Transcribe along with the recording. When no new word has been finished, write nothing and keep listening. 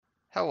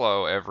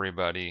Hello,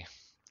 everybody.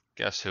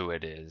 Guess who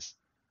it is?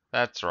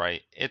 That's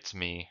right, it's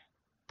me,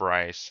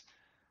 Bryce,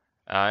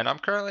 and I'm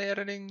currently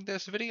editing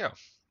this video.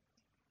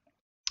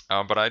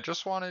 But I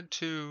just wanted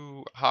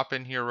to hop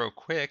in here real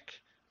quick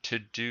to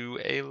do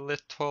a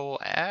little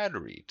ad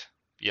read.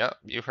 Yep,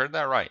 you heard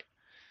that right.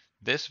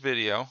 This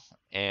video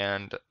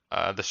and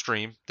the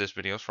stream this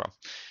video is from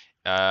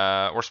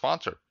are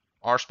sponsored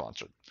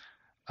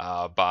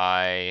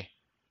by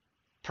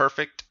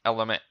Perfect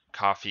Element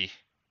Coffee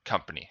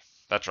Company.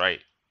 That's right,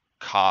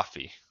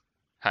 coffee.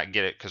 Get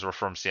it? Because we're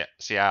from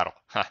Seattle.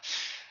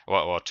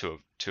 well, two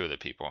of the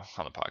people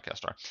on the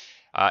podcast are.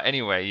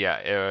 Anyway, yeah,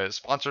 it was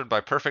sponsored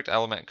by Perfect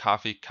Element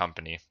Coffee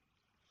Company.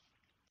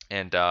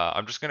 And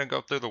I'm just going to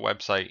go through the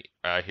website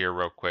here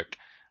real quick,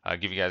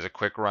 give you guys a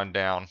quick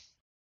rundown.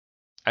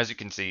 As you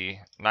can see,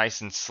 nice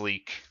and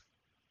sleek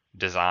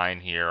design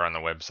here on the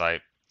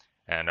website.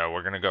 And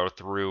we're going to go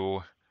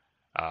through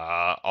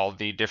all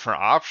the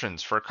different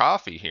options for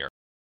coffee here.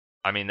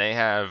 I mean, they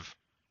have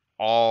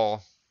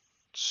all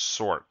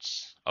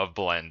sorts of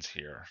blends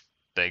here.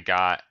 They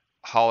got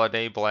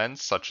holiday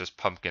blends such as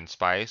pumpkin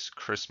spice,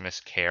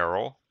 Christmas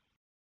carol.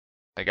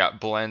 They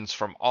got blends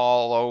from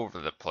all over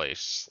the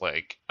place.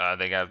 Like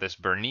they got this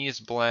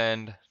Bernese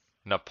blend,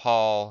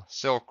 Nepal,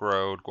 Silk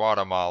Road,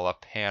 Guatemala,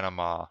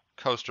 Panama,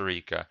 Costa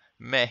Rica,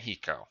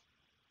 Mexico,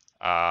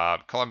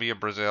 Colombia,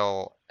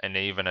 Brazil, and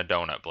even a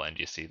donut blend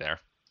you see there.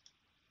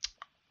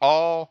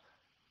 All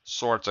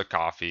sorts of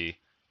coffee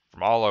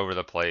from all over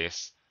the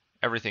place.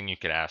 Everything you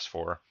could ask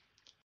for.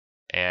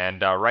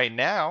 And right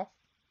now,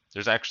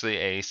 there's actually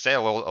a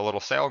sale, a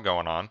little sale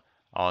going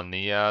on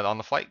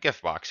the flight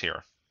gift box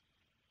here.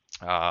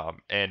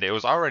 And it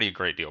was already a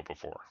great deal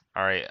before.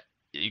 All right,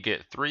 you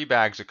get 3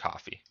 bags of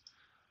coffee.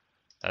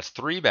 That's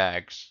 3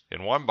 bags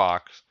in one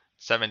box,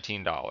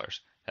 $17.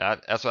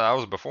 That's what that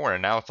was before,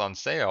 and now it's on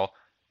sale.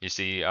 You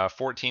see,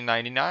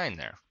 $14.99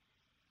 there.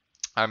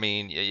 I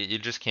mean, you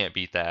just can't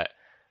beat that.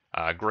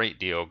 Great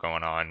deal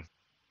going on.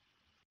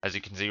 As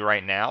you can see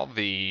right now,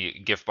 the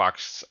gift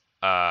box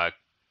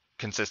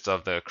consists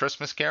of the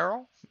Christmas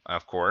Carol,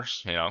 of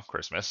course,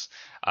 Christmas,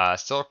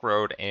 Silk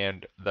Road,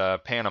 and the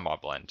Panama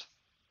blend.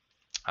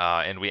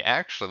 And we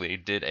actually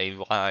did a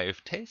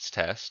live taste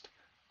test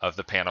of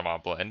the Panama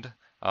blend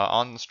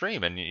on the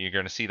stream, and you're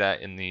going to see that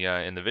in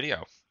the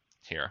video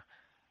here.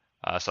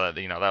 So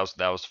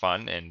that was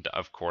fun, and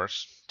of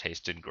course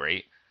tasted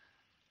great.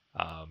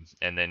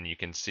 And then you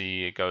can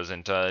see it goes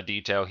into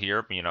detail here,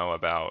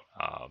 about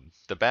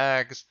the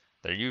bags.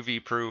 They're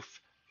UV proof,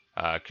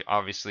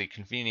 obviously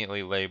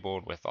conveniently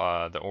labeled with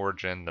the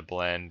origin, the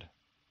blend.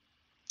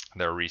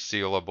 They're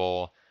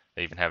resealable.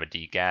 They even have a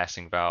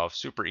degassing valve.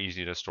 Super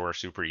easy to store,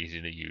 super easy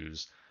to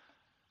use.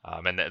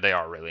 And they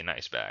are really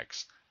nice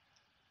bags.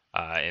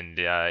 And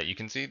you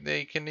can see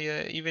they can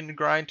even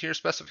grind to your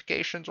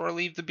specifications or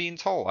leave the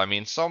beans whole. I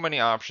mean, so many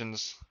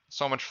options,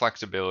 so much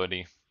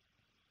flexibility.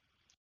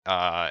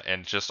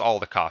 And just all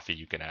the coffee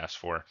you can ask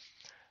for.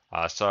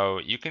 So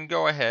you can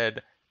go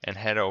ahead and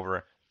head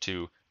over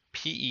to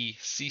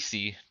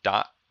pecc.coffee,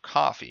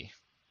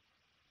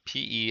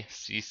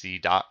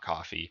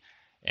 pecc.coffee,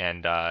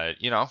 and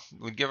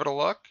give it a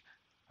look.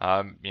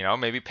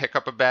 Maybe pick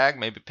up a bag,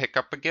 maybe pick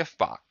up a gift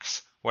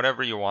box,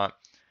 whatever you want.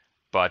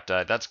 But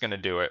that's going to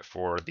do it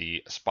for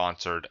the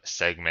sponsored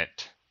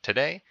segment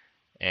today,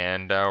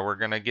 and we're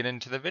going to get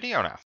into the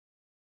video now.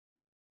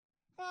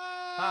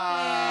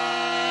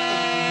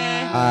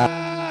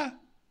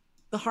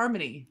 The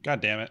harmony.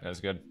 God damn it. That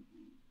was good.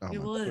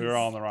 It was. We were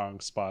all in the wrong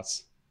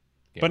spots.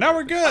 Yeah, but now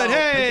we're good.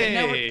 Okay,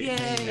 now Hey! yay.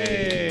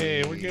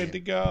 Hey, we're good to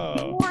Good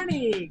go.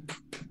 morning.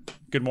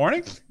 Good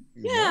morning?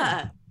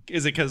 Yeah.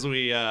 Is it because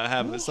we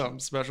have something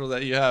special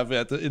that you have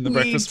in the We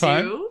breakfast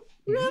time? do.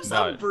 We have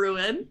some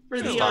brewing for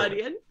Just the talk-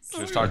 audience.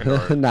 She was talking to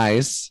our,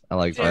 Nice. I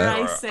like Dare that.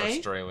 I our say?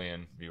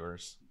 Australian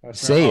viewers.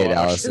 Say it, Oh,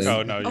 Allison.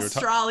 Oh, no, you were talking.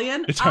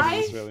 Australian. You're talking I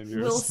Australian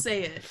viewers. will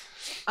say it.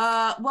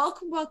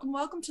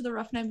 Welcome to the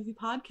Rough Night Movie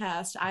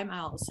Podcast. I'm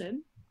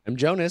Allison. I'm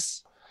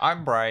Jonas.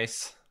 I'm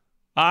Bryce.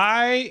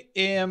 I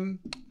am.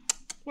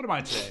 What am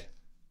I today?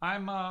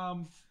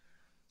 I'm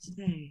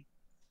Today.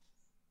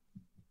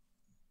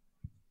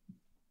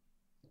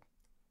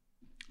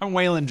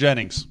 Waylon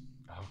Jennings.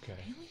 Okay.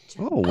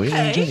 Oh, Waylon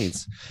Okay.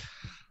 Jennings.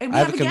 And we I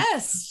have have a a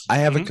guest. I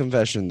have Mhm. a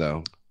confession,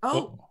 though.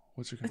 Oh,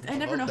 What's your I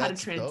never know how to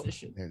That's dope.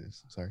 transition. There it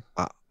is. Sorry.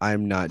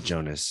 I'm not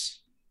Jonas.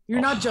 You're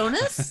not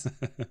Jonas?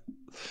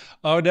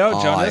 Oh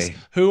no, Jonas. I-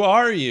 Who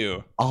are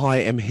you? I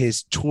am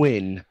his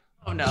twin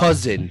Oh no.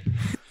 cousin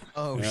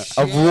Oh, Yeah. shit.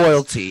 of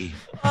royalty.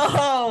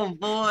 Oh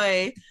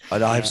boy.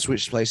 And I've Yeah.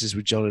 switched places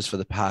with Jonas for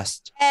the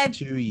past Have,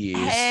 2 years.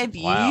 have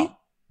you? Wow.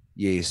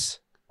 Yes.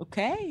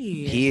 Okay.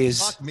 He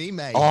is. Fuck me,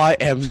 mate. I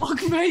am.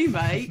 Fuck me,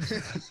 mate.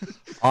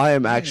 I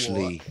am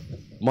actually.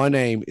 My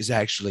name is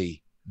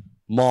actually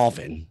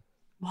Marvin.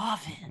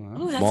 Marvin.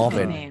 Oh, that's a Marvin.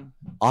 good name.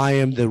 I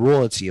am the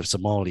royalty of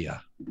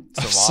Somalia.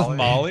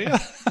 Somalia?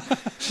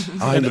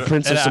 I am the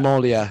Prince of An-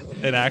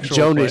 Somalia. An actual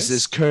Jonas place?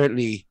 is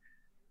currently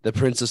the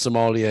Prince of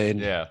Somalia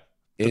Yeah.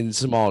 in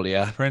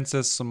Somalia.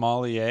 Princess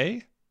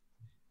Somalia?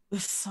 The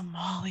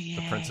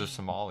sommelier. The Prince of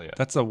Somalia.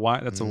 That's a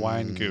wine. That's a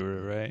wine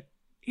guru, right?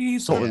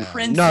 He's So- the Yeah.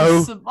 prince No,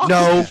 of Somalia.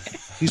 no,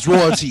 he's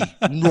royalty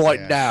right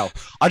Yeah. now.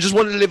 I just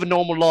want to live a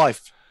normal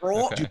life.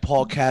 Okay. Do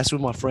podcasts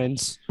with my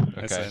friends,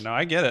 I say, Okay. no,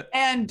 I get it.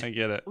 And I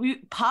get it. we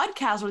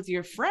podcast with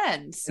your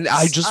friends. and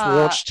I just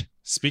watched.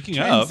 Speaking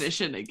of,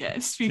 transition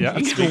again. Speaking yeah.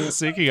 of,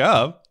 Speaking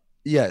of,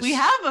 Yes, we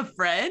have a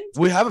friend.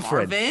 We have a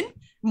friend.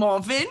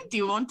 Marvin, do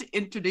you want to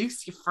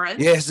introduce your friend?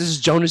 Yes, this is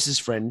Jonas's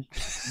friend.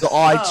 The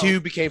I too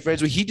became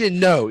friends with. He didn't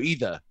know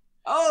either.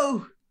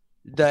 Oh,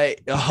 They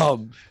Yeah,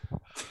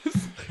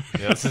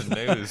 this is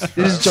news.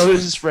 This is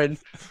Jonas's friend,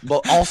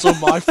 but also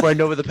my friend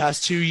over the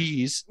past 2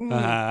 years,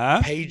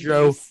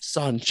 Pedro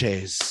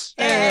Sanchez.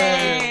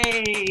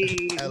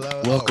 hey.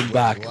 Hello. Welcome well,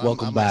 back, well,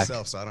 welcome I'm back.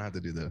 Myself, so I don't have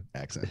to do the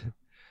accent.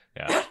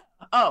 Yeah.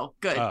 Oh,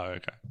 good. oh,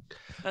 okay.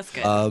 That's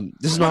good.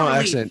 This is What not a an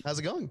relief. accent. How's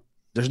it going?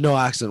 There's no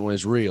accent when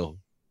it's real,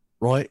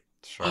 right?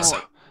 Sure.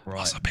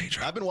 Right.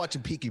 Pedro. I've been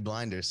watching Peaky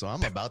Blinders, so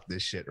I'm about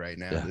this shit right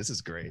now. Yeah. This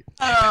is great.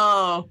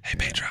 Oh, Hey,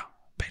 Pedro.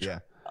 Yeah.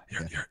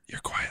 You're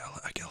quiet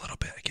a little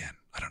bit again.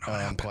 I don't know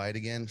I'm quiet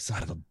again.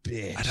 Son of a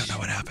bitch.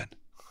 what happened.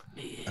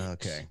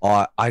 Okay.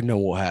 Oh, I know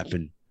what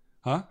happened.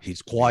 Huh?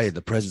 He's quiet in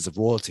the presence of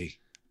royalty.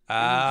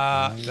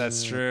 Ah,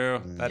 that's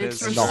true. That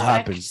it's is That all respect.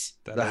 happens.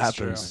 That That is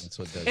happens. That's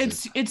what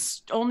does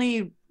It's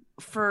only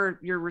for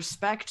your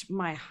respect,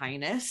 my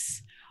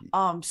highness,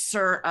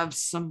 sir of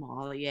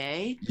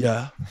Somalia,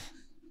 Yeah.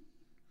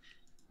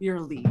 your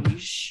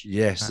liege,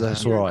 Yes,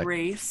 that's your right.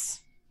 grace.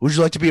 Would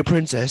you like to be a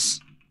princess?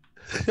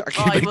 I I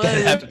can make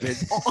that would.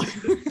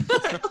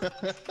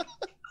 happen.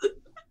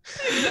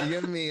 You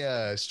give me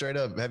straight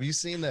up. Have you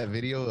seen that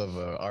video of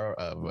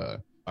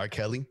R.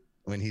 Kelly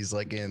when he's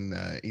like in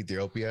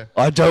Ethiopia?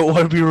 I don't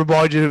want to be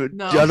reminded.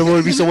 No. I don't want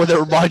to be someone that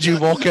reminds you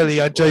of R.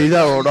 Kelly. I tell you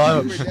that right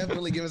now. We're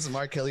definitely giving some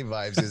R. Kelly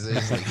vibes.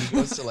 It's like he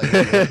goes to like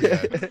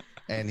Ethiopia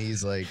and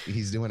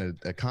he's doing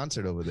a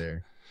concert over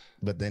there,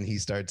 but then he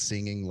starts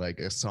singing like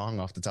a song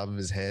off the top of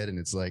his head, and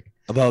it's like,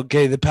 About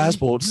getting the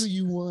passports. do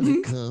you want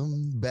to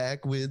come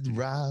back with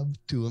Rob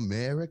to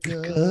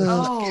America?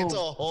 Oh. Like, it's a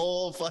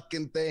whole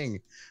fucking thing.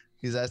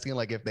 He's asking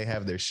like if they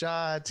have their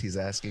shots. He's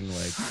asking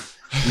like,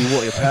 You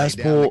want your are they down to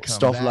passport, come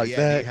stuff back? like Yeah,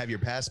 do that. you have your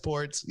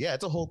passports. Yeah,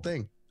 it's a whole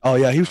thing. Oh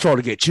yeah, he was trying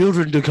to get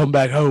children to come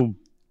back home.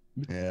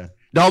 Yeah,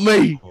 Not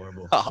me.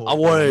 horrible. I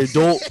want an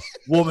adult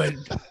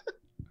woman.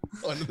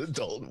 An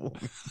adult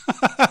woman.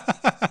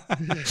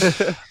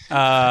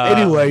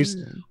 Anyways,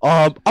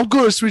 I'm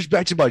gonna switch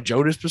back to my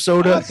Jonas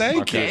persona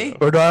thank Okay. you.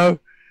 for now,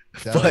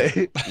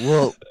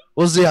 but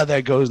we'll see how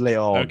that goes later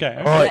on. Okay.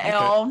 All right.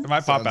 Well, It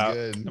might pop Sounds out.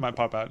 good. It might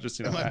pop out. Just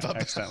It might pop out.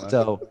 accidentally.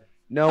 So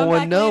no come one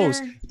back knows.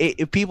 later.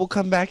 If people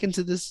come back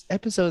into this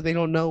episode, they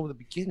don't know the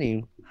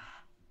beginning.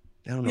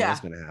 They don't know Yeah. what's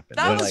gonna happen.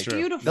 That They're was like, true.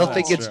 beautiful. they'll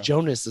think That's it's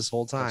true. Jonas this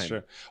whole That's time.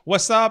 true.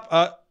 What's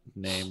up?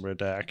 Name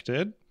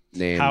redacted.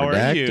 Name How are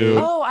redacted. you?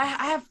 Oh, I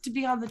have to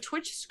be on the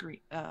Twitch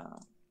screen.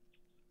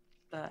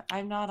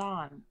 I'm not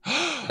on,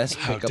 Best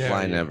How pickup dare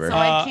line you. ever. so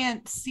I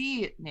can't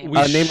see it. we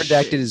Name sh-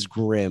 redacted is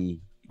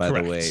Grim, by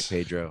Correct. the way,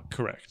 Pedro.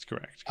 Correct.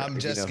 I'm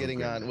you just know who getting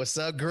Grim on. What's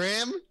up,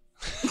 Grim?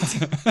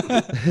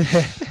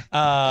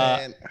 uh,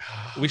 And-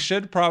 we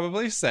should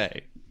probably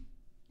say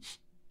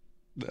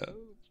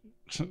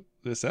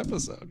this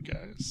episode,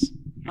 guys.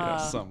 We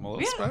have something a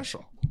little yeah.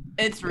 special.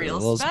 It's real A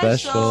little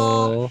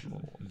special.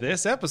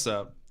 This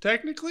episode,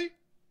 technically,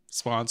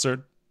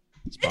 sponsored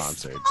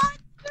Sponsored.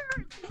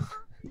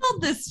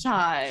 Not this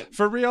time.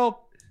 for real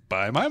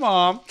by my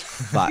mom.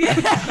 But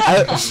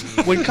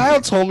when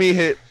Kyle told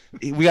me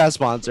we got a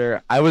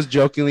sponsor, I was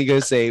jokingly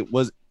gonna say,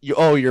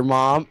 your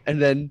mom?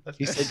 And then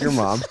he said your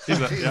mom. He's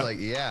like,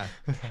 yeah.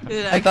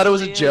 I thought it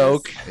was a actually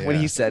joke is. when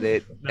Yeah. he said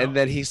it, No. and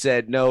then he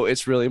said, "No,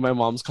 it's really my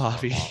mom's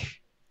coffee."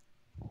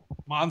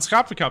 Mom's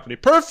Coffee Company.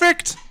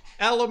 Perfect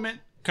Element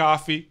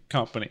Coffee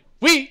Company.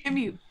 We Give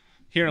me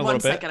here in a one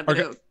little bit. second. I'm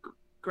Okay. gonna go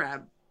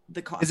grab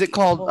the coffee. Is it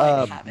called while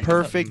I have it.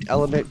 Perfect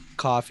Element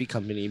Coffee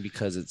Company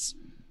because it's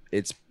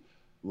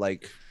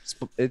like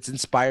it's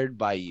inspired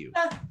by you,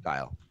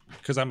 Kyle?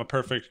 Because I'm a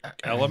perfect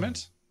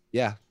element.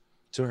 Yeah,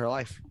 to her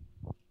life.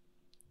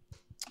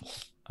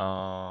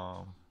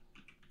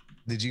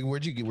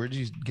 Where'd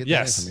you get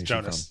Yes, that information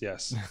Jonas. from?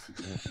 Yes.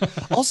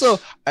 Also,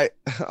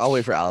 I'll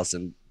wait for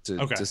Allison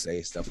Okay. to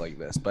say stuff like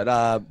this.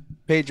 But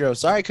Pedro,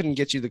 sorry I couldn't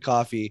get you the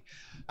coffee.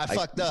 I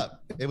fucked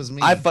up. It was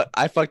me.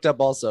 I fucked up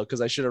also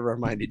because I should have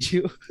reminded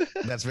you.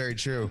 That's very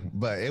true.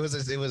 But it was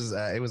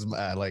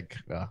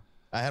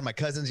I had my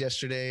cousins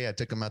yesterday. I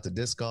took them out to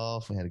disc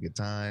golf. We had a good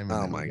time. and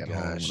Oh then we my got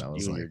home gosh, and I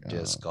was you and your like,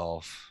 disc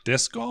golf.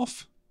 Disc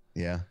golf?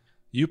 yeah.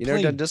 You never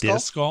play done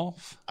disc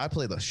golf? I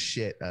play the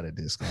shit out of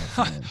disc golf.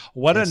 Man.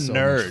 What It's a so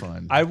much nerd.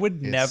 fun. I would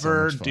It's so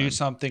never much do fun.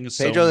 something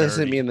so Pedro has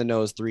hit nerdy. me in the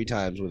nose 3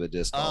 times with a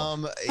disc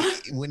golf.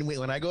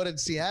 When I go to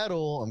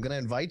Seattle, I'm gonna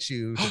invite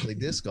you to play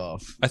disc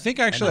golf. I think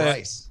And actually,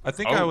 rice. I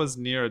think Oh. I was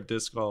near a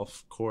disc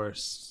golf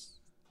course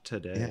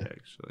today, Yeah.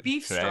 actually.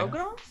 beef Today?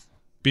 stroganoff?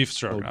 Beef Oh,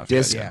 stroganoff.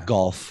 disc yeah.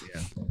 golf.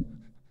 Yeah.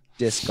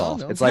 Disc golf.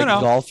 no. It's like No,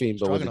 no. golf themed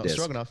but with a Stroganoff. disc.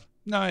 Stroganoff.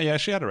 No, yeah,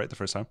 she had it right the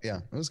first time. Yeah,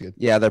 it was good.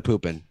 Yeah, they're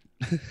pooping.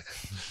 Do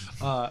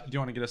you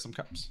want to get us some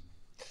cups?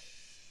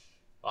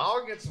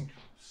 I'll get some.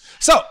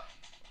 So,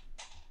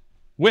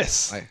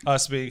 with Hi.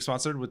 us being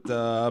sponsored with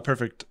the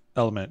Perfect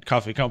Element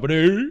Coffee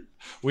Company,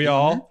 we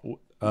all,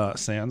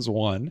 sans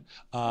one,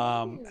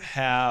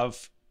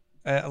 have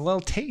a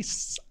little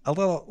taste. A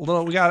little.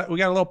 We got a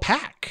little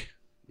pack.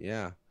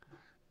 Yeah.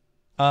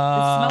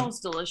 It smells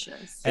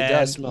delicious. It and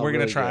does smell we're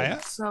gonna really try good.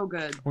 it. So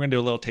good. We're gonna do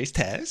a little taste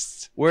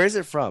test. Where is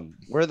it from?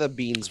 Where are the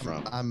beans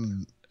from?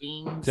 I'm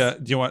Beans. Do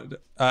you want,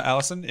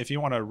 Allison? If you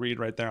want to read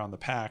right there on the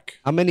pack.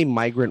 How many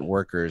migrant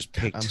workers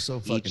picked I'm so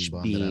fucking each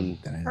bummed bean?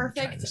 that I didn't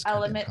Perfect try this goddamn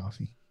element.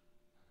 coffee.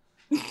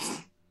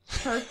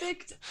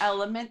 Perfect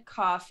Element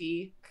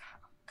Coffee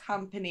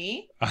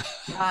Company.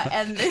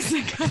 And this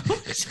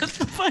shut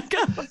the fuck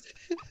up. And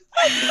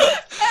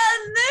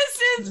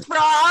this is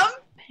from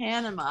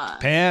Panama.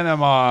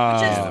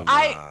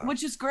 Panama.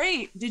 Which is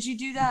great. Did you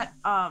do that?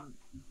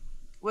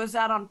 Was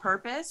that on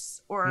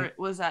purpose or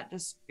was that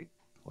just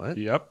What?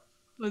 Yep.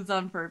 was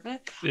on purpose?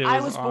 It I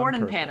was on born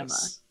in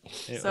purpose.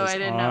 Panama, It so was I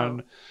didn't know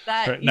on-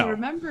 that No. you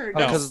remembered.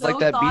 No. Because it's So like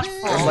that beach.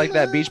 thoughtful. It's like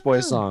that Beach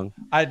Boys song.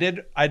 I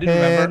did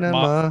remember.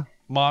 Panama.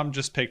 Mom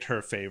just picked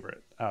her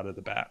favorite out of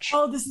the batch.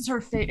 Oh, this is her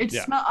favorite.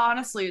 Yeah.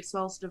 Honestly, it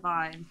smells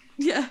divine.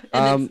 Yeah.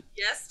 And Um,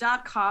 it's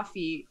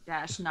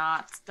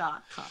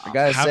yes.coffee-knots.com. I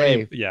gotta how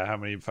say,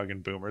 many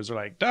fucking boomers are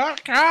like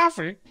dark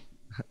coffee?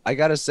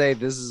 this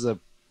is a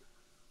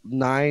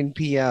 9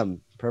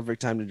 p.m.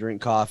 perfect time to drink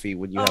coffee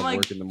when you Oh have my-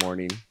 work in the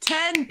morning.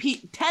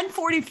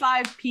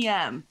 10:45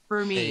 p.m.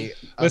 for me. Hey,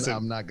 Listen.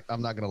 I'm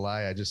not gonna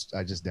lie. I just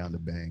downed a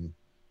bang.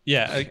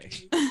 Yeah.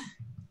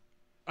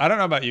 I don't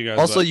know about you guys.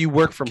 Also, but you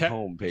work from ca-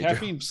 home, Pedro.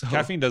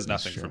 caffeine does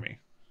That's nothing true. for me.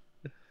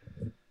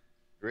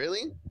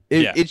 Really?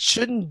 Yeah. It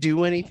shouldn't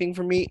do anything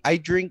for me. I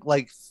drink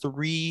like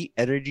 3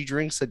 energy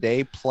drinks a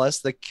day plus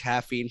the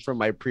caffeine from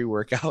my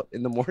pre-workout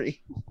in the morning.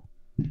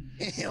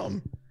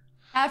 Damn.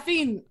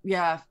 Caffeine,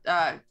 yeah.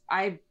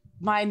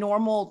 My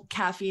normal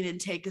caffeine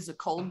intake is a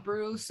cold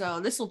brew, so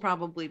this will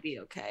probably be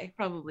okay.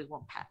 Probably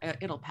won't pass.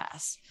 It'll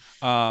pass.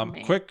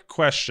 me. Quick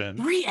question.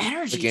 3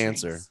 energy Quick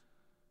answer.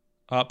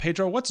 drinks.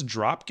 Pedro, what's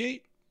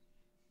Dropgate?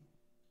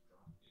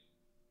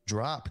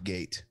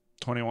 Dropgate.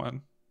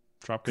 21.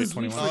 Dropgate 'Cause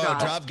we 21.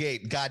 forgot. Oh,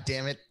 Dropgate. God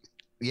damn it.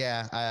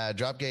 Yeah,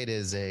 Dropgate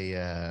is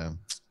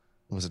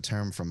was a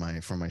term from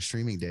my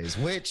streaming days,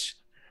 which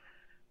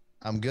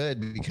I'm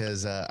good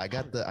because I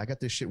got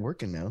this shit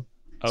working now.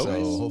 Oh,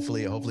 So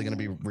hopefully gonna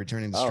be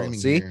returning to Oh, streaming.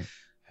 see? Here.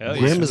 hell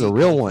yeah. Grim is a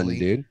real one, Hopefully.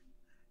 dude.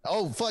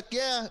 Oh fuck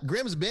yeah,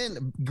 Grim's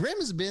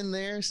been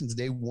there since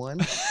day one.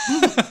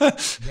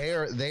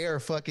 They are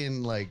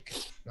fucking like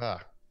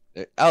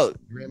Oh,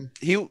 Grim.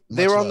 they Much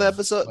were on the love.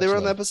 episode. They Much were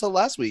on the love. episode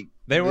last week.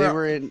 They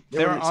were in.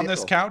 They were in on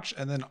this Seattle. couch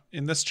and then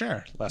in this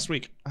chair last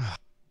week.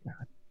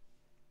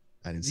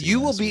 I didn't see You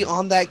them will last be week.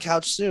 on that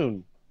couch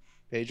soon,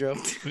 Pedro.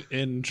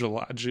 In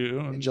June.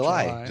 In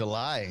July.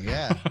 July.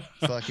 Yeah,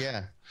 fuck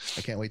yeah.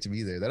 I can't wait to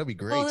be there. That'll be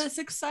great. Oh, that's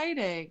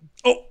exciting.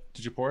 Oh,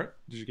 did you pour it?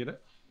 Did you get it?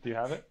 Do you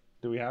have it?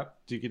 Do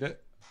you get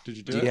it? Did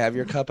you do Do it? you have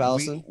your cup,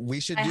 Allison? We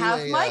should I do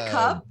have my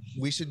cup.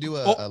 We should do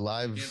Oh. a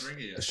live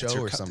show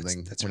your or cup.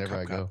 something That's your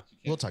whenever I cup, go. cup.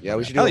 We'll talk. Yeah, about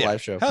we that. should do Hell a yeah.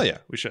 live show. Hell yeah,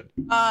 we should.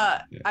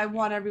 I Yeah.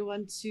 want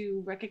everyone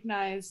to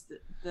recognize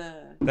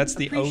the That's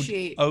the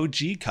appreciate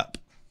OG cup.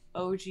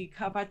 OG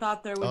cup. I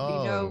thought there would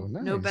Oh, be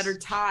no nice. better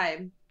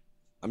time.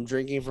 I'm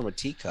drinking from a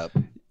teacup.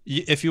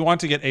 If you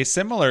want to get a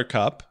similar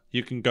cup,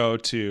 you can go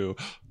to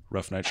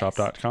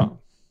roughnightshop.com.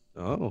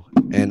 Oh,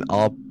 and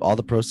all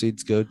the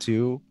proceeds go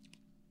to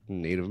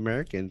Native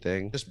American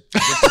thing. Just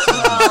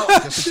Well,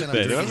 pretend I'm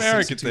Native drinking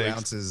American 62 things.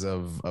 ounces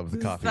of the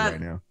coffee That-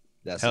 right now.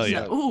 That's Hell what's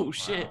yeah. up. oh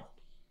shit.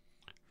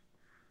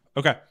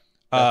 Okay.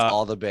 That's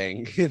all the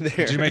bang in there.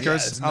 Did you make Yeah,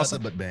 yours? it's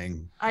Allison? nothing but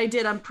bang. I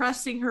did. I'm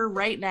pressing her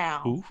right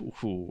now.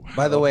 Ooh.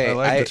 By the way,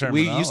 like the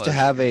we used to terminology.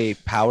 have a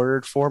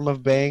powdered form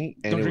of bang,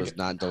 and Don't it drink was it.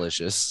 not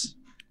delicious.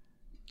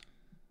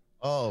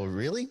 Oh,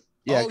 really?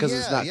 Yeah, Oh, because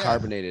it's not yeah.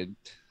 carbonated.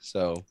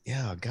 So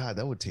Yeah, God,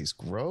 that would taste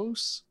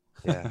gross.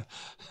 yeah,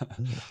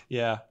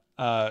 Yeah.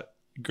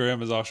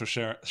 Graham is also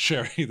sharing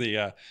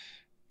the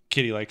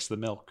Kitty likes the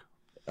milk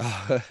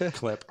it's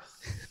clip.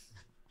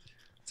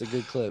 a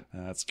good clip.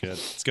 That's good.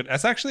 It's good.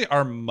 That's actually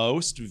our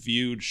most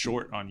viewed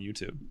short on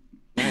YouTube.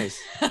 Nice.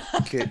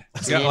 Okay.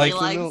 It's got like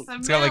likes the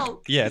it's got like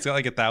milk. it's got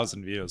like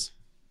 1,000 views.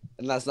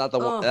 And that's not the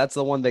one. Oh. That's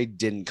the one they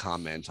didn't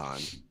comment on.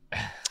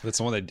 That's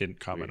the one they didn't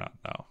comment Weird.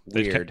 on. No,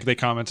 Weird. they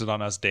commented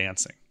on us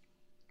dancing.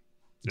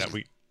 Yeah,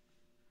 we.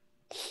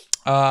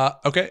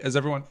 Okay. Does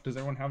everyone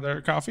have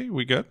their coffee?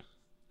 We good?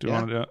 Do you Yeah.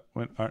 want to do it?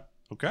 All right.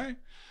 Okay.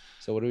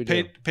 So what do we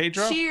do?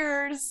 Pedro.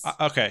 Cheers.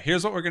 Okay.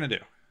 Here's what we're gonna do.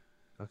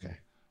 Okay.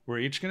 We're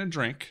each gonna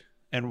drink,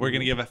 and we're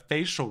gonna give a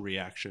facial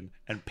reaction,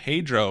 and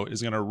Pedro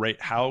is gonna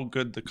rate how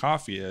good the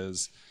coffee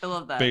is I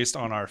love that. based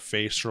on our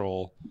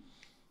facial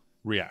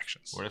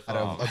reactions. What if, Out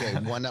of, okay,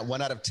 one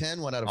out of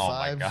 10, 1 out of oh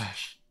 5. my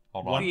gosh.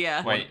 Hold One- on.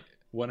 Yeah. Wait.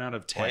 1 out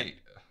of 10. Wait.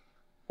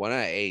 1 out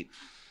of 8.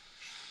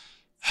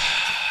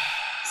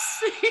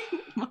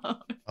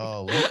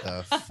 Oh, what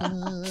the fuck?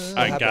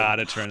 I happened?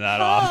 gotta turn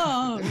that off.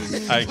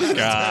 Oh, I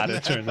gotta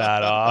turn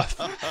that off.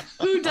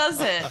 who does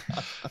it?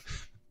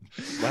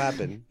 What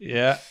happened?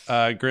 Yeah,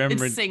 Grim.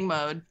 It's sing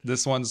mode.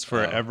 This one's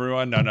for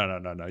everyone.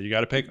 No. You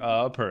got to pick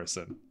a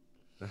person.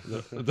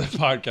 The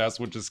podcast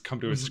would just come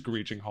to a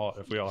screeching halt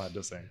if we all had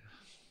to sing.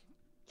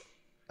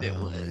 It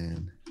Oh, would.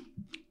 man.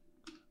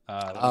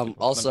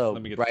 Also,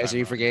 let me get the Bryce, are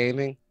you timer. forgetting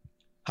anything?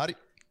 How do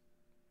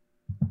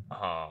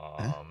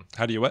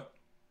How do you what?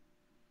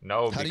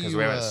 No, How do because you,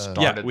 we haven't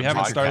started. Yeah, we the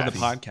haven't podcast. started the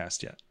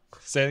podcast yet.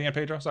 Say it again,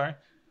 Pedro. Sorry.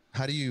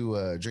 how do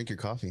you drink your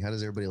coffee? How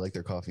does everybody like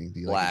their coffee? Do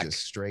you like Black. it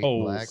just straight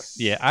Oh, black?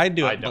 yeah, I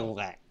do I it don't.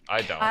 black.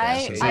 I don't.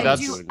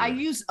 I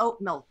use oat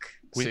milk.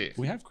 See,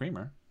 We have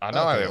creamer. I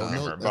know I Okay, have well,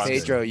 creamer, that's but, good.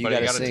 Pedro, you but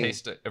gotta gotta sing.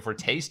 taste it. If we're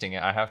tasting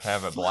it, I have to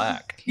have it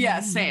black.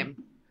 Yeah,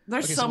 same.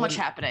 There's Okay, so so much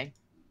what- happening.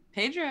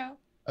 Pedro.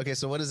 Okay,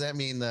 so what does that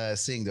mean?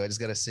 Sing? Do I just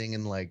gotta sing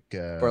in like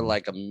For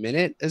like a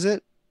minute, is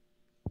it?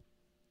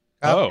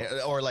 Oh,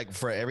 or like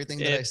for everything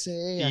that I It-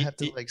 say, I have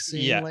to like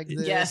sing yeah. like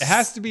this? Yes. it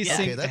has to be Yeah.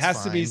 sing. Okay, it that's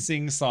has to be fine.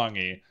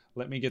 sing-songy.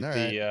 Let me get All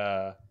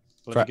the.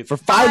 Let me For, get for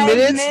 5 5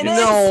 minutes? minutes?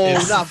 No,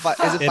 It's- not 5.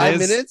 Is it It 5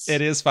 is- minutes?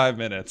 It is 5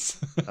 minutes.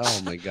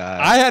 Oh my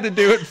god. I had to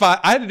do it. I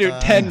had to do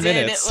it 10 You did,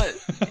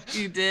 minutes.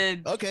 You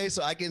did. Okay,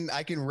 so I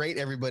can rate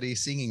everybody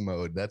singing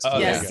mode. That's Oh,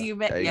 fine. there Yes, you you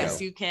There you yes,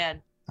 go. you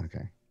can.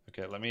 Okay.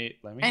 Okay, let me.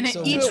 And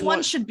So each what-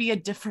 one should be a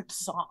different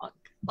song.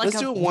 Let's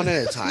do it one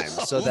at a time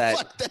so that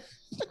Fuck that.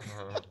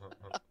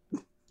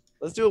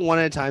 let's do it one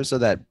at a time so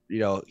that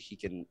he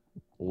can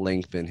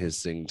lengthen his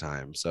sing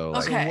time. So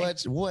like, Okay.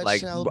 What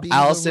like shall be the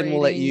Allison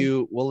will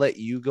rating? let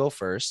you go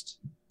first,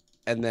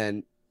 and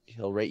then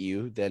he'll rate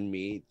you, then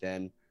me,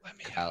 then Let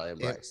me. Kyle and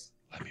If- Bryce.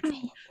 Let me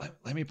pull up.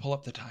 Let me pull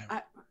up the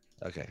timer.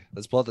 Okay,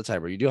 let's pull out the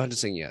timer. You don't have to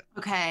sing yet.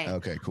 Okay.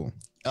 Okay, cool.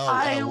 Oh,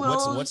 I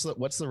will-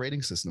 what's the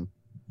rating system?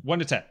 1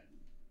 to 10.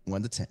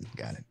 1 to 10.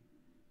 Got it.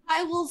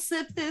 I will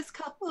sip this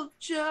cup of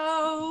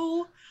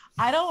Joe.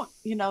 I don't,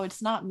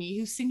 it's not me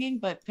who's singing,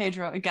 but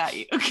Pedro, I got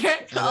you.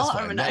 Okay. No, I'll that's fine.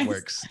 harmonize. That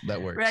works.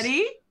 That works.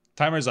 Ready?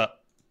 Timer's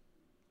up.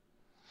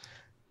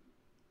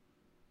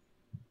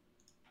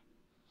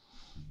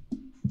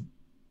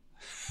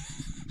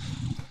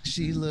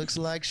 She looks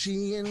like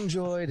she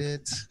enjoyed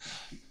it.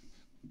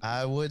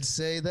 I would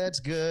say that's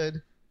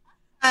good.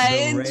 I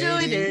The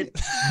enjoyed rating- it.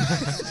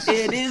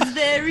 It is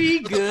very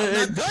I'm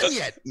good. not done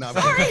yet. No,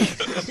 I'm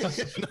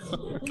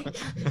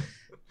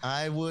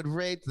I would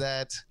rate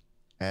that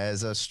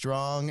as a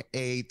strong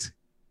 8.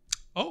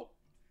 Oh,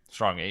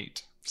 Strong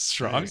 8.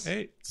 strong Nice.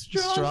 8.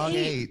 Strong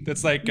 8.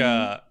 That's like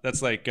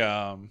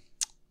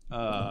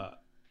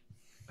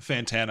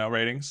Fantano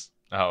ratings.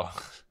 Oh,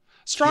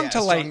 Strong Yeah,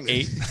 to light strong-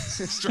 8.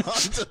 strong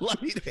to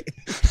light 8.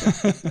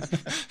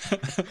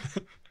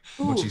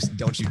 Ooh.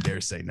 Don't you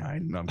dare say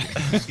 9. No, I'm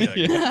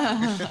kidding.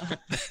 Yeah.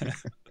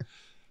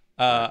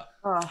 Ugh.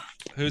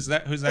 Who's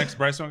next?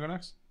 Bryce, want to go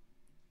next?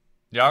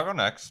 yeah, I'll go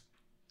next.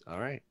 All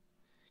right,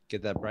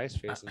 get that Bryce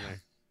face in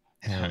there.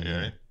 Hell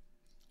yeah.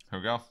 Here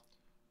we go.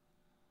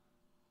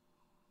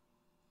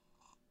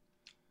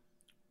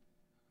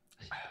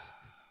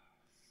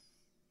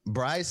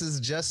 Bryce is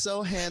just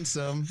so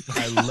handsome.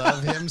 I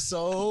love him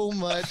so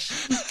much.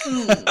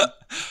 I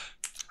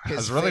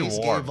was really face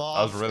warm. gave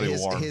I was really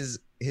his, warm.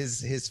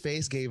 His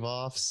face gave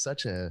off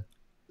such a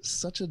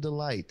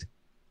delight.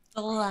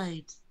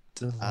 Delight.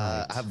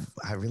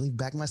 I really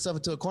backed myself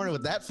into a corner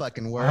with that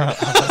fucking word.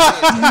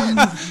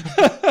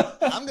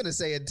 I'm gonna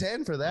say a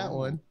 10 for that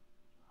one.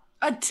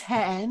 A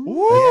 10?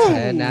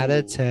 10 out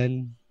of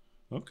 10.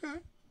 Okay.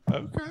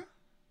 Okay.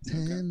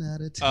 10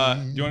 out of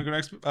 10. Do you want to go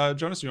next,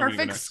 Jonas? Or you want me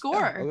to go Perfect next? I'll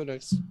score. go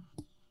next.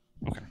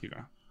 Okay, you go.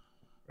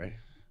 Right.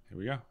 Here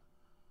we go.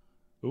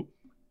 Ooh,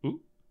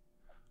 ooh,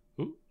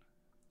 ooh.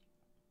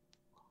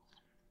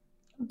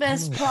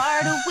 Best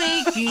part of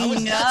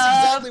waking That's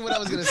up. exactly what I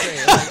was gonna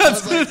say. I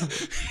was like,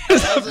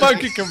 It's I a was like-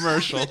 fucking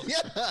commercial.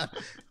 yeah.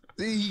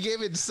 He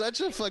gave it such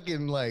a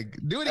fucking like.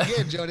 Do it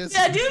again, Jonas.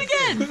 Yeah, do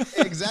it again.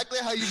 Exactly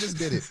how you just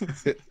did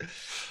it.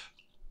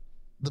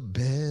 The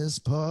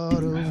best part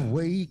of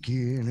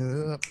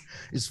waking up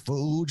is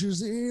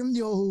Folgers in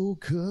your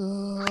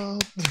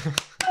cup.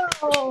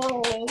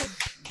 Oh,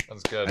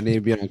 That's good. I need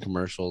to be on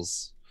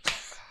commercials.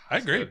 I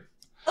agree. Good.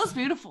 that was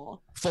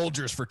beautiful.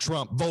 Folgers for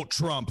Trump. Vote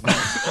Trump.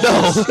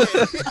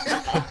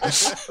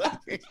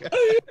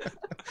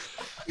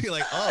 You're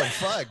like, oh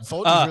fuck,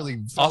 Folgers really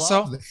fell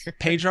Also, off there.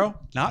 Pedro,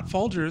 not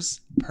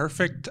Folgers.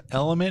 Perfect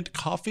Element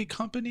Coffee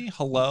Company.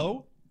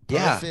 Hello.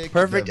 Yeah,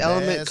 perfect the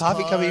element best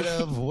coffee part company.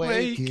 of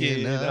waking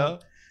Waking up.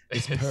 up.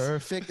 It's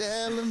perfect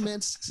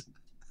elements.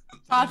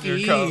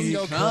 Coffee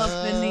Your cup.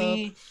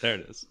 company. There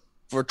it is.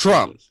 For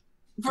Trump.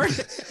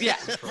 Yeah.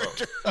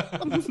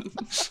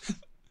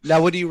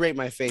 Now, what do you rate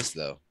my face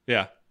though?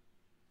 Yeah.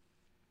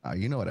 Oh,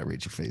 you know what I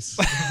rate your face.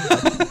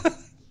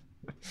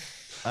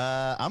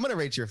 I'm gonna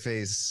rate your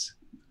face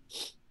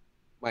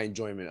My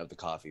enjoyment of the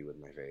coffee with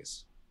my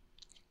face.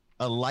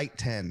 a light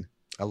 10.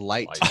 A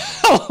light.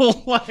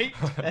 Light.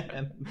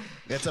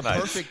 It's a Nice.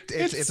 perfect.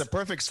 It's a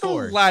perfect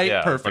score. Light.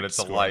 Yeah, Perfect. but it's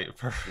a score. light.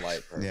 Perfect.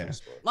 Light perfect Yeah.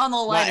 score. On the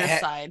lighter he-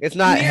 side. it's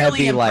not Nearly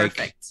heavy like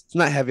imperfect. it's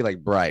not heavy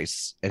like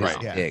Bryce and Right,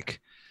 his yeah. dick.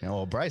 Yeah,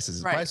 well, Bryce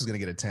is Right. gonna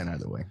get a 10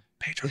 either way.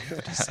 Pedro, you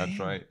have to say That's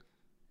right.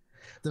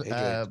 The,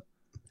 Adrian.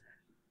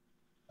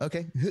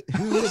 Okay.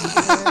 Who would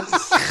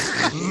guess?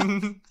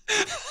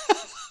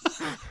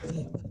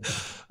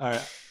 All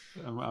right,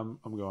 I'm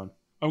going.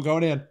 I'm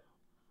going in.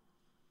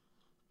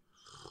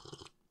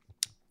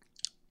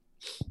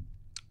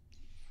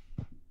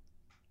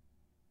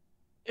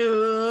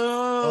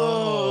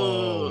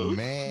 Oh Ooh.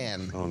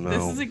 man. Oh no.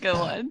 This is a good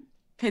one.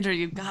 Pedro,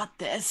 you got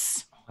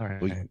this. All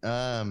right. We-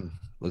 Um.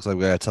 Looks like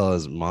we gotta tell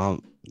his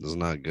mom this is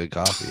not good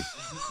coffee.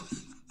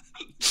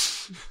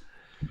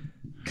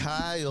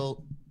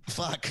 Kyle.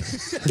 Fuck.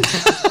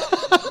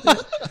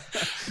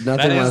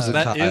 Nothing less than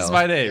That is Kyle.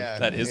 my name. Yeah,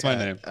 That is my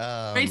yeah. name.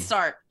 Great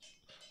start.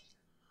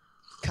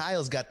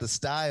 Kyle's got the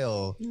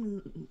style.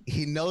 Mm,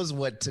 He knows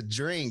what to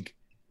drink.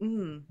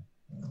 mm.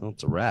 Oh,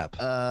 it's a wrap.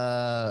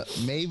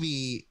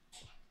 Maybe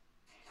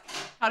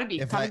Gotta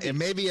be. if Gotta be.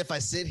 maybe if I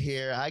sit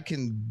here, I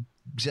can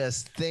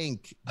just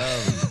think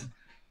of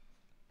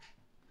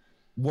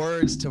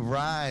words to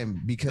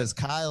rhyme because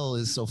Kyle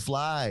is so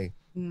fly,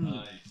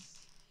 Mm.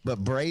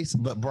 but Bryce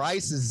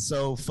is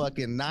so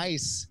fucking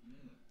nice.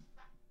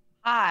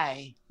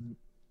 Hi.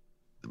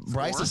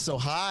 Bryce is so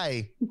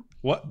high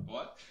What?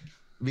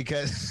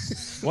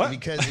 because What?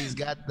 because he's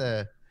got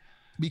the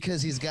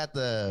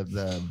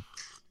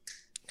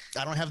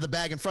I don't have the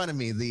bag in front of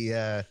me.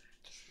 The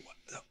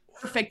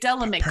Perfect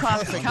Element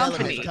Coffee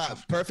Company.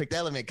 Perfect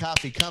Element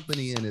Coffee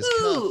Company in his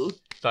cup. Ooh.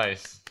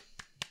 Nice.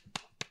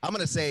 I'm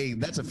gonna say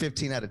that's a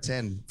 15 out of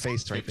 10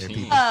 face right there,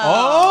 15. people.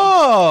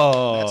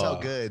 Oh, That's how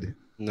good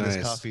Nice.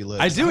 this coffee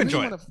looks. I do really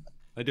enjoy it. wanna-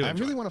 I do. I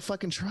enjoy really it. want to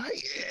fucking try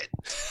it.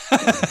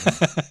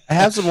 I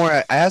have some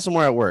more. I have some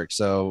more at work,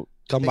 so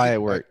come Take by it-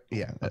 at work.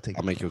 Yeah, I'll take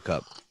I'll it. make you a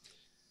cup.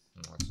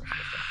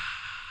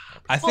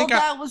 I Well, think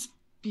that was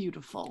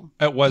beautiful.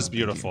 it was Thank you.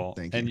 beautiful.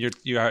 Thank And you.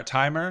 your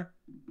timer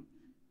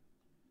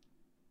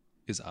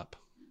is up,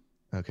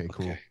 Okay,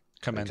 cool. Okay.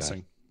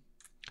 commencing.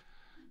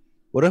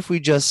 What if we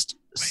just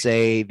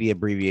say the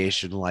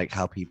abbreviation like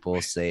how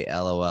people say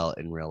LOL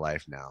in real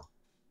life now?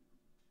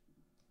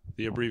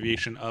 The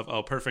abbreviation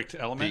of perfect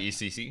element.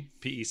 PECC.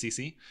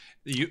 PECC.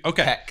 You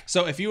okay? Heck.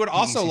 So if you would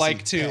also PECC,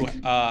 like to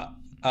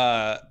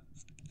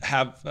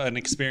have an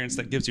experience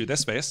that gives you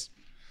this face,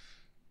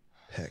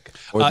 Heck.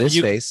 Or this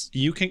you, face?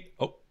 you can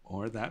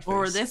or that face,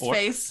 Or this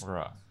face.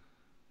 Bruh.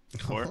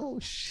 Or- Oh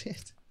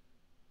shit.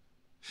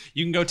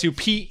 You can go to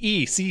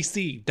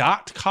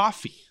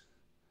pecc.coffee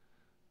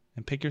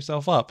and pick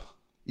yourself up.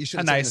 You should A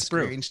have nice taken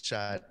a brew.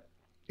 screenshot.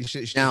 You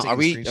should Now, have are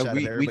we- taken a screenshot are of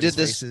we everybody's did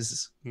this-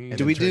 faces and do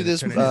then we turn do it- this,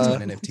 turn it into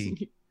an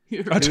NFT. I'll Did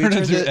we turn turn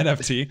into the- an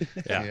NFT.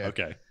 Yeah. Yeah.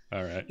 Okay.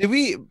 All right. Did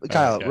we,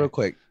 Kyle? Okay. Real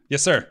quick.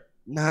 Yes, sir.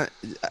 Not.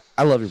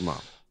 I love your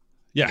mom.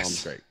 Yes.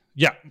 Mom's great.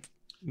 Yeah.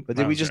 But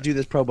did we just do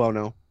this pro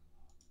bono?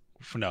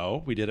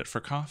 No, we did it for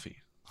coffee.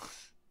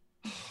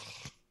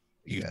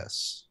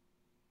 Yes.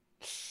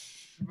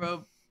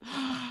 Rope.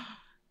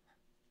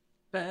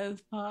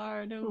 Best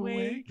part of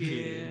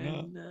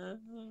waking up.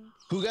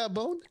 Who got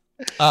boned?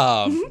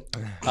 But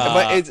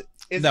it's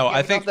no,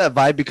 I giving think- off that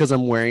vibe because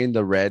I'm wearing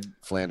the red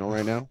flannel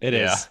right now. It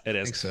is. Yeah. It I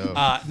is. think so.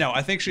 No,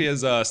 I think she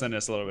is sending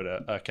us a little bit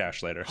of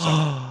cash later. So.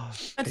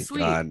 That's Thank sweet.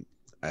 God.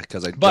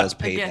 Because I But- just A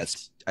paid that.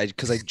 gift.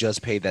 Because I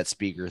just paid that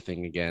speaker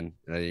thing again,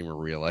 and I didn't even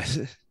realize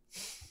it.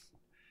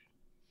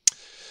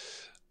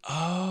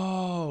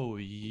 Oh,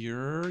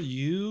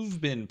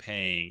 you've been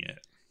paying it.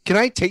 Can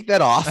I take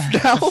that off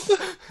now?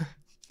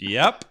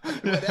 Yep.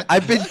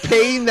 I've been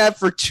paying that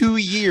for 2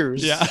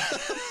 years. Yeah.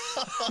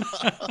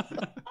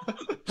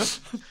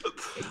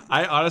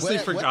 I honestly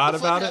What forgot the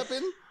fuck about it.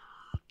 happened?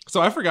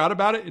 So I forgot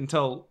about it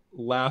until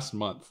last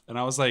month, and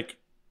I was like,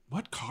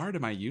 "What card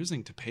am I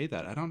using to pay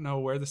that? I don't know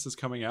where this is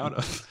coming out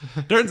of."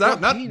 Turns out,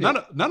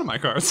 none of my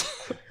cards.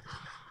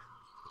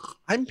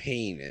 I'm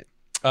paying it.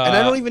 And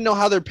I Uh, don't even know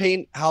how they're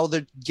getting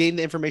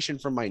the information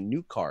from my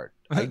new card.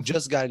 I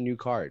just got a new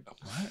card.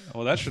 What?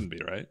 Well, that shouldn't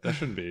be right. That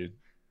shouldn't be.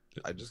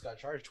 I just got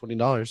charged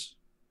 $20.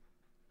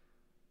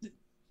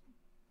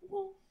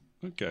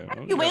 Okay.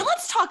 Anyway,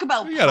 let's talk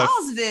about We gotta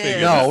positive.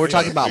 figure No, we're Yeah,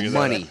 talking about figure that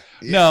money.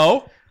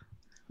 No,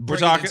 Bring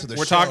it we're into the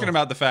talking show.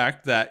 about the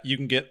fact that you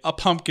can get a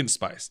pumpkin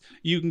spice.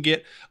 You can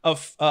get a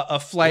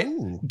flight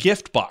Ooh.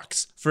 gift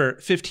box for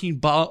 15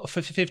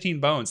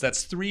 bones.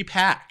 That's 3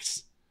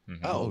 packs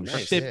Oh, for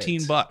nice.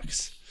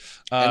 $15.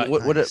 And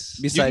what Nice.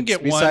 besides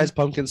get besides one-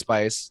 pumpkin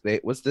spice,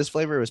 what's this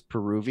flavor? It was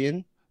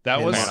Peruvian.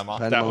 That was Panama.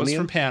 that was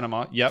from Pandemonium?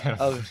 Panama. Yep.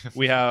 Oh.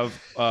 We have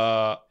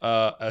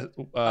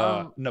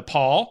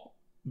Nepal,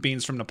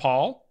 beans from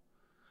Nepal,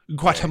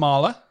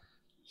 Guatemala,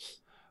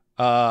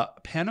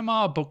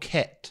 Panama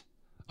bouquet.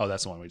 Oh,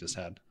 that's the one we just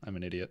had. I'm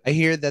an idiot. I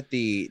hear that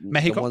the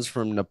Mexico? ones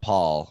from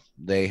Nepal,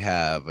 they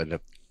have they're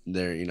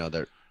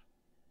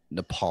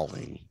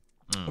Nepaling.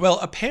 Well,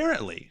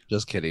 apparently,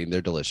 Just kidding,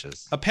 they're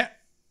delicious. apparently,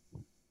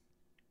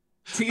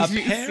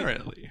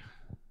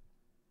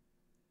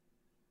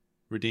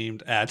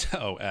 redeemed ad.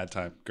 Oh, ad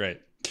time.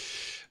 Great.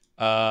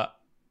 I'll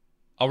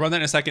run that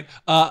in a second.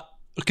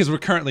 Because we're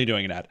currently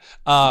doing an ad.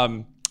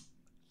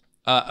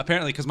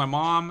 Apparently, because my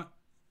mom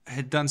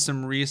had done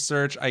some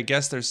research. I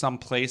guess there's some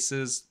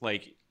places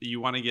like you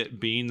want to get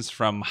beans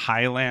from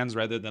highlands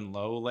rather than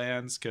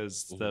lowlands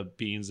because the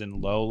beans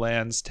in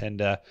lowlands tend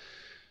to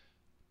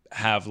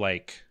have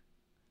like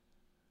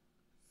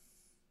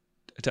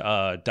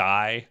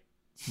die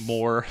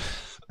more.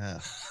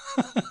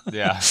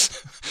 Yeah.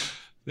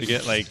 They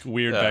get like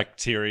weird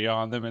bacteria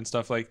on them and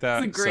stuff like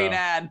that. It's a great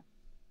ad.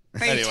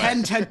 They Anyway.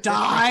 tend to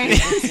die.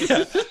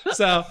 Yeah.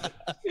 So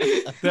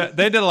they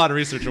did a lot of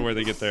research on where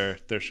they get their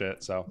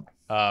shit. So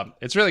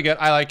it's really good.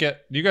 I like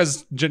it. Do you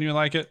guys genuinely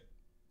like it?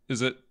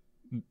 Is it?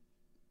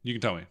 You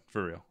can tell me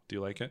for real. Do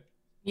you like it?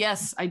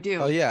 Yes, I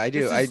do. Oh yeah, I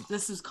do.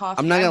 This is coffee.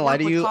 I'm not I gonna lie work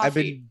to with you. I've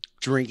coffee. been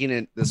drinking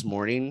it this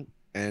morning,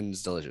 and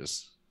it's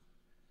delicious.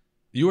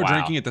 You were Wow.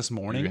 drinking it this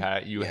morning.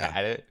 You Yeah.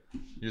 had it.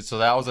 So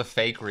that was a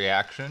fake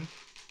reaction.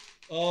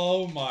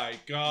 Oh my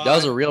god! That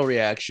was a real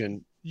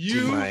reaction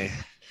to my.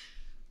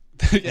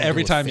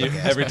 every time fake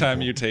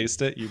ass you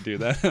taste it, you do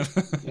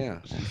that. Yeah,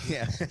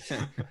 Yeah.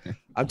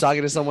 I'm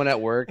talking to someone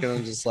at work, and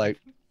I'm just like,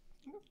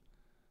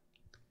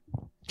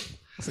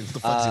 It's like, what the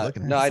fuck's he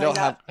looking at? no, I It's don't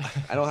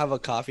like have a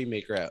coffee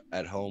maker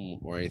at home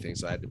or anything,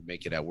 so I had to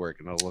make it at work.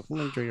 And I was like, I'm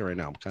gonna drink it right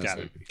now. I'm kind of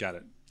sleepy. Got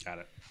it.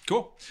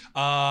 Cool.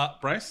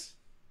 Bryce.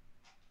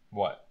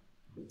 What?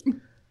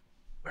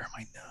 Where are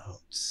my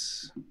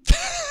notes?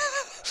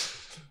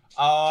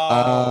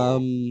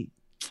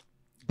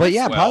 But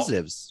yeah, Well,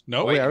 positives.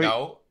 No, Wait, are we-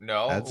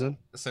 no. That's it?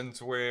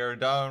 Since we're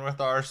done with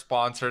our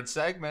sponsored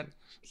segment,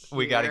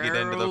 we got to get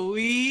into the.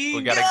 We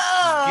We got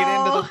to get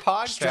into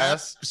the Strap,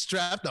 podcast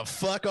strap the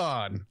fuck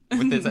on.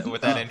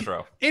 with that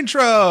intro.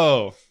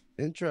 intro.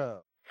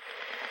 Intro.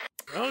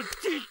 I'll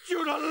teach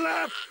you to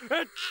laugh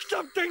at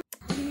something.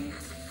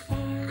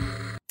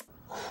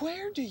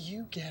 Where do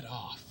you get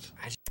off?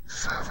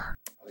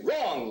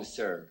 Wrong,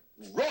 sir.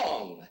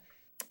 Wrong.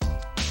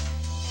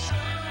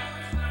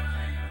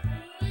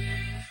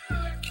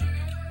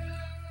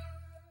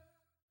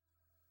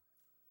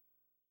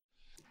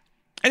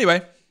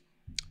 Anyway,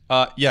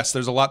 yes,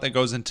 there's a lot that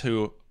goes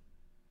into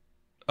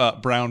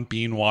brown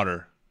bean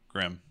water,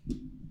 Grim.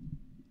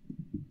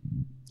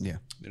 Yeah.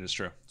 It is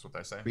true. That's what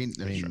they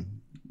say.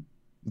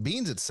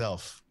 Beans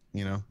itself,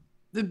 you know,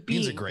 The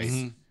beans are bean. great.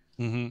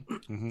 You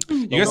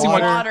The guys see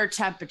water- Water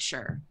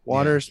temperature.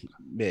 Water's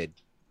mid.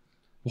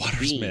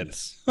 Water's mid.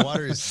 Beans.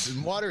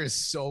 Water is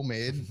so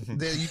mid.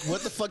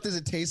 What the fuck does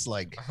it taste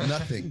like?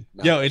 Nothing.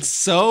 Yo, it's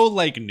so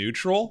like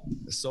neutral.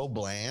 So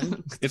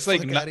bland. It's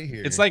like Fuck outta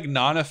here. it's like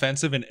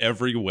non-offensive in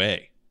every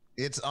way.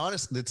 It's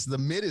honest. It's the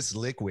middest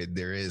liquid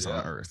there is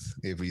on Earth,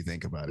 if you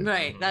think about it.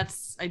 Right.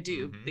 I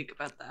do think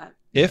about that.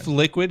 If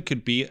liquid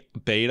could be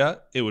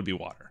beta, it would be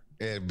water.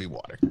 It'd be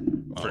water.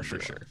 For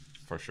sure.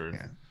 For sure.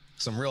 Yeah.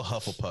 Some real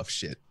Hufflepuff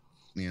shit,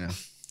 you know.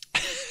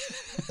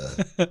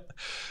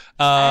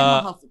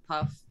 I'm a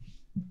Hufflepuff.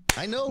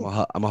 I know. I'm a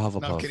No, I'm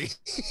Hufflepuff. kidding.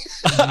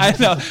 I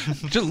know.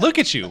 Just look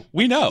at you.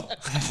 We know.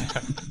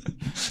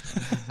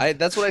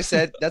 That's what I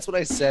said. That's what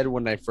I said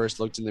when I first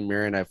looked in the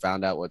mirror and I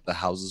found out what the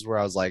houses were.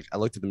 I was like, I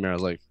looked at the mirror. I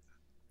was like,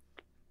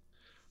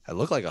 I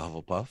look like a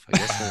Hufflepuff. I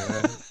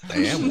guess I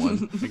am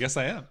one. I guess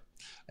I am.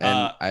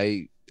 And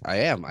I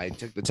am. I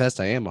took the test.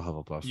 I am a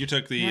Hufflepuff. You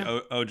took the Yeah.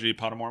 OG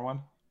Pottermore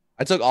one?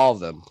 I took all of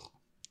them.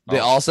 They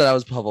Oh. all said I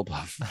was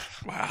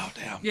Hufflepuff. Wow,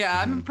 damn. Yeah,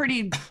 I'm a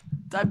pretty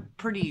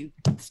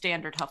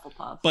standard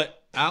Hufflepuff.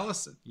 But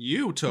Allison,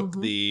 you took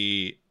Mhm.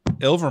 the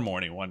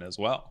Ilvermorny one as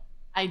well.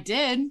 I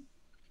did.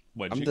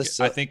 What'd I'm you the get?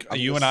 si- I think I'm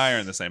you the and I s- are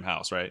in the same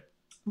house, right?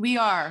 We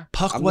are.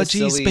 I'm the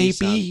silly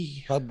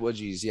baby.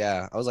 Pubwudgies,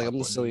 yeah. I was like, I'm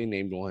the Pubwudgie. silly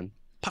named one.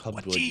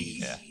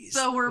 Pugwudgies.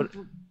 So we're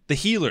The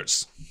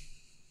healers.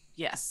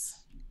 yes.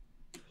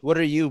 What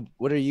are you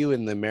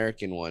in the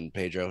American one,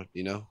 Pedro? Do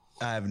you know?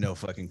 I have no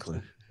fucking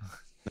clue.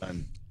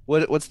 None.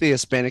 What's the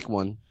Hispanic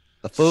one?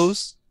 The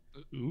Foos?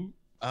 Ooh.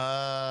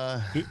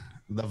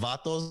 The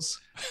Vatos.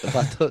 The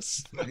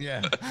Patos?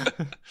 Yeah.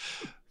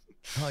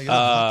 Oh, you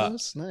got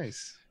Vatos?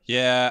 Nice.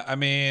 Yeah, I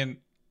mean,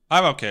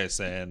 I'm okay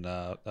saying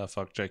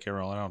fuck J.K.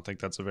 Rowling. I don't think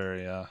that's a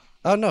very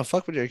Oh no,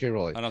 fuck with J.K.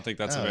 Rowling. I don't think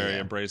that's a Oh, very yeah.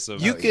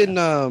 abrasive. You can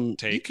you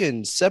Take.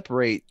 can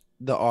separate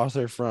the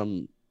author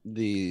from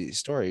the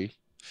story.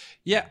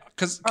 Yeah,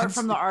 because Art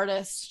from the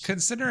artist.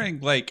 considering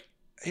like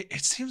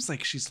it seems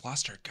like she's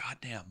lost her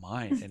goddamn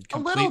mind and A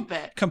little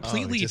bit.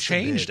 completely Oh, just a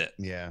changed bit.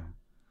 it. Yeah.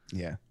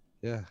 Yeah.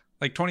 Yeah.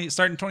 Like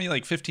starting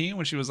 2015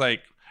 when she was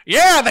like,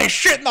 yeah, they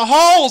shit in the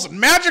holes and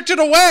magicked it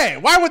away.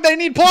 Why would they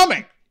need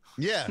plumbing?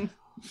 Yeah.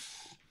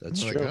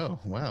 That's Like, true. oh,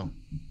 wow.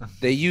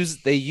 They use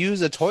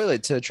a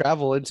toilet to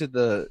travel into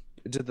the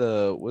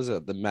was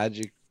it the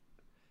magic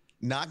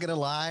Not gonna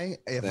lie,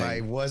 if Thing.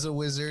 I was a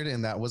wizard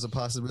and that was a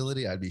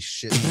possibility, I'd be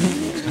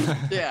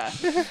shitting. Yeah.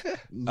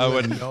 I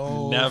would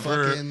no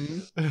never-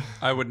 fucking-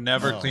 I would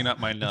never Oh. clean up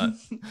my nut.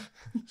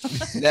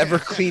 never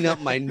clean up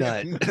my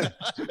nut.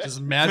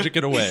 Just magic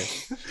it away.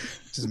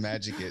 Just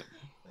magic it.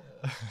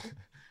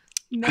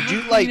 Never you,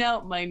 clean like-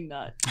 out my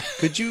nut.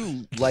 Could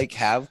you like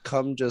have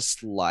come just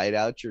slide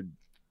out your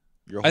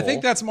I hole?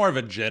 think that's more of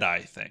a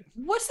Jedi thing.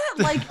 What's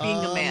that like being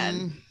a man?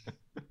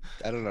 Um,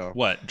 I don't know.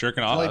 What,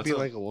 jerking I off? like that's being a-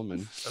 like a woman.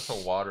 That's a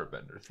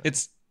waterbender thing.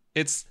 It's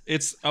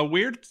It's a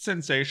weird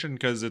sensation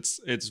because it's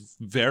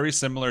very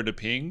similar to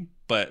peeing,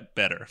 but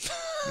better.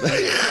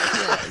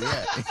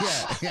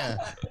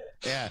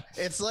 Yeah.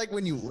 It's like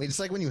when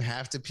you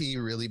have to pee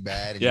really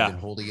bad and Yeah. you've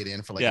been holding it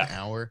in for like Yeah. an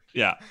hour,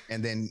 Yeah.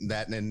 and then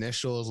that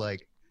initial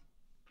like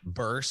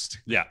burst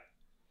Yeah.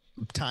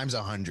 times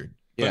 100.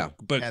 Yeah.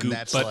 But And goop,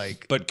 that's but,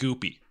 like- but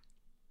goopy.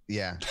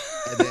 Yeah.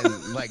 And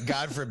then like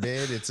God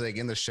forbid it's like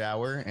in the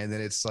shower and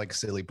then it's like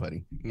silly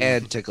putty.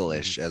 And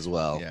ticklish as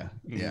well. Yeah.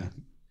 Mm. Yeah.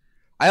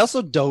 I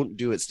also don't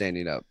do it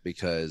standing up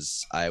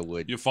because I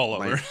would. You fall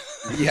my- over.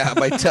 Yeah,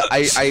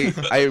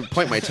 I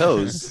point my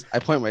toes. I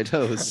point my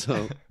toes.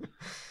 So.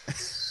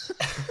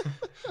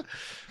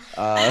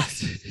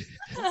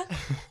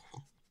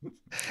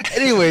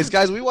 Anyways,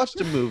 guys, we watched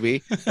a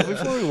movie. And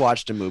before we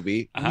watched a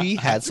movie, we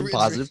had some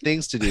positive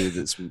things to do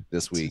this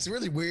week. It's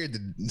really weird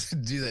to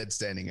do that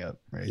standing up,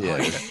 right? Yeah.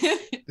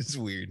 It's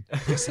weird. I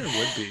guess there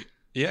would be.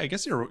 Yeah, I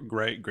guess you're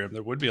right, Grim.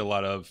 There would be a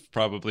lot of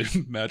probably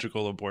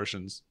magical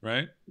abortions,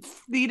 right?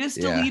 Fetus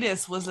Yeah.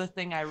 deletus was a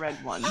thing I read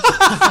once.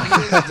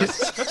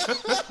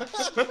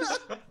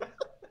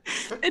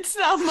 It's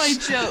not my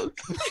joke.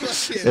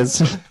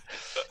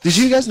 Did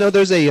you guys know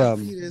there's a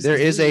Fetus there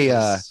is a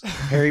deletus.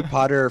 Harry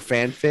Potter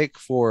fanfic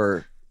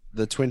for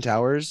the Twin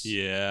Towers?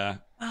 Yeah.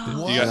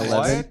 Oh, You got-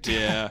 What?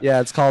 Yeah. Yeah,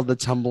 it's called the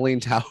Tumbling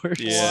Towers.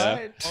 Yeah.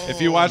 What?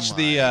 If you watch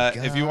the my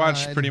if you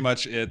watch God. pretty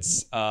much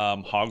its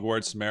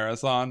Hogwarts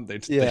marathon,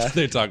 Yeah.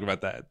 they talk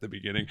about that at the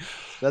beginning.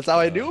 That's how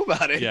I knew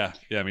about it. Yeah,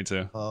 me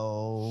too.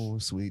 Oh,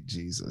 sweet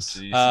Jesus.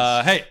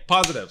 Hey,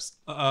 positives.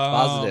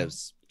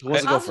 Positives. Who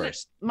wants to go Positive-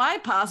 first? My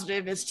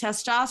positive is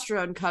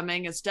testosterone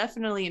coming is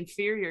definitely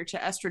inferior to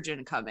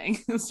estrogen coming.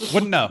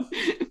 Wouldn't know.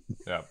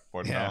 Yeah.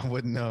 Yeah,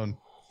 wouldn't known.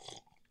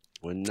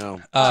 Wouldn't know.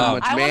 Too Um,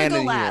 much I want man to go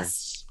in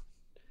last.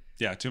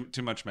 Yeah,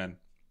 too much men.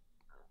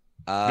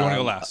 here. You want to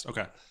go last?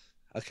 Okay.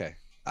 Okay.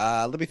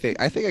 Let me think.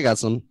 I think I got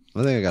some.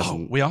 Oh,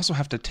 some. we also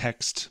have to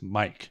text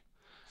Mike.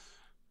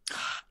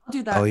 I'll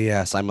do that. Oh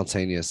yeah,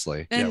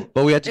 simultaneously. And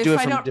But we have to if do it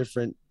I from don't-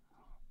 different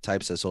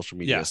types of social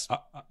media.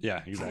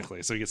 Yeah,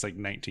 exactly. So he gets like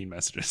 19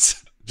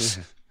 messages.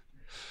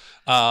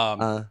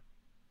 Uh,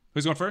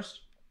 Who's going first?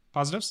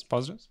 Positives?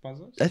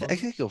 I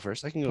can go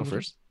first. I can go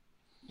first.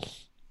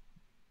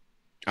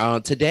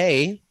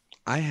 Today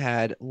I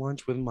had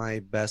lunch with my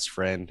best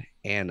friend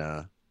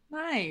Anna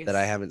Nice. that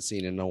I haven't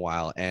seen in a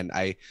while, and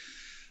I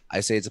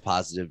say it's a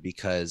positive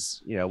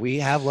because we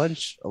have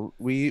lunch.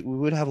 We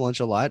would have lunch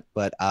a lot,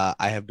 but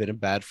I have been a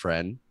bad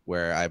friend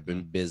where I've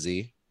been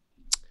busy,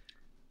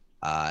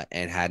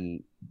 and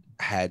hadn't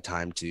had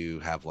time to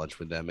have lunch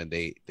with them, and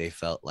they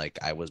felt like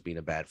I was being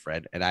a bad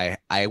friend, and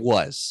I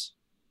was.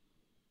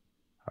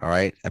 All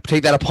right, I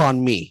take that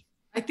upon me.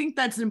 I think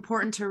that's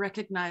important to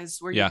recognize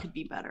where Yeah. you could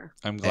be better.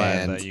 I'm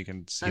glad And that you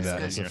can see That's that good.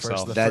 in That's the first-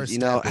 yourself. the That first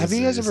have step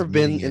you guys is ever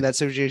been admitting in it. that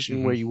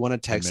situation where you want to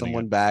text Admitting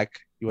someone it. back,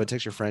 you want to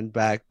text your friend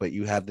back, but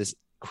you have this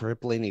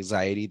crippling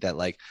anxiety that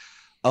like,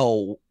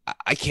 oh,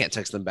 I can't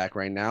text them back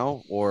right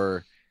now,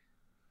 or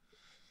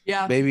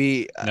Yeah.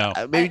 maybe No.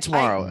 maybe I-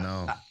 tomorrow.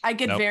 No. I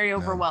get Nope. very No.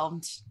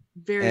 overwhelmed.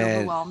 Very And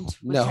overwhelmed.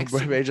 with No,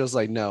 texting. Rachel's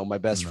like, no, my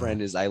best No.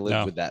 friend is I live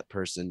No. with that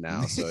person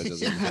now, so it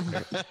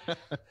doesn't.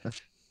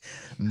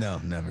 No,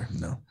 never.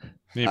 No.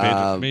 Me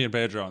and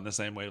Pedro on the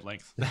same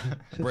wavelength.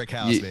 Brick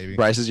house, baby.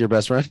 Bryce is your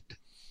best friend.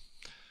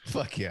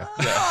 Fuck yeah.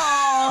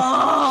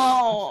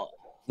 Oh,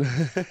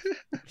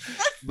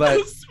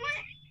 But so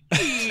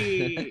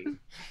sweet.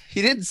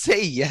 he didn't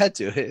say yeah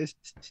to it.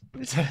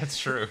 That's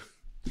true.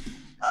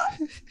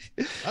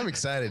 I'm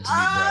excited to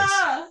meet Bryce.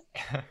 Ah!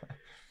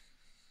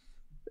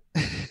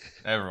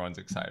 Everyone's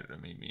excited to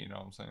meet me. You know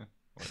what I'm saying?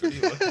 What are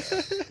you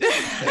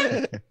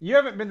looking at? You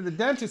haven't been to the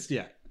dentist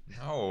yet.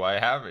 No, I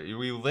haven't.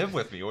 We live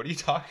with me. What are you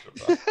talking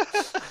about?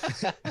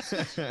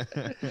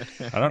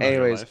 I don't know.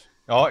 Anyways,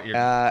 Oh, you're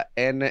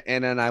and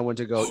then I went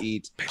to go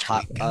eat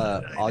hot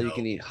all you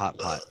can eat hot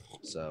pot.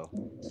 So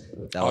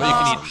that All was you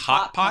can Oh, eat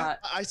hot pot?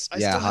 I Yeah,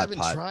 still hot haven't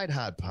pot. tried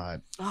hot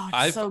pot. Oh, it's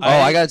I've- so Oh, good.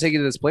 I gotta take you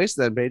to this place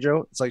then,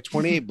 Pedro. It's like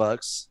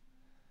 $28.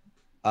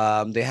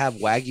 They have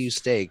Wagyu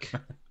steak.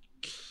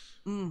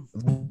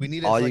 Mm. We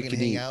need to All you fucking can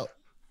hang eat. out.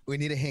 We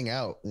need to hang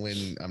out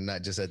when I'm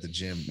not just at the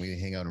gym. We need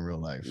to hang out in real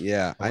life.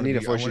 Yeah, I wanna need to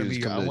be- force you wanna to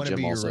be- come I to the want to gym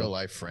be your real also.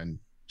 life friend,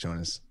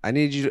 Jonas. I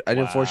need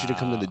to force you to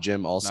come to the Wow.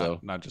 gym also.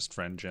 Not just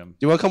friend Jim. Do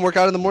you want to come work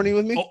out in the morning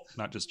with me? Oh,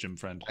 not just Jim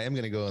friend. I am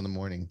gonna go in the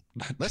morning.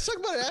 Let's talk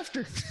about it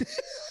after.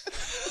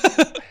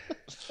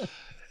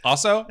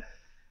 Also,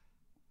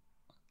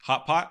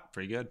 hot pot,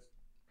 pretty good.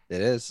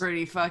 It is.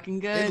 Pretty fucking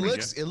it good.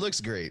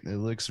 looks great. It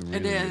looks really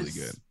really is.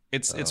 good.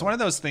 It's Oh. one of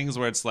those things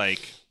where it's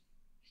like,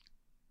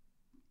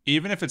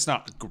 even if it's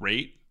not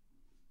great,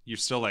 you're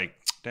still like,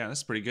 damn, this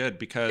is pretty good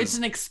because It's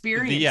an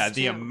experience.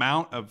 the too.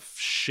 amount of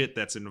shit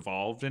that's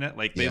involved in it.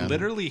 Like they Yeah.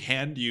 literally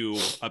hand you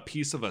a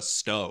piece of a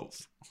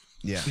stove.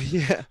 Yeah.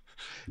 Yeah. to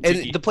And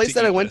eat- the place to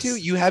that I eat went this.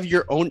 to, you have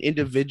your own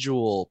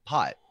individual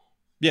pot.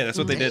 Yeah, that's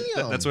what they did.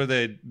 Damn. That's what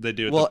they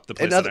do at Well, the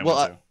place another- that I well,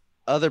 went to.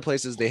 Other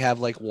places they have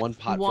like one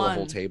pot for the whole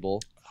One.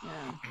 table.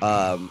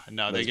 Yeah.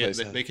 No, those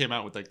places- they came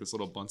out with like this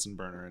little Bunsen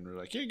burner and we're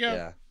like, here you go.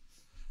 Yeah.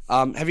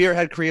 Have you ever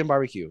had Korean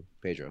barbecue?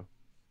 Pedro?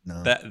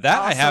 No. That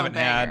I Also haven't a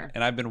banger. had,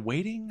 and I've been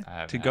waiting I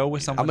haven't to had go it with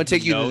either. someone. I'm gonna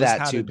take who you to knows that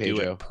how too, to do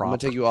Pedro. it I'm properly. gonna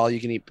take you all you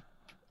can eat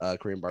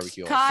Korean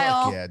barbecue.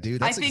 Kyle, Fuck yeah,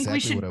 dude. That's I think we exactly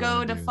should what I go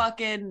wanna to do.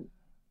 fucking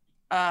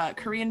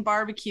Korean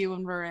barbecue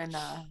when we're in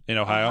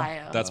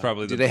Ohio. That's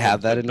probably Do they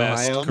have that in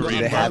best Ohio? Do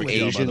Korean they have barbecue,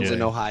 by the Asians way.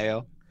 in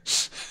Ohio?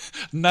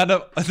 None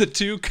of the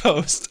two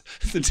coast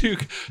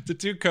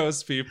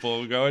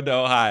people going to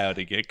Ohio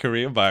to get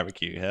Korean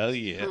barbecue. Hell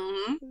yeah.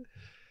 Mhm.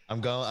 I'm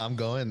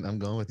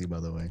going with you, by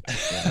the way.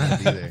 Yeah, I'm gonna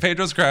be there.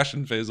 Pedro's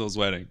crashing Faisal's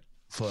wedding.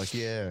 Fuck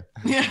yeah.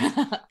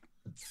 Yeah.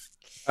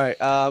 All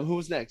right.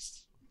 Who's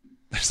next?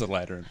 There's a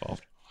lighter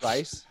involved.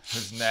 Bryce.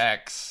 Who's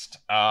next?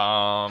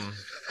 Are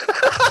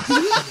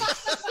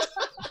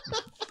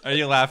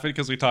you laughing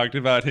because we talked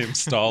about him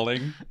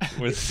stalling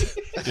with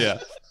yeah.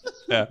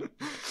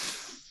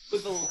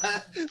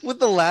 With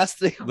the last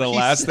thing. The he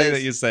last thing says.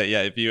 that you say,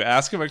 yeah, if you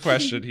ask him a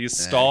question, he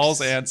stalls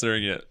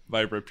answering it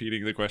by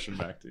repeating the question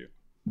back to you.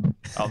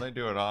 I'll only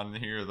do it on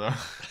here though.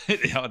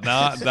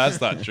 No, that's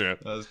not true.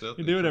 That's You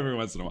definitely do it true. every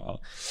once in a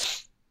while.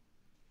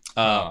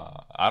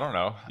 I don't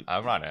know.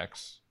 I'm not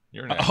next.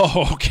 You're next.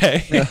 Oh,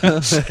 okay.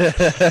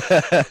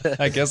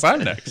 I guess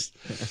I'm next.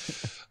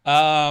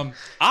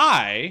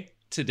 I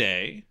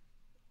today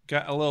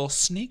got a little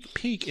sneak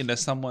peek into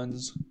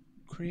someone's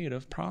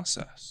creative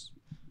process.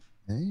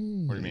 Hey.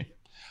 What do you mean?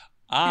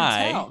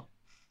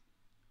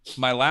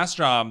 My last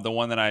job, the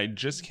one that I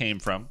just came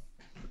from,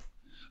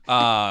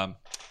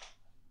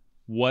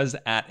 was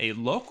at a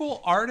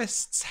local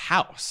artist's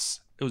house.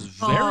 It was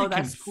very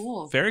that's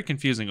cool. very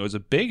confusing. It was a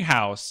big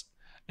house,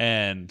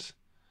 and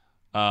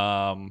they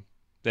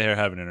were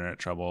having internet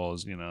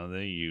troubles, you know,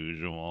 the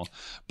usual.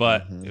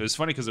 But it was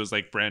funny because it was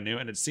like brand new,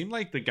 and it seemed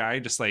like the guy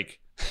just like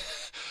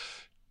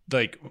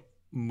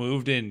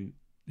moved in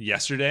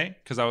yesterday,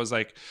 because I was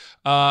like,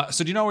 so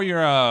do you know where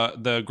your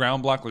the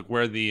ground block, like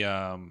where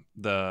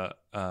the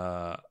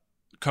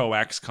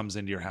coax comes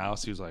into your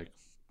house? He was like,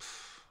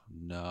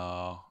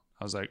 no.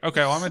 I was like, okay,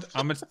 well,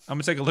 I'm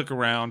gonna take a look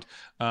around.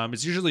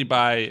 It's usually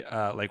by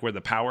like where the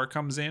power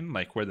comes in,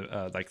 like where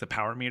the like the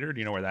power meter. Do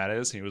you know where that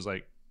is? He was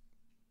like,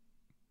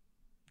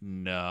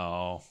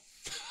 no.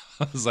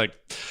 I was like,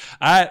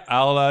 all right,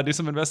 I'll do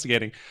some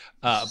investigating.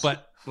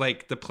 But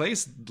like the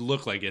place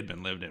looked like it had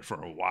been lived in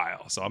for a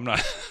while, so I'm not.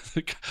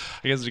 I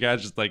guess the guy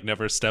just like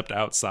never stepped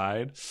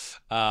outside.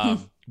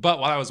 But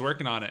while I was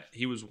working on it,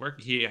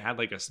 he had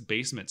like a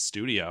basement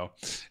studio,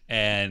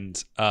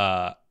 and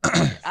I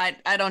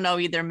don't know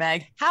either,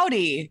 Meg.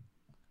 Howdy.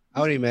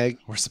 Howdy, Meg.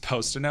 we're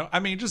supposed to know. I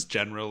mean, just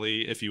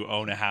generally, if you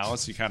own a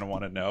house, you kind of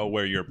want to know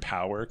where your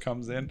power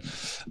comes in.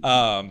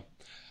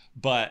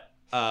 But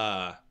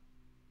while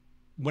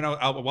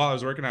I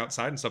was working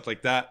outside and stuff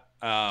like that,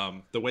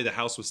 the way the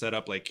house was set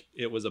up, like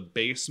it was a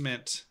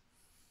basement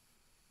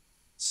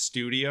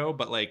studio,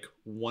 but like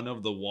one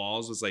of the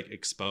walls was like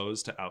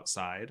exposed to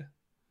outside.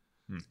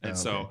 And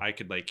so I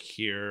could like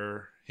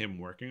hear him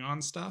working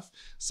on stuff.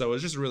 So it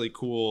was just really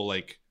cool,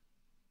 like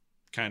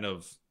kind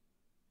of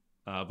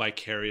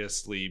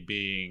vicariously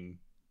being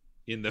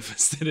in the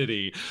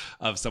vicinity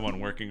of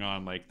someone working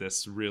on like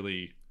this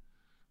really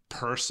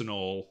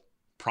personal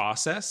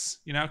process,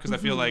 you know, because I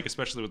feel like,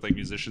 especially with like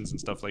musicians and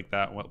stuff like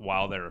that,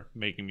 while they're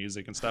making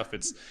music and stuff,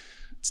 it's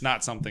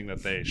not something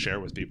that they share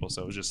with people.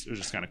 So it was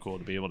just kind of cool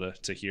to be able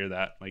to hear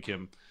that, like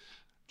him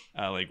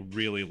like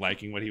really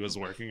liking what he was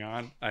working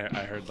on.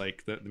 I heard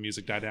like the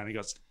music die down. He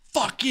goes,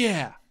 "Fuck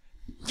yeah,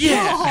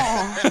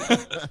 yeah."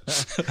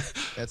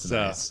 That's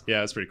So nice.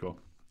 yeah, it's pretty cool.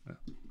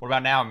 What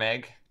about now,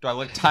 Meg? Do I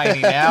look tiny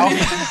now?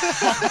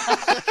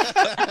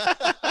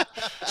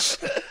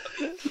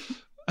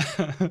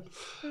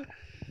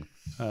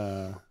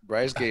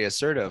 Bryce getting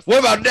assertive. What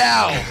about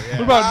now?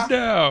 What about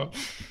now?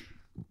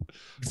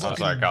 I'm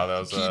sorry, Kyle. That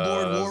was Keyboard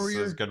that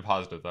warrior. was good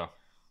positive though.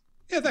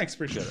 Yeah, thanks.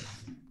 Appreciate it.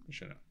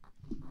 Appreciate it.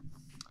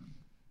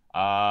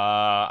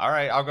 All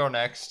right, I'll go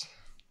next.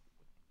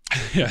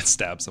 Yeah,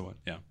 stab someone.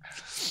 Yeah.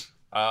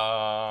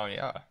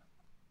 Yeah.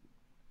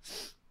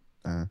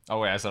 Oh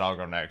wait, I said I'll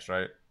go next,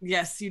 right?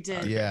 Yes, you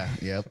did. Yeah.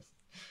 Yep.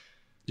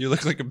 You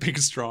look like a big,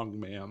 strong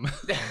ma'am.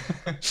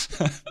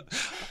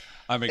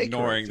 I'm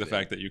ignoring the corrected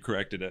fact that you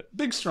corrected it.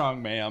 Big,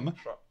 strong ma'am.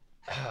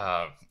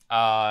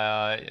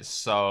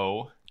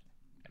 So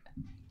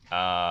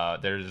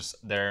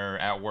they're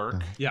at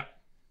work. Yeah.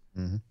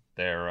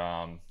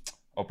 They're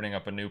opening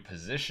up a new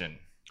position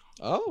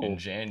in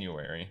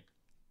January.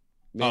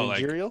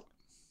 Managerial?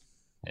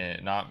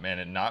 And not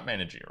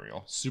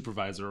managerial.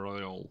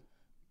 Supervisorial.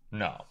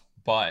 No,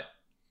 but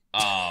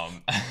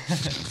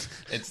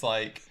it's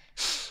like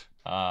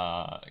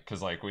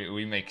because like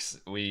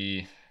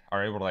we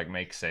are able to like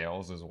make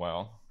sales as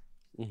well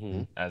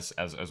as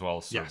well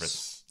as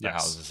service the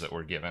houses that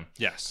we're given.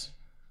 Yes.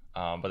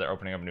 But they're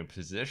opening up a new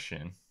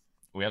position.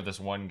 We have this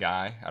one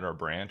guy at our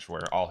branch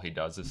where all he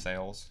does is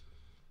sales.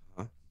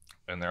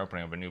 And they're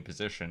opening up a new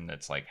position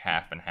that's like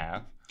half and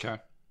half. Okay.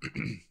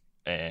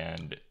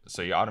 And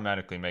so you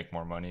automatically make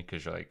more money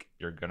because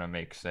you're gonna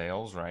make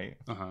sales, right?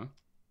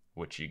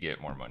 Which you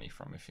get more money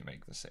from if you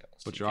make the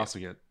sales. But you also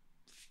get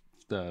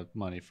the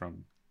money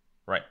from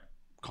right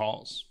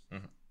calls.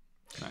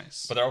 Mm-hmm.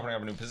 Nice. But they're opening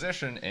up a new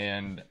position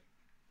in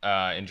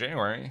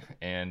January,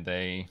 and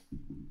they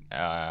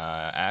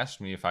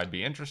asked me if I'd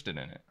be interested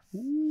in it.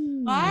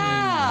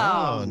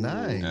 Wow. Oh,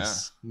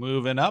 nice.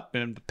 Moving up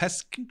in the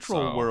pest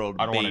control world,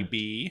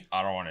 baby.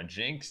 I don't want to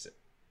jinx it,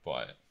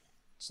 but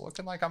it's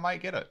looking like I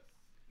might get it.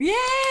 Yay!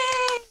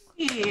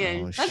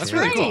 That's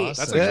great. Cool. That's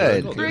That's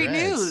good. cool, Great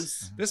dude.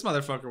 news. This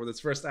motherfucker with his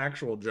first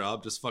actual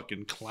job just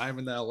fucking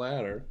climbing that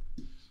ladder.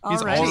 All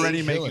He's right.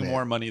 already making Killing it.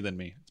 more money than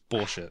me. It's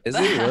bullshit. Is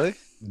he really?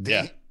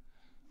 Yeah.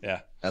 Yeah.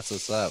 That's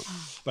what's up.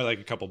 By like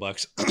a couple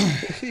bucks.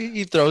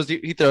 He throws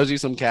you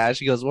some cash.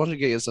 He goes, "Why don't you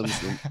get you some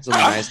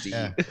nice to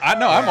Yeah. eat?" I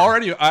know.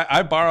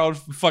 I borrowed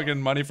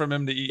fucking money from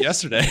him to eat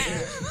yesterday.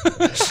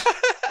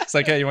 It's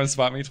like, hey, you want to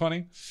spot me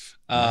 20?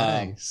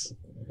 Nice.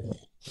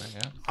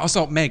 Yeah.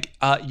 Also, Meg,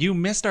 you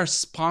missed our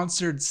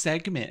sponsored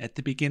segment at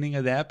the beginning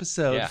of the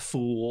episode, Yeah.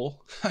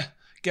 fool.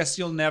 Guess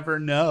you'll never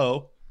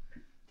know.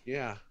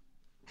 Yeah.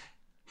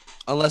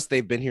 Unless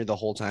they've been here the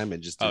whole time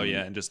and just Oh, didn't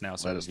yeah, and just now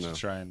started us know. to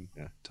try and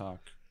Yeah. talk.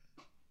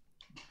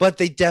 But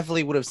they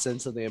definitely would have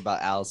said something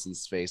about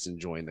Allison's face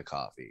enjoying the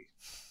coffee.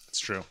 It's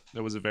true.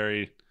 It was a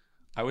very,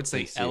 I would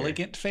say, Sincere.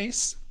 elegant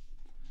face.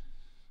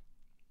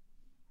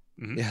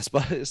 Yeah,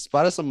 spot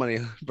us some money,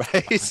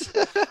 Bryce.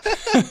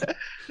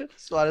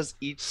 Spot us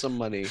each some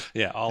money.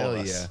 Yeah, all Hell of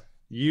us. yeah.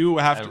 You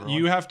have Everyone. to.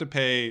 You have to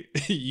pay.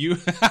 You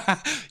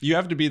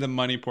have to be the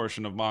money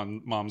portion of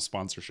mom's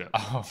sponsorship.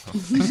 Oh.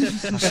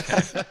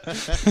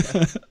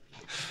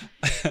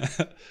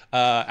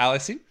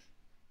 Allison,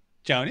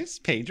 Jonas,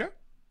 Pedro.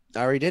 I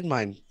already did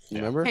mine.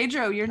 Remember?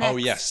 Pedro, you're next. Oh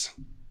yes.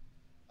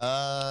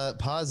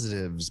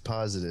 Positives.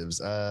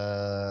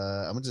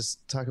 I'm gonna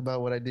just talk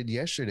about what I did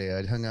yesterday.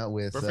 I hung out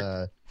with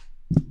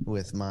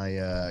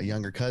my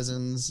younger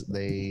cousins.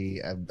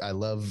 I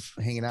love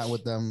hanging out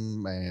with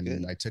them, and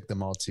Good. I took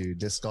them all to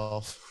disc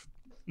golf,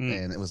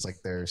 Mm. and it was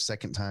like their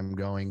second time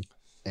going,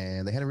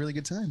 and they had a really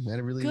good time. They had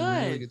a really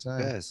Good. good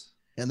time. Yes.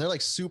 And they're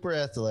like super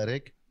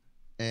athletic,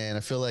 and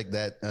I feel like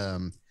that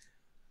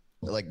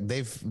like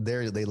they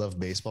love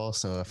baseball,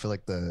 so I feel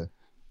like the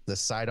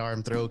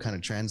sidearm throw kind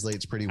of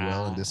translates pretty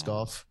well in disc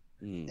golf.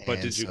 Mm. But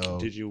And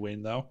did you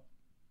win though?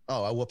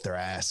 Oh, I whooped their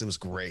ass. It was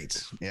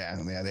great. Yeah,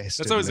 they That's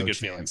stood always a no good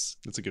feeling. chance.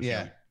 That's a good Yeah.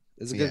 feeling.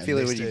 It's a Yeah, good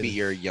feeling they when you stood- beat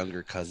your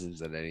younger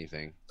cousins at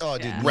anything. Oh,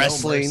 dude, Yeah. no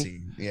Wrestling.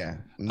 mercy. Yeah,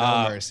 no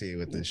Uh, mercy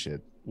with this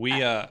shit. We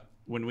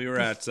when we were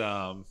at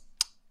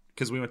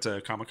because we went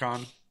to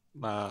Comic-Con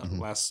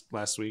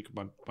last week,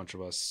 a bunch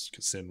of us,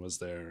 'cause Sin was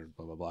there,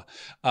 blah blah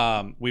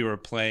blah. We were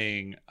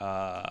playing.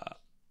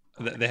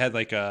 They had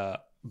like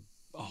a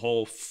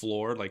whole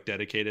floor like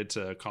dedicated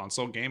to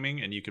console gaming,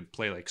 and you could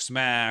play like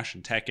Smash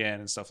and Tekken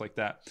and stuff like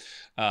that.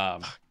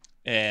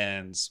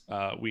 And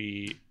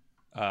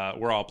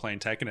we're all playing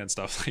Tekken and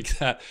stuff like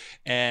that.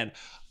 And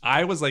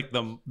I was like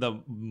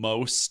the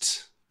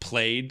most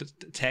played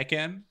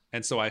Tekken,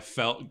 and so I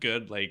felt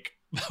good like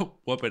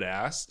whooping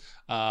ass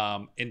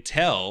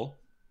until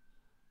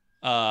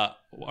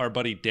our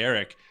buddy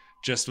Derek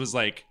just was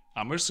like,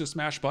 I'm just gonna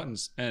smash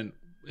buttons, and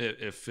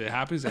if it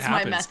happens, That's it my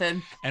happens.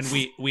 method. And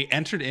we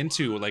entered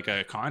into like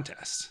a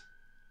contest.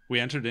 We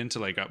entered into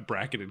like a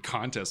bracketed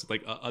contest with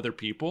like other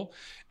people,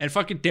 and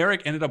fucking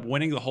Derek ended up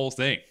winning the whole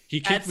thing.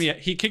 He kicked me out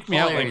like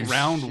hilarious.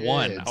 round Shit.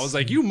 one. I was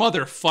like, you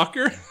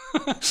motherfucker.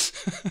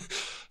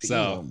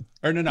 So,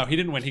 Damn. or no, he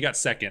didn't win. He got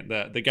second.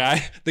 The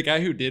guy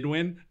who did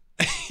win,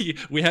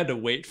 we had to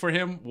wait for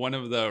him one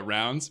of the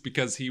rounds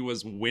because he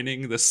was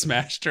winning the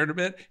Smash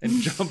tournament and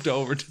jumped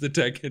over to the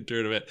Tekken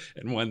tournament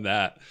and won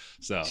that.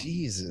 So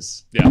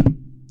Jesus. yeah.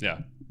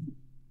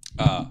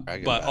 Brag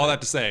But about all it.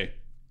 that to say,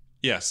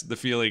 yes, the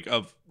feeling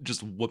of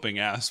just whooping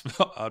ass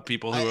on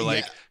people who are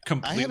like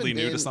completely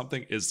new to been-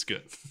 something is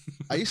good.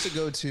 I used to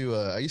go to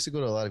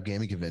a lot of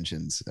gaming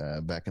conventions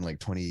back in like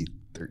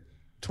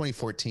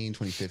 2014,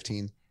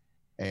 2015.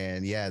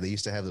 And yeah, they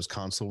used to have those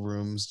console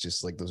rooms,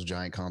 just like those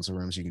giant console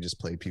rooms. You can just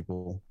play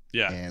people.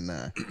 Yeah. And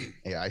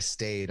yeah, I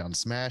stayed on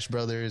Smash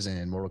Brothers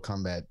and Mortal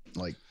Kombat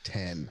like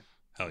 10.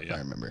 Hell If I yeah.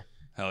 remember.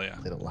 Hell yeah.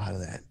 Did a lot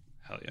of that.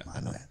 Hell yeah. A lot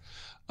of that.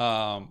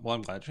 Well,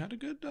 I'm glad you had a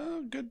good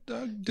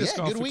disc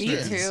golf good Me weekend.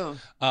 experience.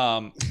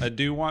 too. I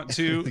do want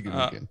to Good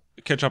weekend.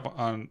 catch up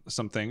on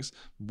some things.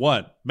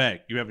 One,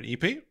 Meg, you have an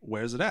EP.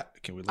 Where's it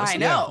at? Can we listen?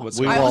 I know. What's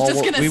We it I called? was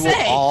just will- gonna we will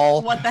say,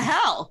 all- what the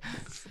hell?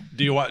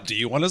 Do you want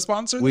to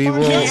sponsor? The We will.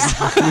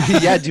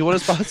 podcast? Yeah. Do you want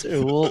to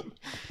sponsor? We'll.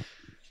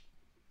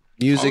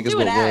 Music I'll is do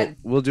what an we'll ad.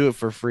 we'll do it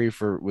for free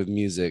with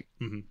music.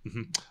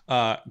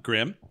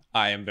 Grim,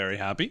 I am very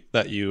happy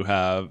that you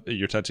have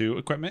your tattoo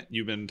equipment.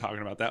 You've been talking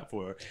about that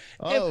for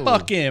a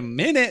fucking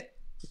minute.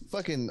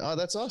 Oh,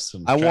 that's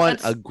awesome. I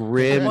want That's a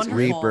Grim wonderful.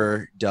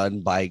 Reaper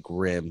done by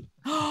Grim,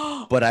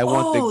 but I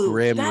want the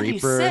Grim that'd be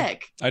Reaper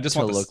sick. I just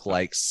to want look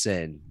like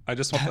Sin. I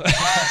just want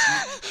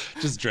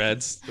the just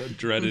dreads, the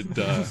dreaded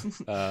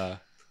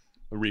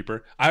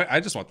Reaper. I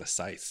just want the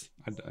scythe.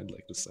 I'd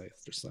like the scythe.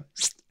 Just like,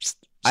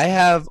 I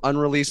have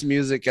unreleased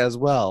music as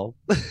well.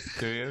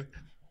 Do you?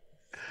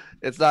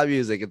 It's not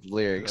music; it's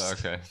lyrics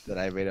Okay. that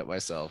I made up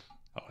myself.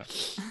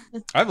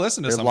 I've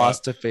listened to They're some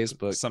lost to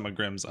Facebook. some of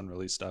Grim's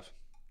unreleased stuff.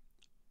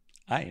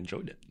 I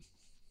enjoyed it.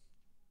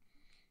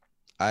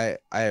 I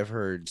have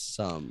heard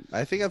some.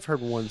 I think I've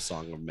heard one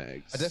song of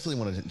Meg's. I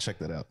definitely want to check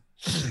that out.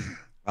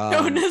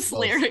 Jonas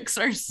lyrics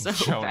are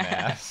so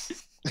bad.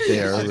 They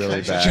are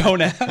really bad.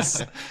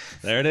 Jonas.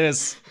 There it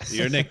is.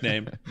 Your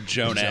nickname,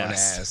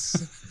 Jonas.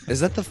 Is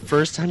that the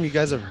first time you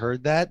guys have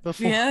heard that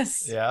before?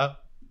 Yes. Yeah.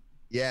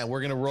 Yeah,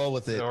 we're gonna roll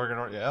with it.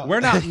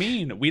 We're not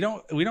mean. We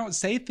don't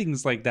say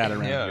things like that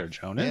around here,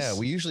 Jonas. Yeah,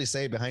 we usually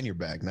say it behind your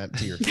back, not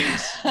to your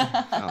face.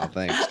 Oh,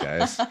 thanks,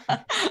 guys.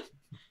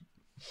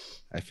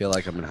 I feel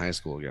like I'm in high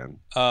school again.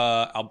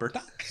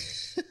 Alberta.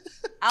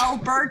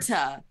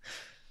 Alberta.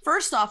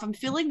 First off, I'm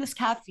feeling this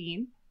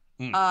caffeine.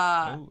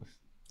 And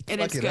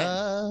it's good.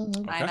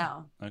 I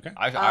know. Okay.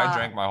 I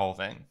drank my whole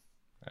thing.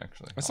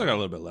 Actually, I still got a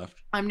little bit left.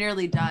 I'm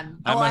nearly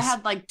done. I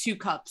had like 2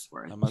 cups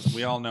worth.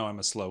 We all know I'm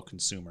a slow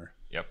consumer.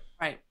 Yep.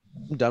 Right.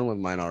 I'm done with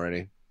mine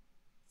already.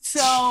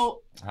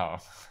 So,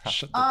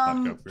 shut the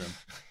fuck up, Grim.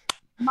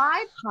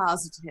 My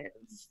positive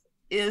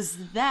is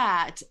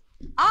that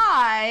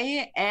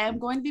I am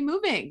going to be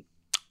moving.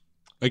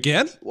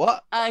 Again?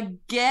 What?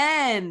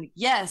 Again.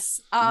 Yes.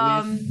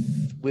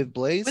 With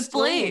Blaze? With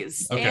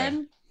Blaze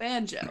and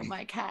Banjo,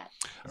 my cat.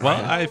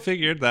 Well, I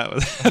figured that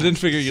was. I didn't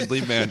figure you'd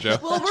leave Banjo.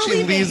 Well, we're she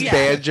leaving, leaves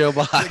Banjo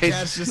behind. The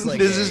cat's just like,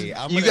 this hey,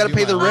 is you got to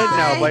pay the rent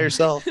now by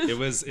yourself. It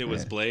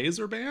was Blaze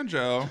or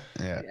Banjo.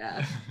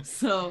 Yeah.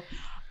 So,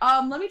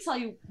 let me tell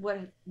you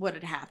what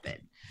had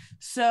happened.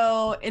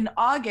 So in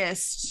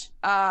August,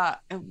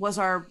 it was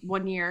our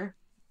 1 year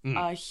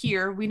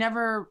here. We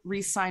never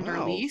re-signed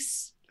our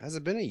lease. Has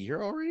it been a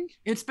year already?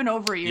 It's been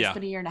over a year. Yeah. It's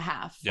been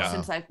 1.5 years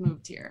since I've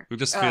moved here. It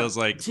just feels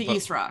like to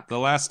East Rock. The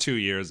last 2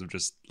 years of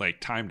just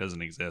like time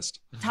doesn't exist.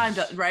 Time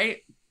does, right?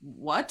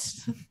 What?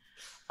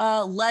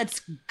 Let's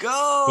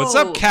go. What's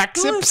up,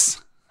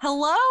 Caxips?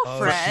 Hello,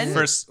 friend.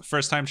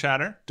 First time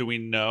chatter. Do we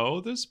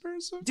know this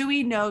person? Do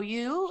we know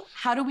you?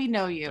 How do we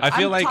know you? I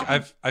feel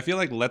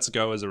like let's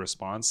go as a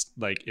response.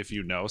 Like if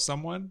you know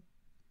someone,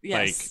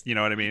 yes. Like you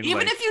know what I mean.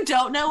 Even like, if you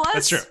don't know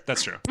us,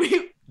 That's true.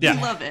 We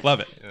love it.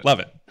 Love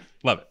it.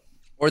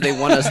 Or they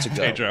want us to go.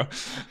 Pedro.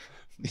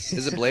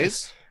 Is it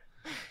Blaze?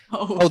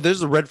 Oh,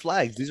 there's the red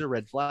flags. These are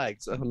red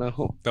flags. Oh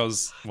no.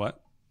 Those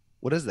what?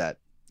 What is that?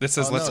 This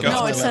says let's go.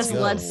 No, it says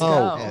let's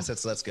go. Yeah, it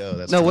says let's go.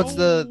 That's no, cool. what's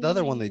the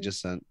other one they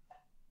just sent?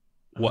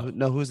 What?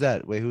 No, who's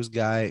that? Wait, who's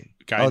guy?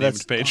 Guy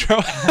named Pedro.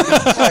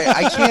 Sorry,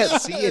 I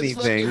can't see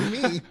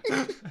anything.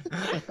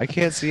 I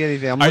can't see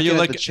anything. I'm looking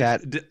at the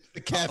chat. The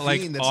caffeine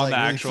like that's on like the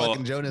really actual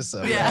fucking Jonas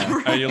up.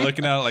 Yeah. Are you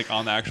looking at it like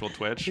on the actual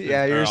Twitch?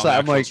 Yeah, you're on like, the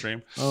I'm like,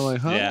 stream. oh, like,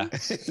 huh?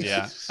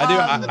 Yeah. I do.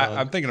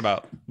 I'm thinking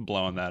about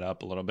blowing that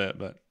up a little bit,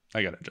 but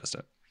I gotta adjust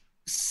it.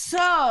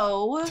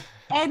 So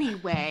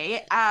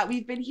anyway,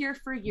 we've been here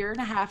for 1.5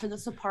 years in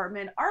this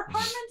apartment. Our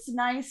apartment's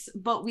nice,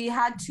 but we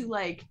had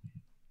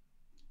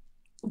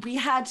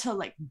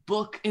to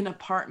book an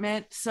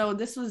apartment. So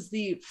this was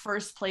the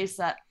first place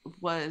that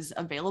was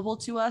available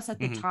to us at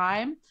the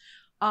time.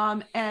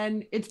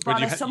 And it's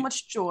brought us so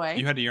much joy.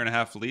 You had a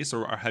 1.5 year lease,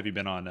 or have you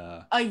been on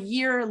a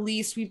year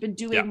lease? We've been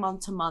doing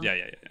month to month.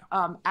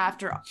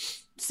 Yeah.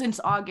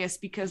 Since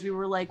August, because we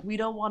were like, we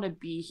don't want to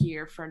be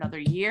here for another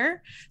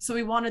year, so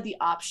we wanted the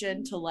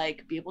option to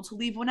like be able to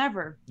leave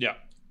whenever. Yeah.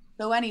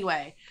 So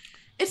anyway,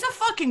 it's a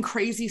fucking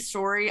crazy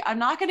story. I'm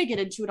not going to get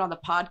into it on the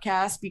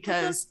podcast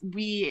because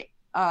we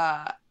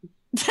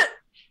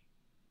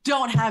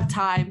don't have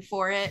time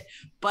for it,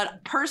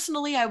 but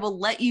personally I will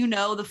let you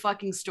know the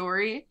fucking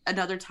story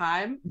another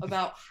time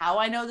about how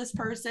I know this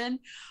person.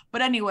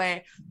 But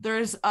anyway,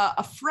 there's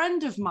a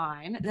friend of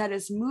mine that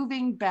is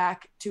moving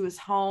back to his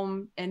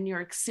home in New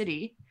York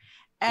City,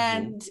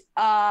 and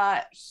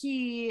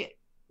he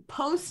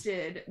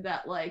posted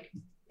that like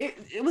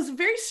it was a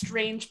very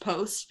strange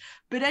post,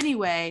 but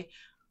anyway,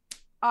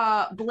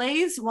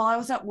 Blaze, while I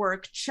was at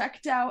work,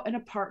 checked out an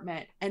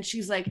apartment, and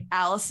she's like,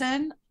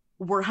 Allison,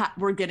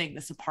 we're getting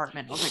this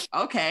apartment. I was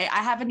like, okay,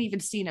 I haven't even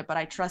seen it, but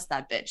I trust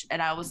that bitch.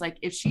 And I was like,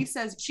 if she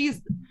says,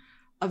 she's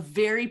a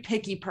very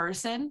picky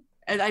person,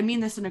 and I mean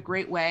this in a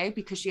great way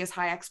because she has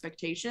high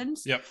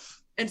expectations. Yep.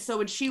 And so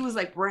when she was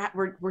like,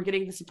 we're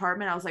getting this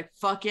apartment, I was like,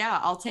 fuck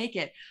yeah, I'll take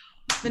it.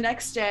 The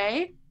next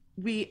day,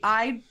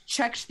 I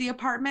checked the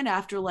apartment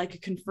after like a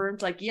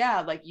confirmed, like,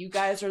 yeah, like you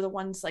guys are the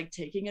ones like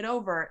taking it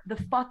over. The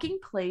fucking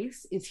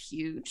place is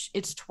huge.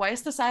 It's twice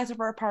the size of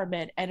our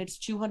apartment, and it's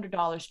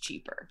 $200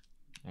 cheaper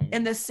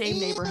in the same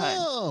neighborhood.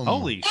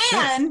 Holy shit.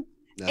 And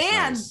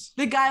nice.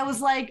 The guy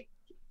was like,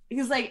 he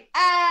was like,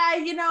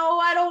 I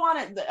don't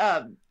want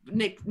it.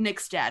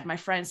 Nick's dad, my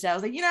friend's dad,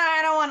 was like,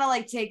 I don't want to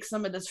like take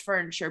some of this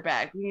furniture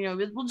back.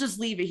 We'll just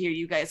leave it here.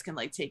 You guys can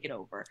like take it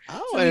over.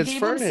 Oh, so and we it's gave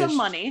furnished. him some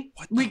money.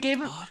 We gave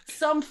him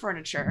some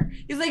furniture.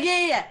 He's like,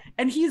 yeah.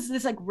 And he's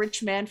this like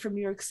rich man from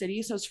New York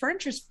City, so his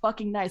furniture's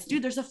fucking nice.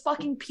 Dude, there's a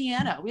fucking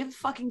piano. We have a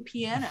fucking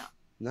piano.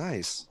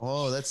 Nice.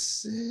 Oh, that's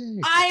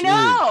sick. I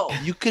know.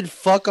 Dude, you could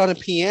fuck on a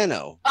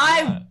piano.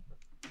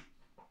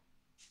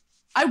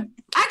 I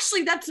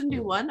actually, that's a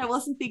new one. I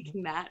wasn't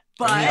thinking that,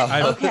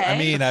 but okay. I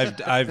mean,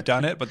 I've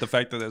done it, but the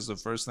fact that that's the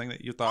first thing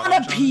that you thought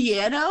on a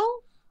piano,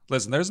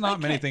 Listen, there's not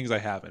many things I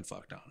haven't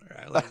fucked on. All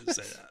right, let's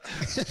just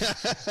say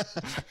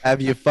that. Have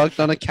you fucked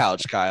on a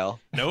couch, Kyle?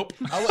 Nope.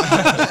 How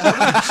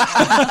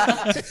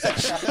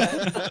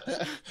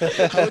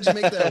would you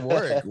make that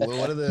work?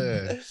 What are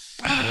the?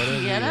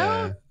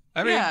 Piano?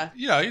 I mean, Yeah.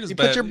 you know, you just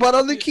Put your butt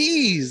on the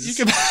keys.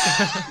 You can.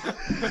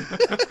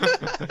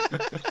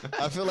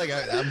 I feel like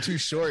I'm too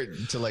short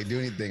to like do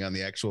anything on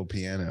the actual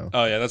piano.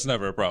 Oh yeah, that's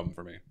never a problem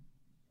for me.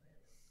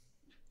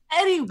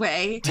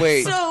 Anyway,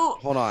 Wait, so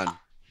hold on,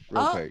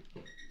 real quick.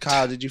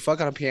 Kyle, did you fuck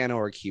on a piano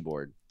or a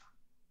keyboard?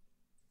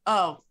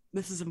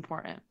 This is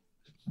important.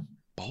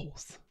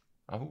 Both.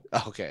 Oh,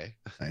 Okay,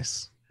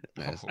 Nice.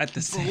 nice. At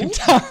the same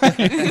time.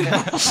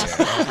 Yeah,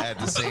 at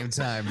the same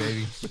time,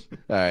 baby.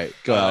 All right,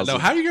 go. No, Allison.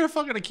 how are you gonna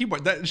fuck on a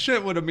keyboard? That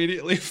shit would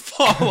immediately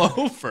fall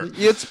over.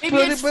 It's Maybe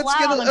put it's it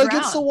flat on the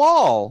against the ground.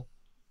 wall.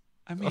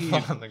 I mean,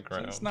 on the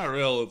ground. it's not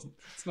real.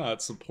 It's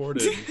not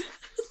supported.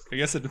 I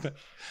guess it depends.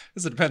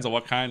 It depends on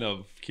what kind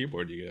of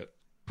keyboard you get.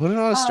 Put it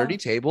on a sturdy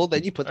table,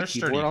 then you put the There's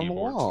keyboard sturdy on the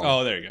keyboards. wall.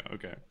 Oh, there you go.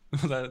 Okay.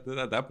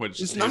 At that point,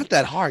 It's not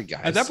that hard,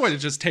 guys. At that point,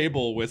 it's just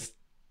table with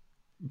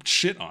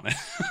shit on it.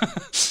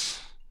 It's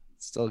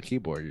still a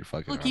keyboard. You're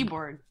fucking. Little around.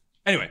 keyboard.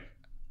 Anyway,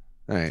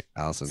 All right,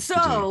 Allison.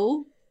 continue.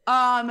 So,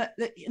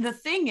 the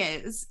thing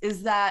is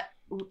that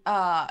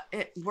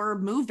we're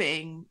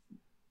moving.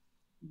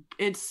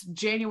 It's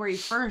January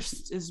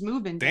 1st is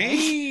moving day.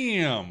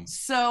 damn.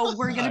 So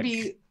we're gonna Fuck.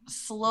 be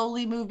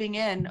slowly moving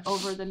in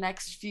over the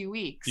next few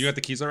weeks. You got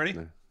the keys already?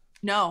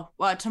 No,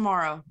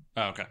 tomorrow.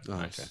 Oh, okay. Oh,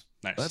 Nice. okay.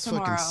 Nice. That's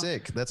Tomorrow. fucking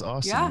sick. That's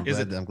awesome.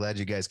 Yeah. I'm glad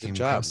you guys came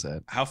job. across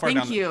that. How far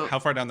Thank down? you. How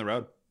far down the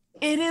road?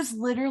 It is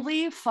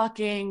literally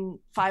fucking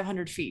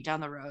 500 feet down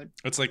the road.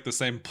 It's like the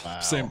same Wow.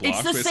 same block.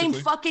 It's the same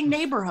basically? fucking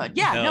neighborhood.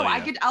 Yeah, Hell no,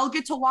 yeah. I'll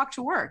get to walk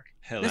to work.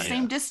 Hell The yeah.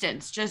 same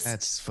distance. Just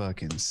That's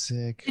fucking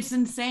sick. it's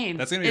insane.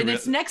 That's gonna be and real-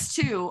 it's next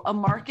to a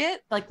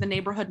market, like the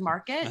neighborhood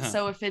market. Uh-huh.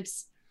 So if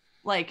it's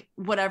like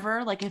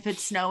whatever, like if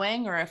it's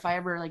snowing or if I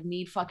ever like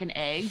need fucking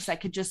eggs, I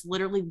could just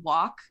literally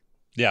walk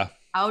Yeah.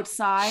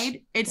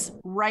 outside. It's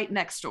right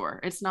next door.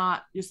 It's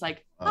not just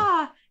like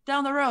Oh.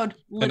 down the road,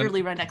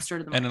 literally right next door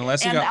to the and market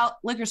unless you and got-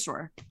 the liquor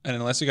store. And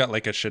unless you got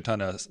like a shit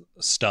ton of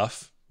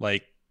stuff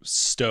like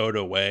stowed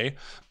away,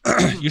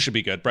 you should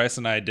be good. Bryce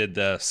and I did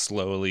the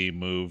slowly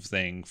move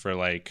thing for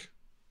like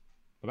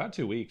about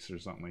 2 weeks or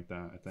something like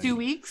that. I think 2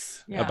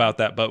 weeks. Yeah. about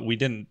that, but we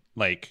didn't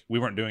like we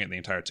weren't doing it the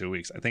entire 2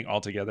 weeks. I think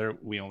altogether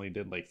we only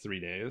did like 3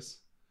 days.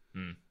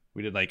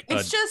 We did like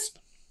It's just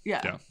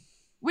yeah.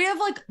 We have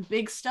like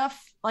big stuff.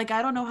 Like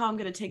I don't know how I'm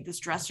gonna take this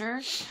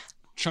dresser.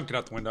 chunk it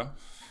out the window.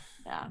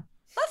 Yeah,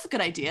 that's a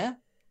good idea.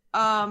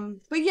 But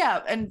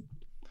yeah, and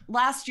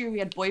last year we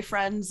had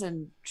boyfriends,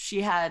 and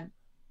she had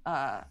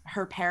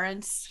her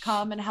parents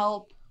come and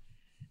help.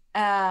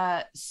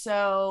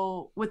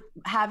 So with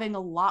having a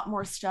lot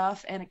more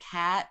stuff and a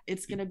cat,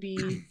 it's gonna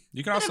be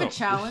You can a bit also of a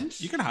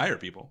challenge. You can hire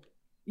people.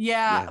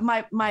 Yeah,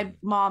 Yeah. my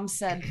mom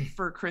said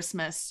for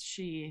Christmas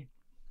she.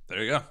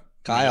 There you go.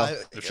 Kyle,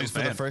 If she's for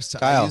the paying. first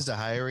time, Kyle. I used a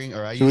hiring,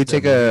 or I Should we used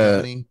take moving a-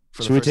 company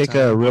for the should we first take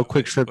time. a real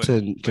quick trip to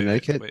Wait,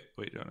 Connecticut?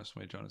 Wait,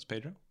 Jonas.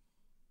 Pedro?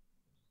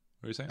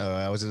 What are you saying? Oh,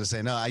 I was gonna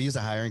say no. I used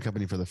a hiring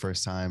company for the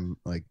first time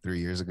like 3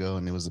 years ago,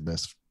 and it was the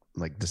best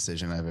like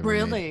decision I've ever made.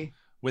 Really?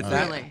 With Oh,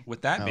 that, really?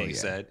 with that Oh, being yeah.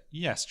 said,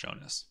 yes,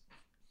 Jonas.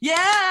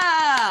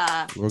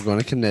 Yeah. We're going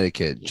to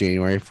Connecticut,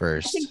 January I can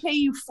 1st. pay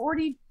you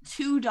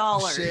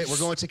 $42. Shit, we're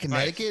going to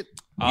Connecticut.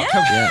 I'll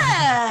come.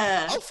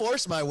 Yeah. I'll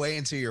force my way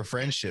into your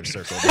friendship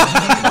circle.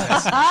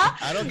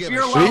 I don't give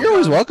You're a Well, shit. you're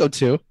always welcome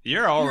to.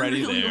 You're already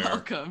You're really there.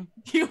 welcome.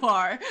 You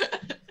are.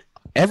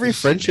 Every Just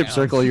sit friendship down.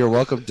 circle, you're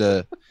welcome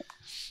to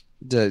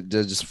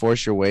just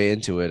force your way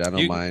into it. I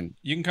don't mind.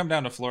 You can come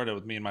down to Florida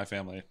with me and my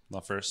family.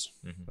 Not 1st.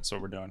 Mhm. That's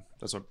what we're doing.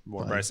 That's what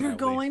Fun. Bryce and You're I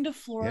will be. going to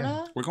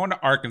Florida? We're going to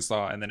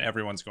Arkansas, and then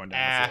everyone's going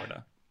down to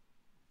Florida.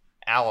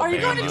 Alabama. Are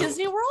you going to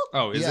Disney World?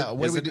 Oh, is Yeah, it?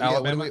 what Is do we it do? Yeah,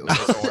 what do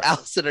Alabama? we-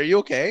 Allison, are you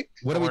okay?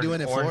 What are we doing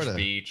in Orange Florida?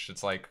 Beach.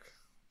 It's like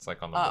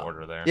on the Oh.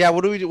 border there. Yeah,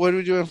 what do we do? What do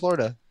we do in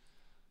Florida?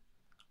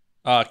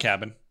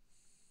 Cabin.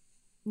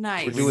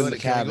 Nice. We're Can we doing go the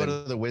to- can we cabin.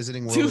 go to the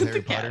Wizarding World Do with the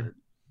Harry cabin.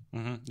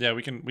 Potter? Yeah,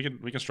 we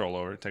can stroll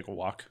over, take a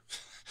walk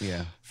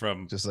Yeah,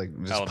 from just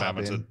Alabama pop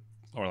to in.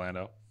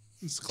 Orlando.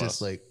 It's close.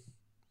 Just like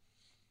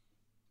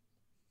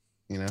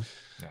you know.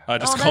 Just Oh,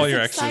 call that's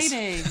your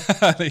exciting.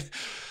 exes.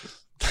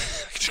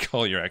 Just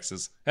call your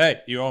exes.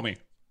 Hey, you owe me.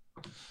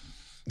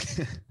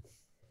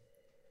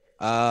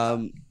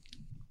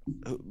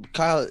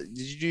 Kyle, did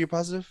you do your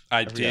positive?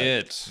 I forgot.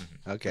 did.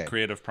 Okay.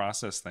 Creative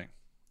process thing.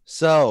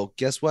 So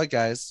guess what,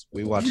 guys?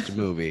 We watched a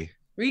movie.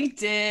 We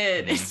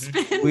did. It's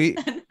been We-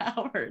 an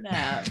hour and a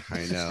half.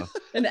 I know.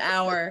 An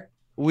hour.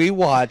 We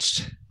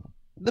watched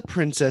The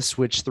Princess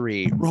Switch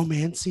 3,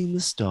 Romancing the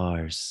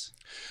Stars.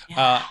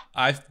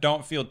 I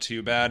don't feel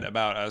too bad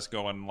about us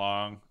going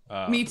long.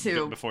 Me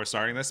too. Before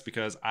starting this,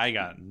 because I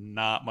got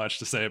not much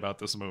to say about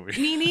this movie.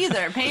 Me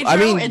neither. Pedro, I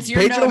mean, it's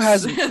your Pedro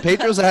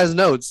notes. has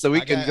notes, so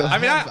we can go. I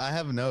mean, I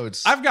have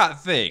notes. I've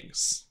got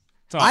things.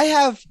 So I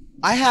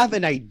have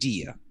an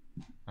idea.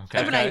 I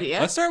have an idea.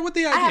 Let's start with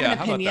the idea. I have an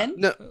How about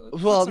opinion. that? No,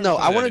 well, no.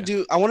 I want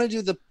idea.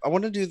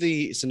 to do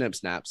the synap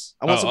snaps.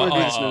 I want someone to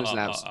do the synap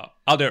snaps.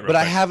 I'll do it. Real But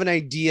I quick. have an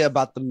idea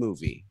about the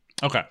movie.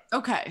 Okay.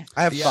 Okay.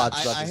 I have Yeah,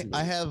 thoughts about this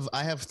movie.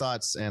 I have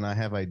thoughts and I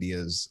have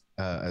ideas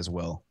as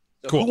well.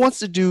 Cool. Who wants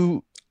to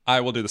do?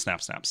 I will do the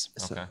snaps.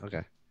 Okay.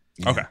 Okay.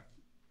 Okay.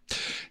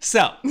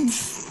 So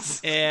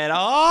it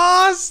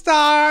all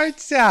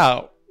starts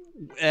out.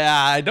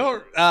 I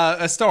don't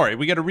a story.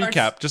 We get a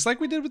recap, just like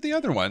we did with the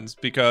other ones,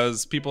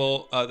 because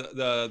people,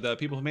 the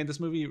people who made this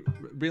movie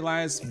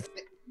realize,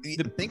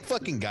 Thank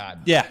fucking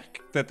God. yeah,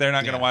 that they're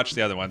not going to watch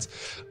the other ones.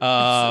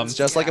 It's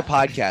just like a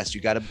podcast.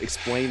 You got to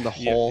explain the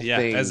whole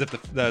thing. as if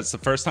that's the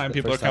first time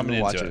people are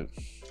coming into it.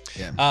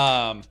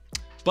 Yeah.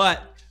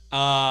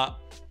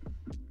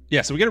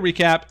 Yeah, so we get a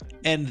recap,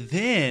 and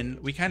then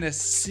we kind of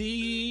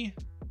see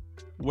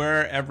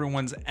where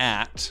everyone's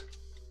at,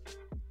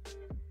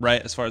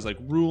 right? As far as like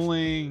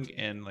ruling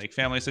and like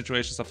family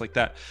situation, stuff like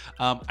that.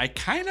 I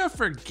kind of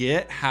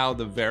forget how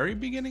the very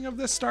beginning of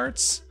this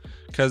starts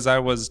because I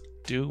was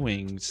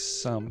doing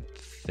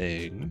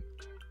something.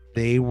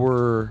 They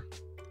were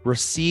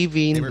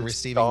receiving.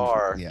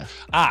 Star. Yeah.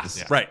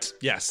 Right.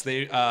 Yes.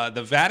 They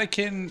the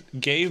Vatican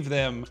gave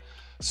them,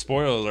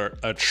 spoiler alert,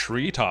 a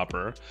tree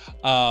topper.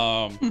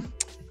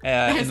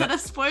 Is that a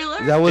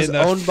spoiler? That was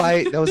owned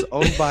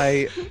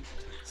by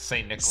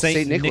Saint Nicholas.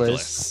 Saint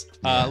Nicholas.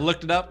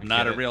 Looked it up.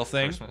 Not a real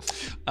thing.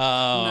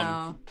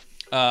 No.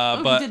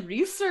 But you did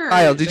research.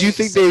 Kyle, did you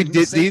think they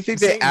did? Do you think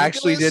they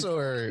actually did?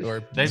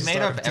 Or They just made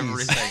up RPGs?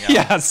 everything else.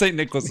 yeah, Saint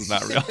Nicholas is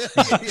not real.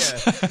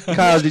 Yeah.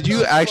 Kyle, did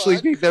you actually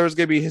think there was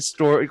gonna be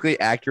historically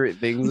accurate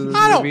things in this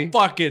I movie? don't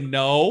fucking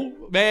know,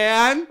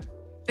 man.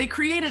 They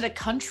created a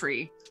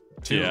country.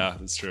 Yeah,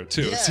 that's true.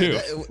 Two.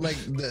 Like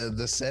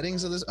the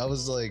settings of this, I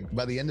was like,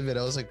 by the end of it,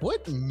 I was like,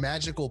 what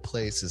magical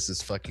place is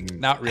this fucking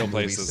Not real movie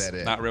places. set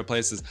in? Not real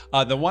places.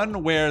 The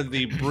one where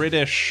the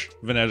British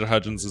Vanessa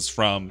Hudgens is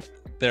from,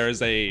 there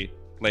is a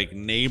like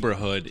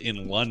neighborhood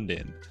in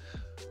London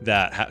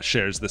that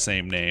shares the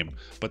same name,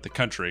 but the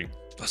country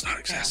does not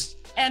exist.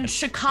 And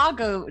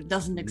Chicago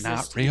doesn't exist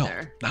Not real.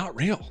 either. Not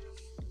real.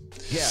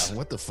 Yeah,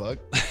 what the fuck?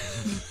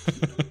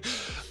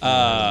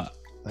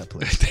 That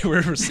place. They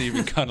were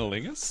receiving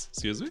cunnilingus.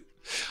 Excuse me.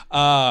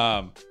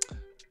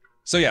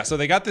 So yeah, so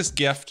they got this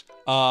gift.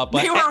 But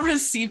They were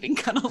receiving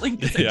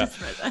cunnilingus. Yeah. I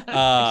just read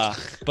that.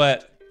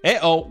 But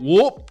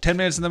whoop! 10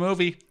 minutes in the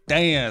movie,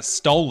 damn,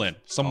 stolen.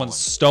 Someone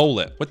stole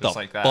it. What Just the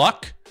like that.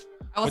 fuck?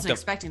 I wasn't the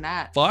expecting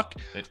that. Fuck.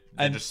 They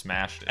And- just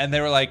smashed it. And they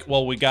were like,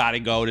 "Well, we got to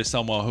go to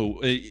someone who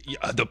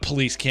the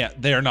police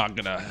can't. They're not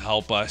gonna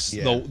help us.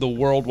 Yeah. The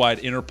worldwide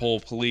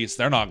Interpol police,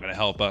 they're not gonna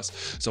help us.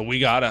 So we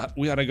gotta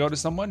go to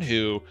someone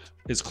who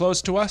is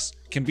close to us,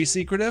 can be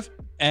secretive,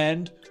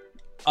 and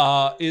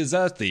is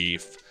a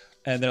thief."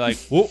 And they're like,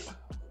 "Whoa,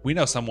 we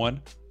know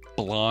someone,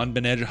 blonde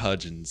Vanessa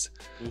Hudgens.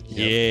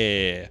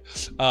 Yeah.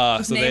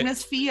 His So name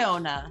is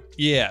Fiona.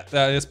 yeah,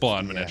 that is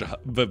blonde Yeah.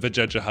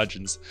 Vanessa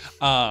Hudgens.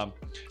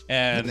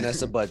 And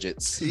Vanessa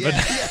Budgets, Yeah,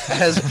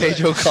 as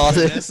Pedro called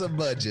it. Vanessa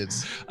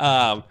Budgets.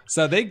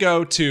 so they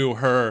go to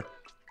her,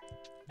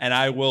 and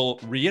I will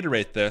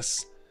reiterate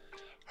this: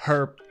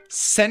 her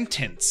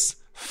sentence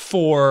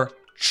for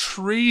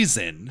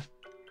treason,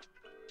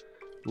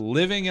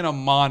 living in a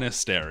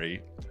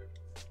monastery.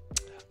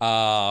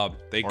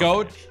 They go.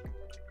 Orphanage.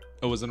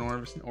 It was an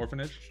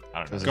orphanage. I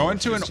don't know. Going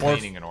to an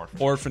Maintaining an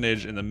orphanage.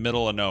 orphanage in the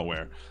middle of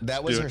nowhere.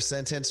 That was Dude. her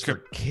sentence for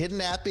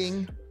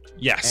kidnapping and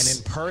Yes,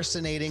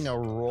 impersonating a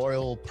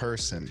royal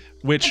person.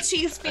 A which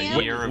cheese A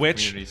fan. year of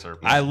which community service.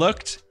 I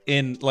looked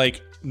in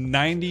like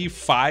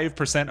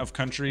 95% of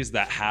countries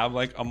that have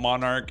like a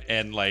monarch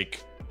and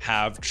like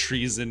have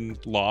treason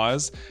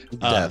laws.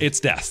 Death. It's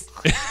death.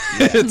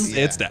 Yeah.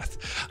 It's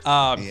death.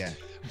 Um, Yeah.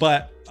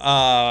 But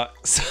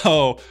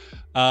so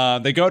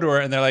they go to her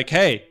and they're like,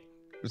 "Hey,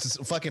 It's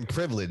just fucking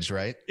privilege,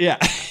 right? yeah,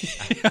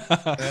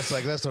 That's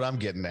what I'm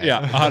getting at.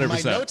 Yeah, 100%. My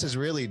notes is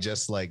really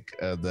just like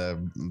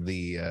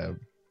the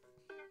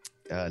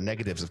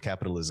negatives of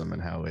capitalism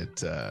and how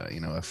it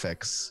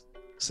affects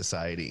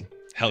society.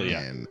 hell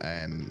yeah,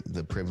 and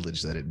the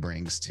privilege that it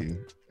brings to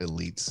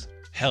elites.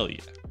 hell yeah."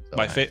 So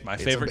My it's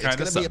favorite kind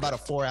of It's gonna be stuff. about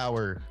a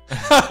 4-hour.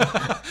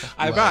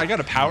 I got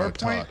a talk.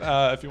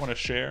 PowerPoint if you want to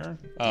share.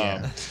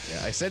 Yeah.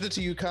 I sent it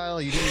to you,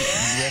 Kyle. You didn't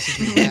message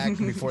me back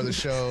before the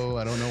show.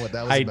 I don't know what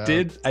that was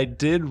about. I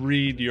did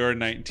read your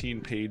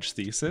 19-page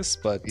thesis,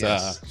 but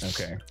Yes.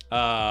 Okay.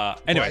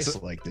 anyway,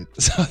 Bryce liked it.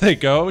 so they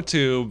go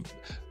to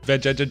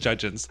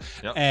Judgens,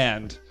 Yep.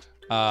 and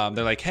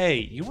they're like, "Hey,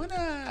 you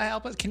wanna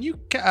help us? Can you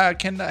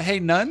hey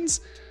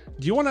nuns,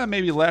 do you want to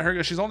maybe let her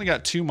go? She's only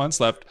got 2 months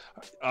left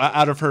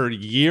out of her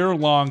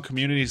year-long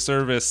community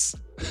service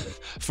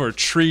for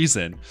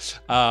treason."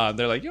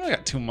 They're like, "You only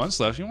got 2 months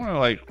left. You want to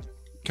like,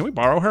 can we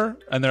borrow her?"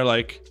 And they're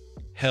like,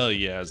 "Hell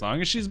yeah, as long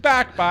as she's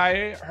back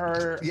by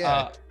her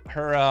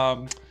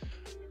her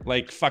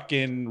like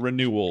fucking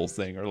renewal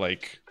thing or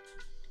like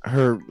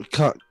Her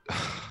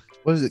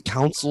what is it?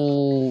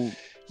 Council.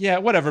 Yeah,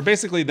 whatever.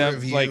 Basically, them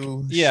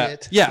Review yeah,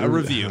 shit? yeah, a I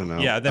review. don't know.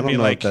 Yeah, I them don't being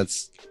know if like,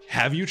 that's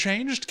have you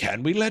changed?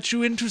 Can we let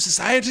you into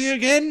society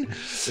again?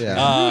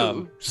 yeah.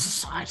 Ooh,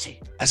 society.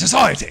 A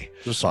society.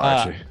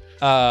 Sorry.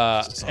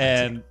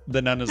 And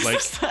the nun is like,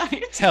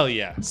 Society. hell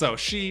yeah. So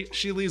she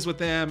leaves with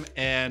them,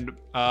 and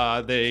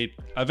they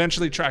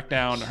eventually track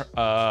down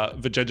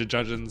Vegeta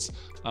Judgeon's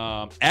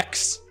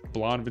ex,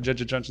 blonde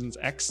Vegeta Judgeon's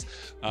ex,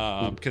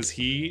 because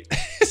he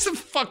is a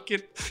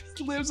fucking,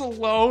 he lives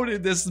alone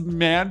in this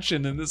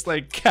mansion, in this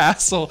like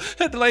castle,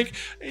 and like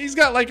he's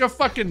got like a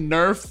fucking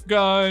Nerf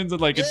guns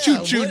and like a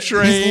choo-choo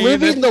train. He's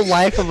living and the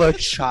life of a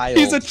child.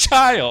 he's a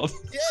child.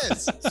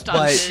 Yes.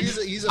 But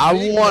He's a I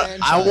big want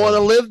man to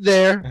live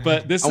there.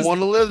 But this I is want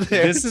to live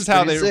there. this is It's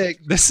how pretty they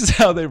sick. this is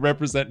how they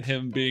represent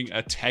him being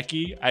a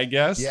techie, I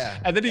guess. Yeah,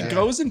 And then he yeah.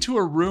 goes into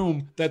a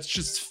room that's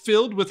just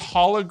filled with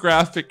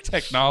holographic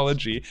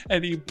technology,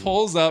 and he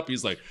pulls up.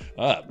 He's like,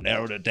 "I've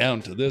narrowed it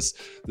down to this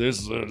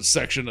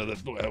section of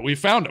the. We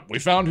found him. We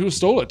found who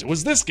stole it. It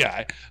was this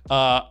guy."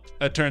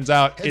 It turns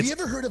out Have it's you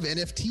ever heard of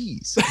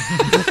NFTs?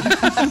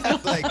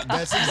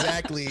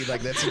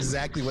 that's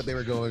exactly what they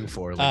were going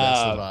for. Like,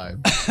 that's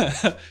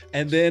the vibe.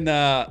 and then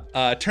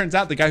turns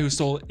out the guy who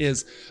stole it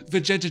is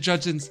Vegeta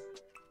Judgeon's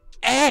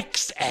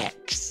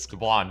XX. The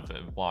blonde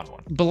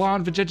one.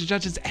 Blonde Vegeta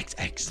Judgeon's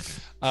XX.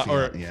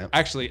 Or Yeah.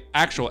 actually,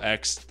 actual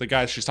X, the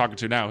guy she's talking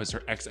to now is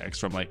her XX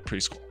from like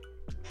preschool.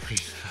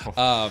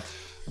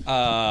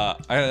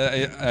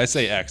 I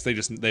say X.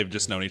 They've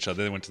just known each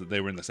other.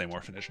 They were in the same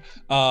orphanage.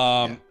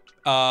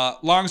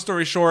 Long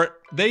story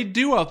short, they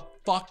do a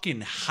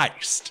fucking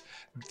heist.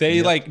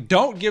 They like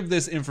don't give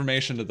this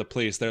information to the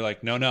police. They're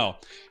like, no.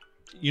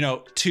 You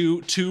know,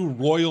 two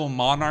royal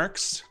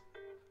monarchs,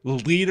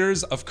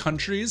 leaders of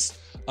countries.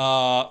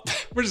 We're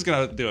just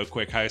gonna do a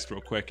quick heist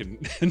real quick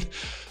and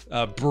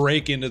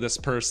break into this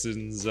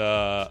person's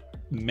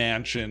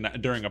mansion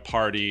during a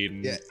party.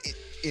 And, Yeah,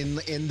 in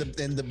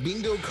the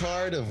bingo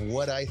card of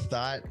what I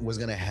thought was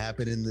gonna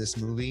happen in this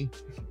movie,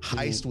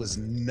 heist was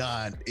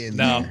not in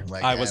No, there.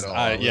 Like, I was- at all.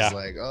 I- It was yeah.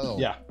 like, oh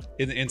Yeah,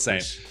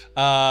 insane.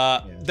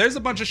 There's a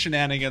bunch of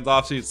shenanigans,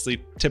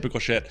 obviously typical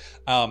shit.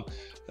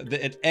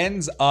 It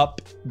ends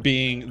up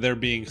being there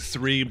being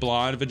 3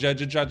 blonde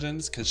Vegeta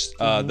Judgeons, because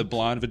the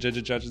blonde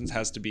Vegeta Judgeons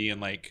has to be in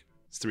like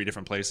 3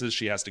 different places.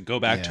 She has to go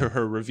back to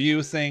her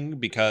review thing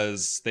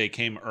because they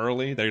came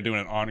early. They're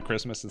doing it on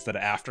Christmas instead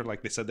of after,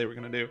 like they said they were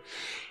gonna do.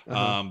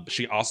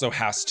 She also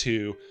has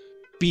to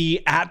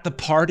be at the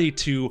party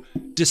to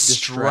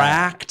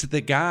distract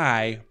the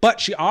guy, but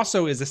she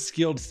also is a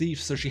skilled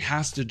thief, so she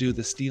has to do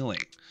the stealing.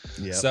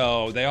 Yep.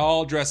 So they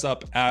all dress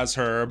up as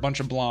her, a bunch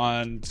of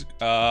blonde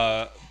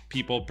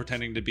people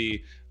pretending to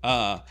be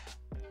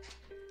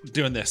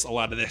doing this, a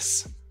lot of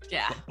this.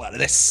 Yeah. A lot of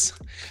this.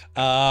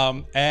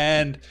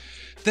 And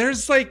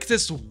there's like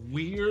this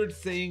weird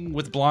thing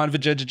with blonde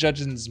Vegeta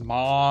Judgeon's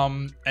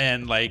mom,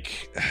 and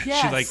like she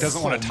like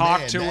doesn't want to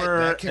talk to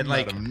her, and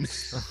like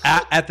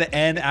at the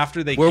end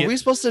after they Were get, we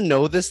supposed to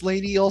know this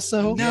lady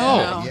also?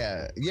 No.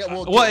 Yeah.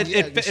 Well,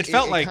 it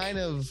felt like kind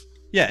of.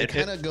 Yeah, it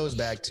kind of goes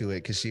back to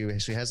it because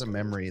she has a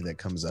memory that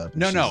comes up. and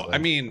No, she's no. like- I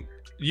mean,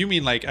 you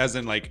mean like as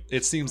in like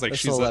it seems like A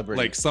she's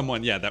celebrity. like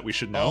someone, yeah, that we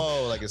should know.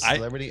 Oh, like a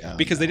celebrity? Oh,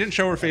 because they no. didn't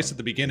show her face at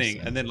the beginning,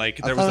 and then like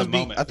there I thought was a it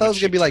moment. I thought it was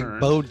when gonna be she like turned.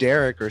 Bo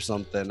Derek or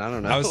something. I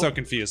don't know. I was so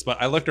confused, but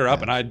I looked her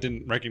up and I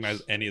didn't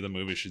recognize any of the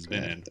movies she's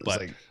been in. It was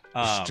But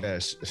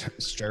like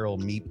sterile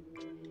meat.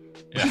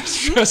 yeah,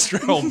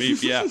 sterile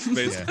meat, yeah,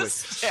 basically.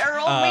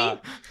 Sterile meat.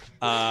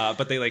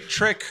 But they like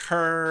trick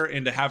her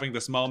into having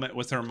this moment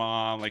with her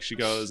mom. Like she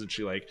goes and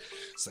she like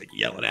it's like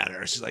yelling at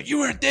her. She's like, "You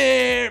weren't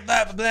there,"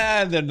 blah blah blah.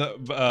 And then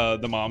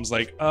the mom's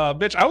like,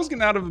 "Bitch, I was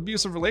getting out of an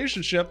abusive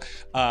relationship."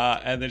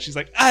 And then she's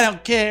like, "I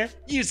don't care.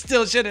 You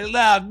still should have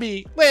loved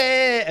me." Wah!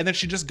 And then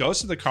she just goes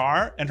to the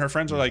car, and her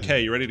friends are like,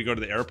 "Hey, you ready to go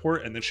to the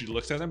airport?" And then she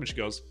looks at them and she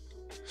goes,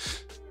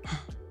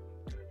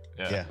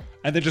 Yeah.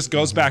 and then just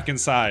goes back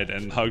inside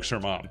and hugs her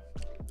mom,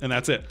 and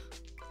that's it.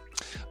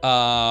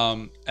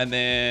 And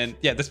then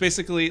yeah, that's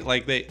basically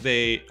like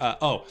they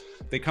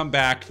come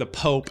back. The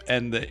Pope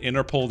and the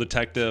Interpol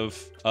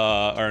detective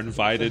are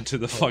invited to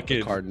the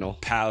fucking Cardinal.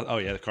 Oh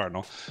yeah, the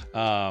Cardinal,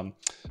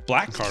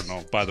 Black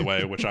Cardinal, by the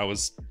way, which I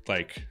was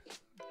like,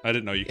 I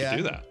didn't know you could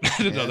do that. I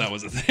didn't know that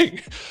was a thing.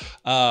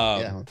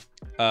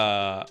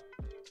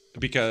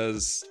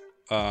 Because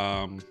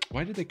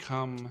why did they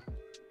come?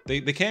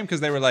 They came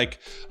because they were like,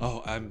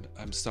 oh,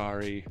 I'm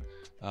sorry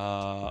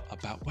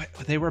about what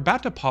they were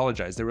about to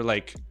apologize. They were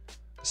like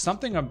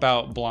something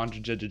about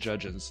blonde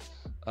Judgeons.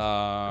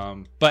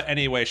 But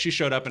anyway, she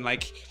showed up and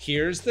like,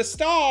 here's the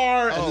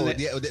star. And Oh then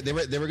yeah,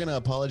 they were gonna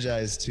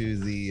apologize to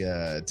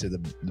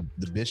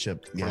the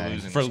bishop guy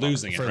for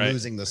losing it, for right?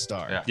 losing the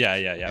star. Yeah.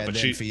 And But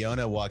then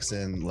Fiona walks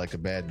in like a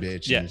bad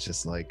bitch, Yeah. and it's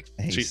just like,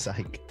 hey,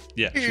 psych.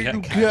 Yeah, Here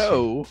you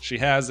go. She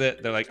has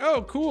it. They're like,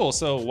 oh, cool.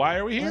 So why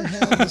are we here? I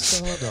have the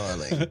star,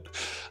 darling. They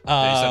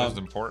said it was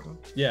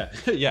important. Yeah,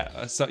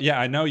 yeah. So yeah,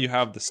 I know you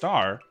have the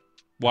star.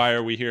 Why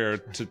are we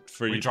here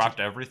for you? We dropped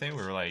everything.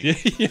 We were like,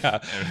 Yeah,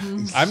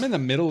 I'm in the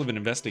middle of an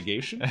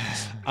investigation.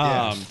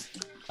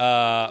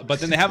 but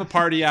then they have a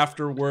party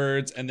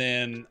afterwards, and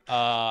then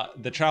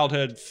the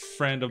childhood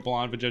friend of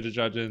Blonde Vegeta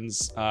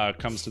Judgens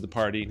comes to the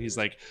party, and he's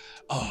like,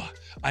 "Oh,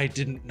 I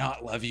didn't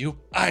not love you.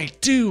 I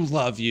do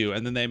love you."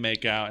 And then they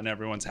make out, and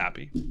everyone's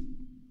happy.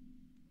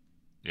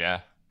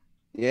 Yeah.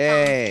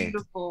 Yay.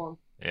 Beautiful.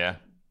 Yeah.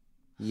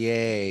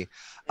 Yay.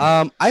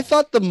 I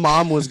thought the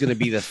mom was gonna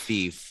be the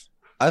thief.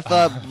 I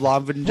thought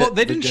Blonde Well,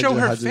 they didn't show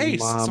her Hudgens' face,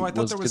 mom so I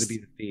thought there gonna was be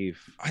the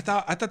thief. I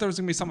thought there was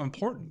gonna be something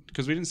important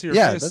because we didn't see her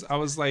Yeah, face. I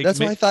was like, That's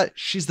what I thought.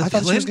 she's the I thought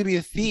she was villain? gonna be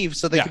a thief,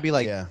 so they Yeah. could be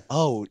like, Yeah.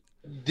 "Oh,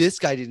 this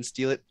guy didn't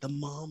steal it. The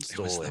mom It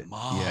stole was it." the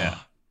mom. Yeah.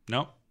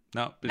 No.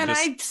 And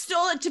I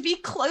stole it to be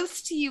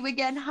close to you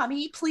again,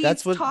 honey. Please.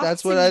 That's what. talk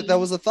That's to what. me. That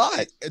was a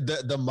thought.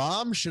 The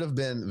mom should have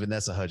been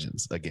Vanessa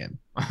Hudgens again.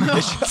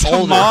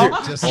 The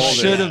mom Just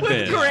should have With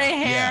been. gray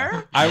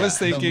hair. I was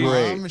thinking the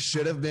mom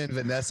should have been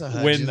Vanessa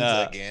Hudgens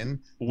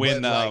again.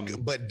 when,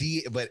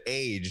 but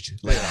aged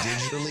like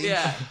digitally.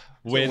 Yeah.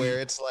 when where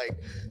it's like,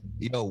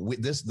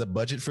 the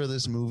budget for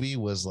this movie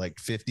was like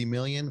 50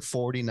 million,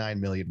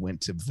 49 million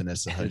went to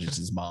Vanessa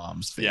Hudgens'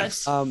 mom's face.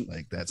 Yes.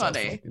 Like that's how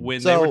Funny. fucking-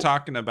 when they were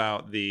talking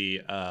about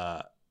the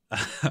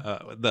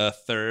the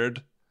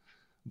third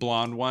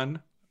blonde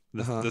one,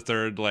 the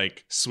third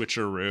like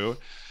switcheroo,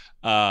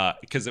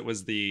 because it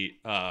was the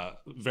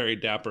very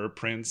dapper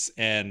Prince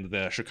and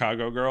the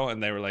Chicago girl,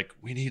 and they were like,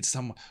 we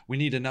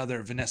need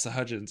another Vanessa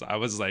Hudgens. I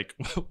was like,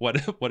 what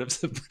if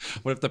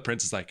the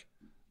Prince is like,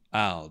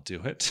 I'll do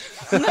it.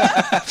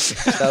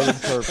 That was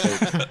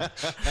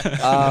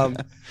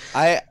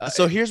perfect.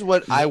 So here's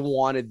what I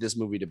wanted this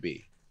movie to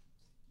be.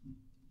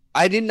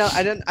 I didn't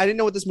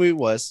know what this movie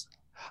was.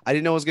 I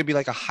didn't know it was gonna be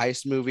like a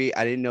heist movie.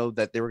 I didn't know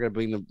that they were gonna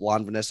bring the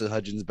blonde Vanessa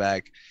Hudgens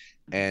back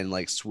and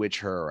like switch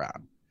her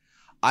around.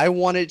 I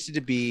wanted it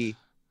to be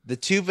the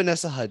two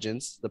Vanessa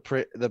Hudgens,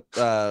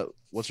 the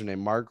what's her name,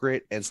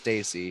 Margaret and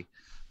Stacy,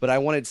 but I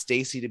wanted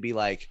Stacy to be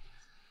like,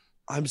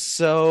 I'm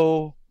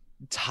so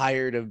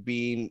tired of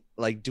being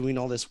like doing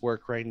all this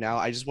work right now.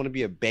 I just want to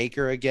be a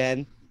baker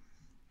again.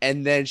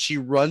 And then she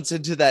runs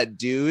into that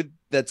dude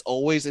that's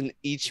always in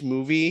each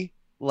movie,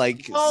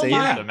 like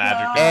saying, the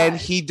magic and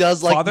he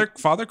does like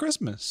Father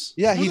Christmas.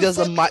 Yeah, Who he the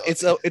does fuck-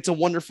 it's a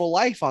Wonderful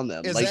Life on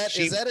them. Is Like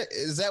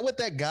is that what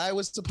that guy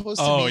was supposed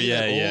to Oh be? yeah,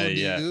 that yeah, old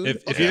yeah. dude?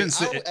 If you didn't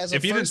see, As a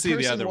if you didn't first see the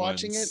person other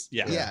watching ones,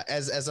 it,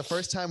 as a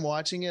first time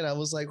watching it, I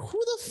was like, who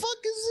the fuck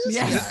is this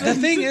Yeah. guy?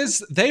 The thing is,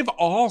 they've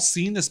all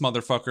seen this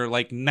motherfucker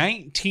like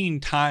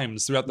 19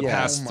 times throughout the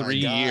past Oh my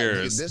 3 God,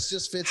 years. dude, this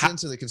just fits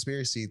into the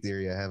conspiracy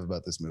theory I have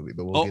about this movie,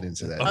 but we'll Oh, get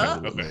into that okay, a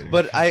little okay. later.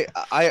 But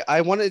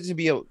I wanted it to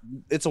be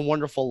It's a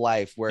Wonderful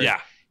Life where Yeah.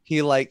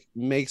 he like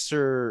makes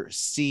her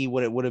see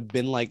what it would have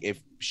been like if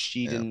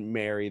she didn't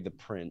marry the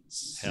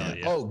prince. Hell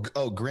yeah.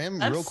 Oh, Grim,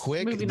 That's real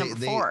quick. movie number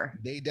 4.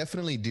 They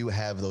definitely do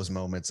have those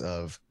moments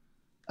of,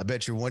 I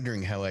bet you're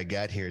wondering how I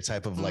got here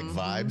type of like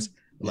vibes.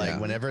 Like Yeah.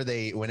 whenever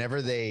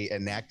they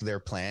enact their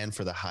plan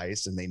for the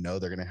heist and they know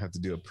they're gonna have to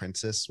do a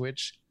princess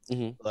switch.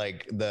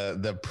 Like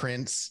the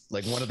prince,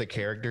 like one of the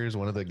characters,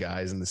 one of the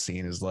guys in the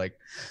scene is like,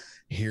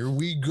 "Here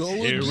we go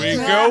Here we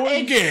again." go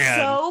It's again.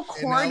 so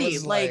And I corny.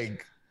 was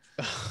Like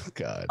oh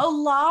god. a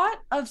lot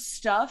of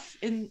stuff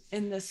in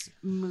this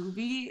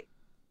movie,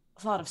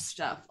 a lot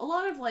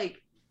of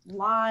like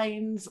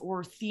lines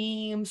or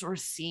themes or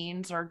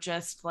scenes are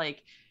just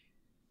like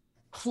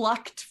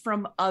plucked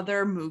from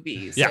other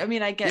movies. Yeah. I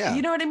mean, I get, Yeah.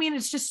 you know what I mean?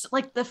 It's just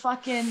like the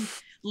fucking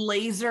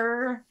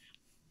laser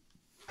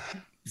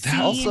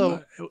scene.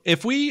 Also,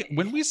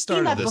 when we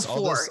started that this,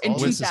 before in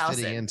this is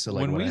 2000. fitting into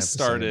like When what we I have to say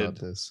started- about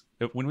this.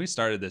 when we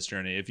started this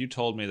journey, if you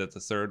told me that the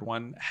third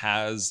one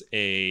has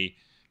a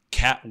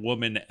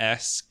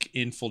Catwoman-esque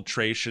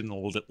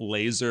infiltration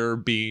laser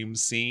beam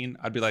scene,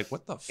 I'd be like,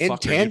 what the In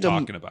fuck tandem- are you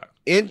talking about?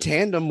 in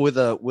tandem with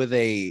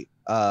a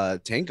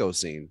Tango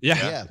scene.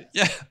 Yeah.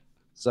 Yeah.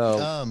 So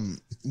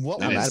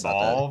What I'm was mad about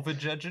all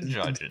Vegeta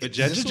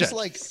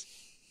Judges.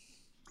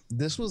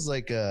 this was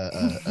like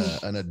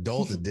an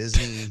adult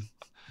Disney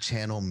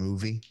Channel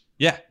movie.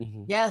 Yeah.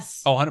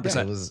 Yes. Oh,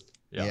 100%. It was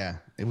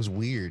it was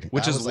weird.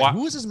 Which I is was like, why-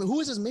 who is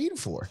this made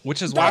for?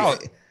 Which is why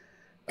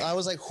I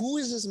was like, who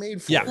is this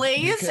made for? Yeah.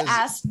 Blaze Because-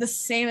 asked the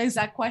same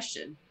exact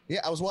question.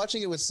 Yeah, I was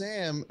watching it with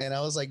Sam, and I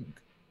was like,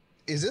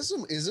 "Is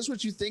this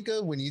what you think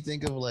of when you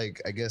think of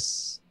like, I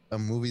guess, a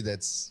movie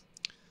that's,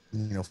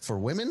 for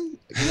women?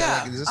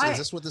 Yeah, Like, is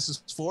this what this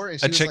is for?" And A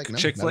she was chick- like, "No,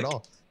 chick not flick? at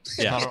all."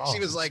 Yeah. Not at all. she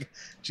was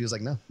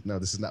like, "No,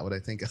 this is not what I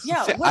think of."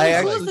 Yeah. See,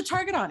 Who is the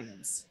target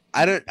audience?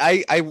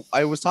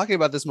 I was talking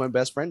about this with my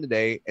best friend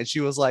today, and she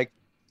was like,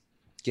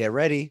 "Get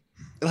ready."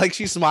 Like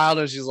she smiled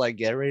and she's like,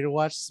 "Get ready to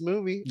watch this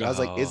movie." I was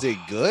like, "Is it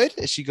good?"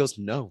 And she goes,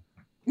 "No,"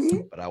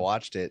 but I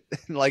watched it.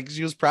 Like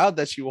she was proud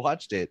that she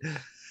watched it.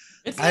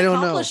 It's an I don't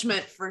know.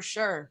 accomplishment for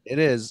sure. It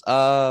is.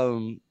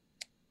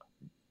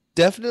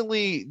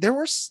 Definitely there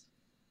were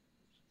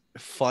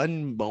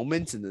fun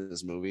moments in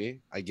this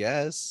movie, I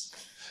guess.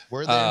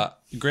 Were there?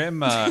 Grim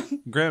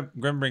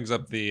brings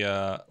up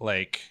the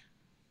like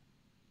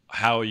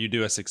how you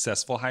do a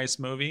successful heist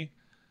movie.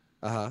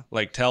 Uh-huh.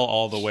 Like tell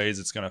all the ways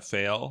it's gonna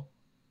fail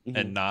Mhm.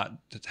 and not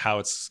how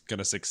it's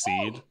gonna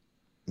succeed.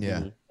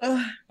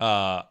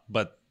 Yeah.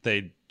 But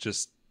they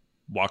just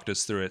walked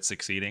us through it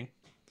succeeding.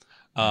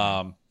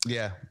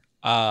 Yeah.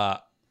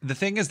 The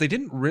thing is, they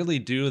didn't really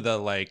do the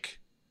like.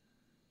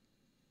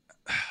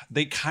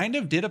 They kind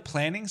of did a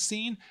planning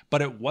scene,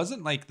 but it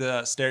wasn't like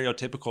the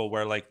stereotypical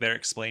where like they're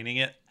explaining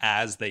it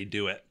as they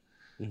do it.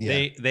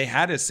 Yeah. They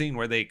had a scene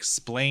where they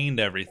explained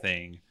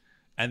everything,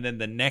 and then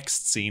the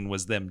next scene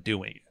was them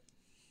doing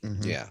it.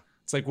 Mhm. Yeah.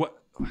 It's like,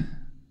 what?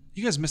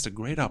 You guys missed a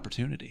great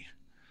opportunity.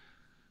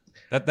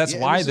 That's Yeah,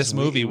 it why was this just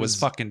movie it was was-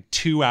 fucking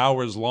 2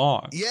 hours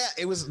long. Yeah,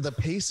 it was the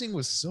pacing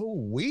was so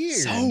weird.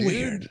 So dude.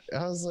 weird.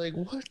 I was like,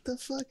 what the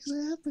fuck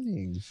is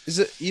happening? Is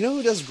it? You know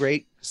who does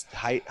great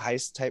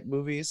heist type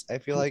movies? I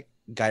feel like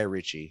Guy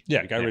Ritchie.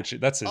 Yeah, Guy Ritchie.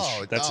 That's his.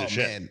 That's his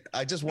shit. Man.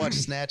 I just watched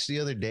Snatch the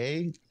other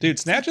day. Dude,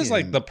 Snatch is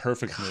like Fucking- the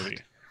perfect movie.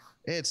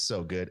 It's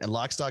so good. And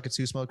Lock, Stock, and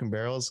Two Smoking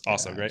Barrels.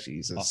 Also God, great.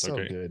 Jesus, Also so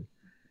great. good.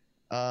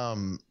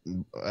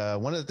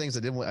 One of the things I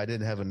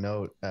didn't have a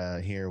note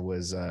here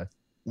was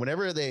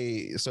whenever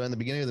they, so in the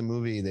beginning of the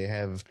movie, they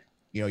have,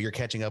 you're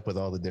catching up with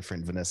all the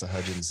different Vanessa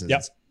Hudgenses.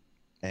 Yep.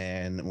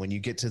 And when you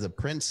get to the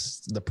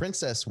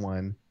princess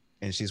one,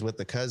 and she's with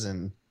the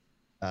cousin,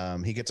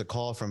 he gets a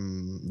call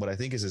from what I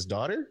think is his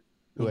daughter,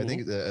 who I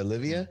think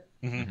Olivia.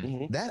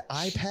 Mhm. That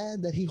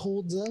iPad that he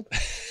holds up,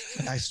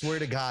 I swear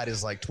to God,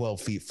 is like 12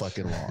 feet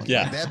fucking long.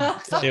 Yeah. Like,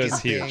 that fucking It was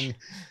huge. thing.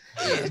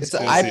 It's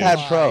an It was iPad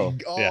huge. Pro.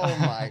 Oh Yeah.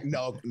 my,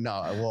 no.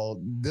 Well,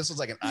 this was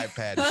like an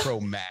iPad Pro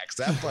Max.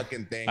 That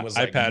fucking thing was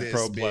like iPad this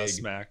Pro big.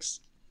 Plus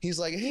Max. He's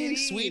like, hey,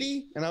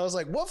 sweetie. And I was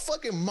like, what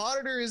fucking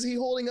monitor is he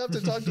holding up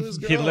to talk to his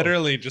girl? He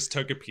literally just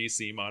took a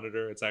PC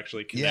monitor. It's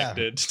actually Yeah.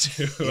 connected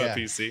to Yeah. a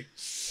PC.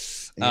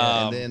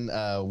 Yeah, and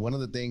then one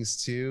of the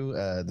things too,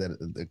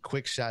 the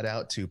quick shout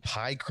out to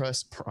Pie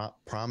Crust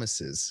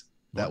Promises.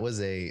 That was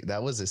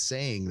a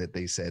saying that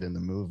they said in the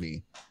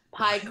movie.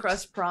 Pie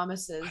crust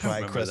promises. don't Pie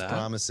remember Crust that.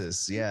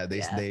 Promises. Yeah,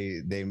 they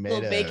made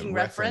Little a baking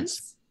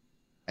reference.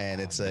 and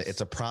it's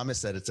a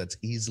promise that's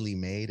easily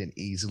made and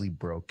easily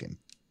broken.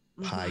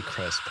 Pie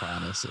Crust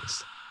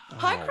Promises.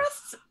 Pie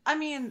crusts, I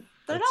mean,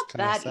 they're That's not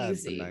kinda that sad, but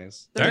easy.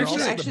 nice. They're They're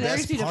actually they're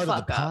easy to part of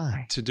fuck the up.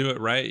 pie. To do it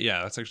right,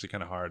 yeah, that's actually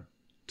kind of hard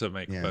to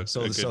make. Yeah. A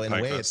So good in pie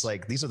a way, crust. it's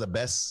like these are the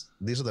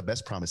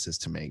best promises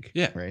to make.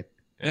 Yeah. Right.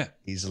 Yeah.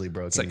 Easily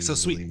broken. It's like so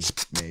easily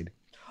sweet. made.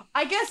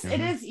 I guess it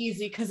Mhm. is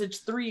easy because it's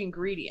 3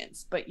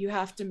 ingredients, but you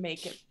have to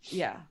make it.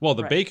 Yeah. well,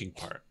 the right. baking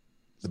part.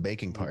 The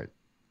baking part.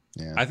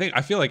 Yeah.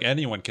 I feel like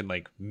anyone can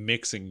like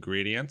mix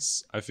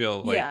ingredients. I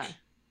feel like Yeah.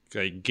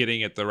 like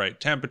getting it the right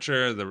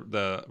temperature,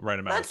 the right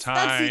amount That's of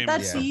time. that's Yeah.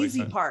 the stuff like easy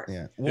that. part.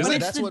 Yeah. Is Well, it?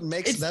 that's what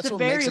makes It's that's the what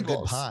makes a good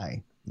variables.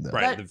 pie. though.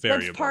 Right, the That's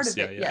variables. part of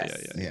yeah, it, yeah,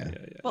 yes. yeah, Yeah.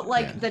 yeah. But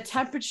like Yeah. the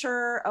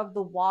temperature of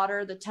the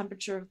water, the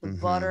temperature of the Mhm.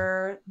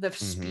 butter, the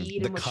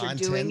speed The in which you're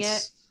doing it.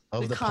 contents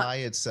of the the con- pie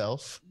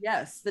itself.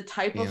 Yes, the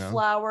type You of know,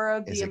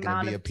 flour, the Is it going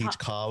amount to be a of peach ti-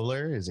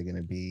 cobbler? Is it going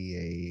to be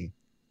a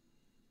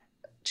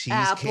cheesecake?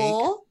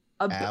 apple,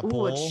 ooh, a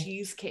Apple.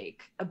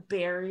 cheesecake, a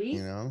berry,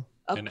 You know,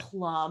 a An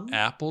plum.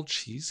 Apple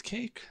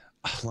cheesecake?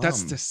 Oh, that's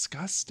Plum.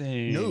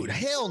 disgusting. no,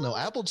 hell no.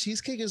 Apple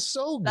cheesecake is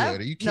so good. That-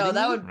 Are you kidding no,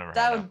 that me? would I've never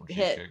that had would apple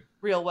hit cheesecake.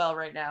 real well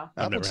right now.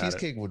 I've Apple never had it.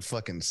 cheesecake would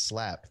fucking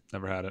slap.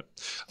 Never had it.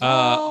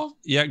 Well-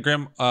 Yeah,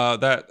 Grim.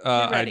 That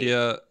You're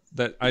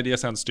ready. idea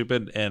sounds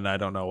stupid, and I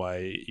don't know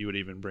why you would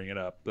even bring it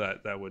up.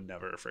 That would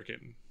never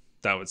freaking.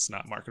 That was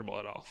not marketable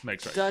at all.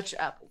 Makes right. Dutch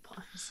apple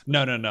pies.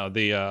 No.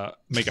 The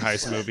make a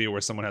heist movie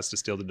where someone has to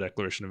steal the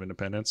Declaration of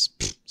Independence.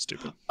 Pfft,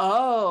 stupid.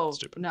 Oh,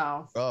 Stupid.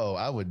 no. Oh,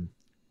 I would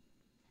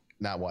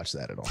not watch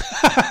that at all.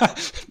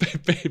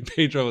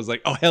 Pedro was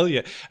like, "Oh hell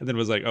yeah," and then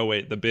was like, "Oh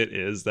wait, the bit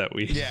is that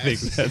we Yeah. think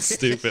that's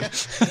stupid."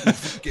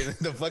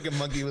 The fucking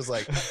monkey was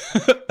like,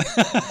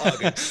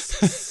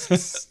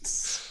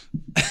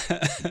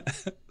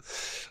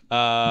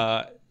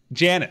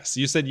 Janice,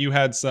 you said you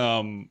had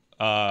some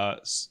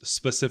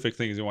specific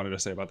things you wanted to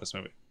say about this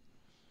movie.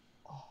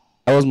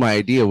 That was my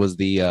idea. Was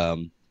the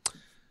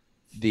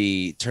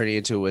turning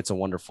into It's a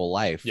Wonderful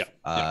Life. Yeah.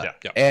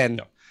 And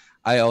yeah.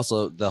 I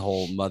also the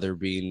whole mother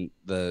being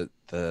the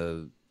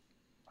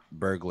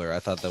burglar. I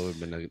thought that would have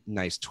been a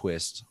nice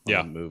twist on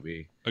Yeah. the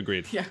movie.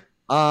 Agreed. Yeah.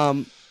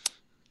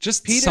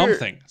 Just Peter-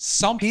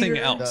 something Peter-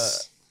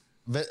 else.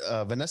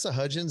 Vanessa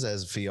Hudgens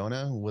as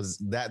Fiona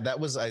that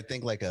was I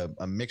think like a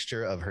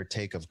mixture of her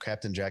take of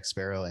Captain Jack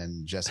Sparrow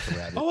and Jessica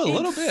Rabbit. Oh, a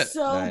little It's bit.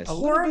 So Nice. A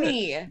little bit.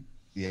 horny.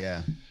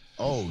 Yeah.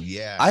 Oh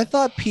yeah. I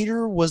thought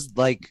Peter was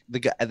like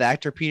the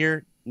actor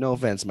Peter. No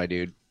offense, my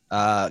dude.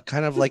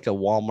 Kind of like a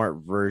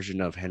Walmart version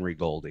of Henry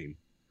Golding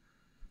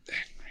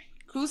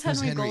Who's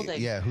Who's Henry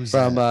Golding? Yeah, who's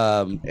from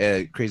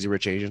that? Crazy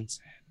Rich Asians.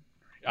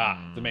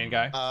 The main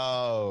guy.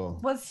 Oh,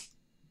 Was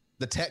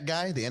the tech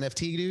guy, the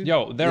NFT dude.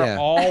 Yo, they're Yeah.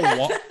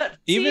 all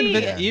even Gee.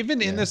 Yeah.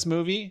 even in Yeah. this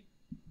movie.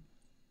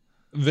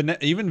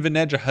 Even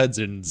Vanessa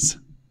Hudgens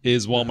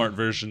is Walmart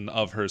version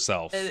of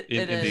herself It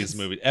in these is.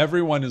 movies.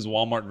 Everyone is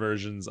Walmart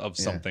versions of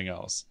Yeah. something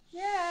else.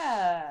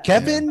 Yeah.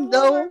 Kevin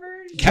though,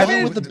 Kevin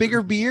Kevin with the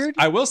bigger beard,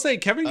 I will say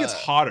Kevin gets Uh,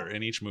 hotter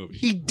in each movie.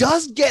 he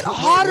does get Wait,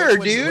 hotter,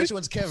 which dude. Which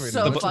one's Kevin?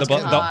 So the, Which the, one's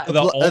fucking the, Kevin? hot. the,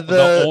 The-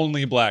 the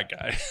only black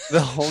guy.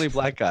 The only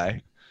black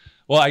guy.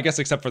 Well, I guess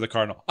except for the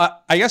cardinal.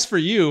 I guess for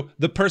you,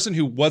 the person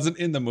who wasn't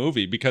in the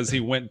movie because he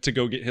went to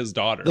go get his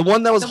daughter. The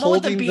one that was The one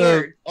with the holding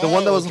beard. the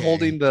one that was okay.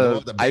 holding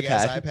the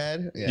big-ass iPad.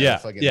 iPad. Yeah,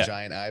 fucking yeah.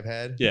 giant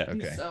iPad. Yeah.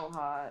 Okay. He's so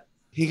hot.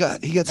 He gets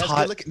That's hot.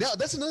 good looking. No,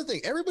 that's another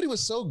thing. Everybody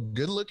was so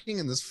good looking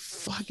in this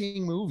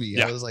fucking movie.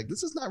 Yeah. I was like,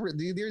 this is not real.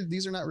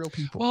 These are not real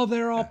people. Well,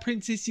 they're all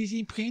princesses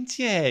and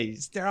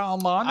princes. They're all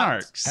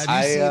monarchs.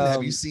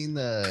 Have you seen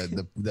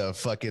the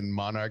fucking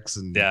monarchs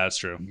and Yeah, that's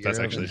true. That's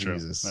Europe? actually true.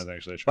 Jesus. That's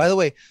actually true. By the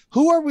way,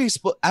 who are we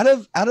out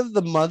of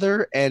the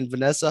mother and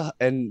Vanessa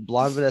and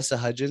blonde Vanessa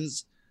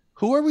Hudgens?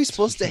 Who are we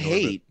supposed to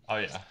hate? Oh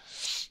yeah.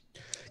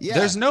 Yeah,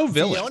 There's no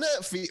villain.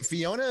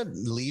 Fiona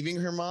leaving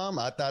her mom.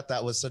 I thought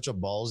that was such a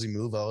ballsy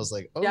move. I was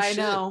like, oh Yeah, I shit.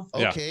 know.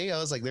 Okay, I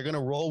was like, they're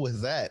gonna roll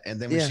with that. And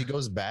then when Yeah. she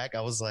goes back,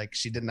 I was like,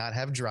 she did not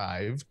have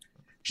drive.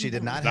 She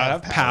did not Not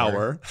have have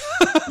power.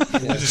 She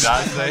Did not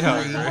stay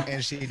hungry.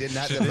 and she did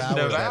not She didn't devour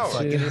that devour.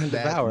 She didn't fucking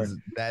devour.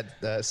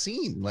 that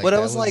scene. Like, But I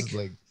that was like,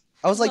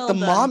 I was like, Well the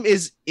done. mom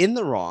is in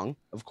the wrong,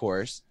 of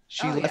course.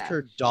 She Oh, left yeah.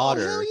 her oh,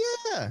 daughter. hell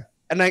yeah.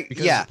 And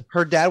Because-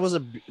 her dad was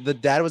the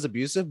dad was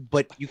abusive,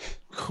 but you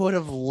could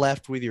have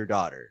left with your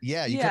daughter.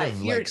 Yeah, you Yeah, could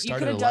have you're- like you started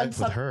could a have done life with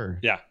some- her.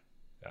 Yeah.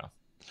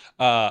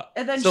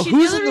 And then So she,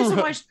 who's the in only the reason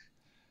ro- why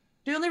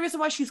the only reason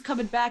why she's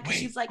coming back is Wait.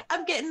 she's like,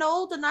 I'm getting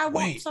old and I want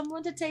Wait.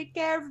 someone to take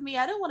care of me.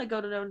 I don't want to go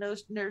to no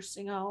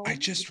nursing home. I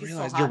just Which is so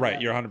realized hot you're right.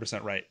 then. You're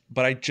 100% right.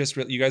 But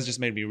you guys just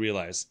made me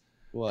realize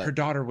What? her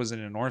daughter was in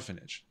an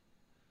orphanage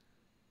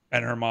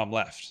and her mom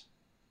left.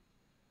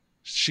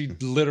 She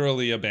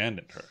literally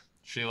abandoned her.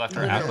 She left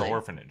her at the Literally.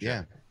 orphanage.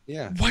 Yeah,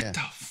 Yeah. What Yeah. the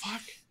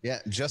fuck? yeah,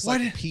 just Why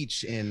like did-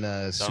 Peach in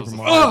That Super was the,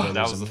 Mario. Oh! Brothers,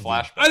 that was the movie.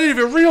 flashback. I didn't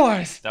even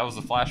realize. That was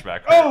the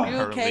flashback. Oh! Her You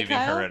okay, leaving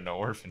Kyle? her in the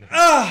orphanage.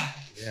 Ah!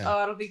 Yeah. Oh,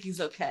 I don't think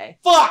he's okay.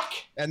 Fuck!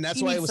 And that's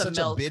He why it needs was some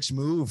such milk. a bitch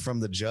move from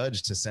the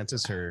judge to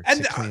sentence her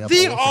And to clean up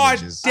the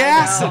orphanages.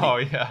 audacity. Oh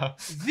yeah.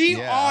 The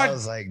Yeah, I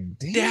was like,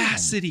 damn.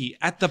 audacity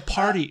at the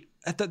party,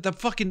 at the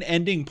fucking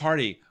ending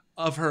party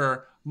of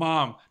her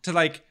mom to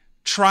like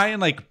try and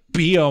like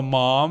be a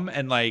mom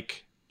and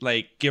like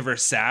give her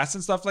sass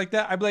and stuff like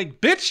that. I'd be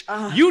like, bitch,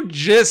 you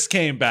just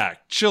came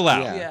back. Chill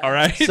out. Yeah. All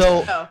right.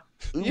 So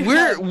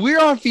Oh. we're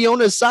on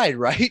Fiona's side,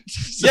 right?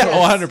 So, yeah,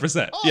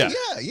 100%. Oh Yeah.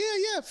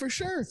 yeah, for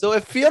sure. So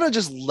if Fiona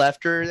just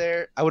left her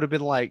there, I would have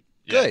been like,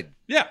 Yeah. good.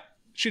 Yeah.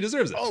 She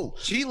deserves it. Oh,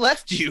 She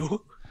left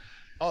you.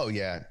 oh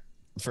yeah,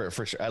 for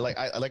sure. I like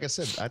I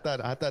said, I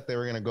thought they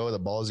were gonna go the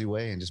ballsy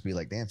way and just be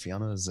like, damn,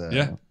 Fiona's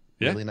Yeah.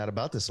 really not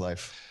about this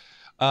life.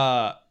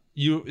 I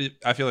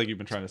feel like you've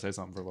been trying to say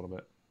something for a little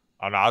bit.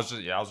 Oh no, I was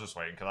just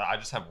waiting because I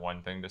just have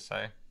one thing to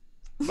say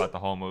about the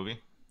whole movie.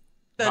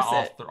 That's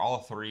Not it. all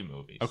three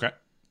movies. Okay.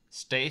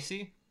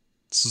 Stacy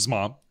This is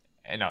mom.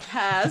 and no,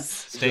 Has.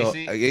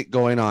 Stacy.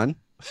 Going on.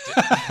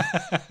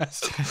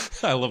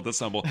 I love the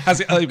symbol.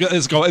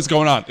 It's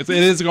going on. It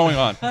is going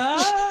on.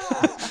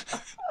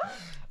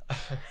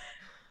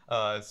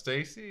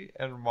 Stacy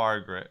and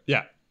Margaret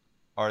Yeah.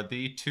 are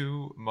the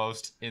two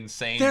most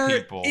insane They're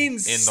people in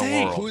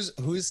insane. the world.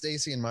 Who's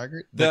Stacy and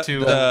Margaret? The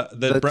two-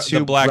 the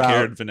two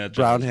black-haired Vanessa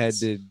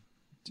brown-headed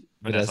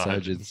Vanessa Vanessa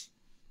Hudgens. Hudgens.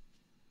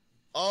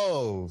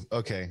 Oh,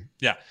 okay.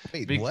 Yeah.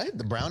 Wait, Be- what?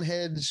 The brown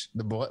heads?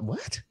 The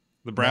what?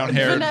 The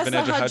brown-haired Vanessa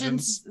Vanessa Hudgens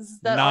Hudgens. is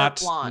that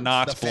Not are blonde.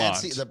 not The blonde.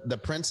 fancy, the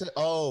princess.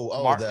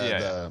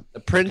 Yeah. The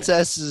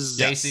princesses.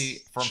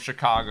 Stacy from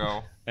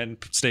Chicago. And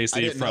I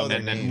Stacy didn't know from their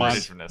And then names.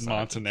 British Vanessa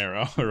Hudgens.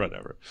 Montenegro or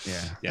whatever. Yeah,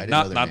 Yeah, I didn't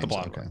not- know their not the names.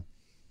 blonde Okay. one.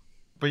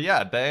 But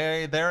yeah,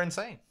 they're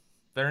insane.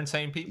 They're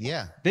insane people.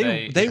 Yeah,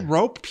 They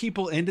rope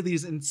people into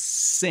these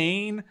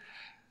insane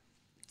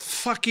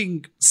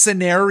fucking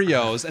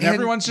scenarios, and And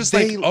everyone's just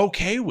they- like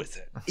okay with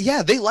it.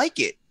 Yeah, they like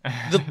it.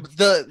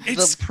 The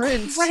It's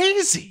prince.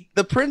 crazy.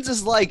 The prince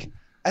is like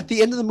at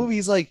the end of the movie.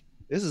 He's like,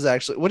 "This is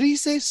actually what did he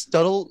say?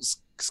 Scuttle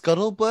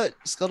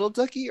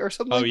ducky or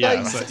something Oh, like yeah, that.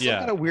 He so- said some yeah.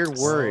 kind of weird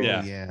word.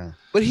 Yeah. yeah.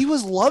 But he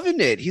was loving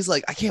it. He's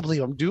like, I can't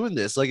believe I'm doing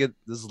this. Like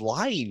this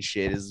lying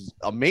shit is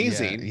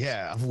amazing.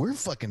 Yeah, we're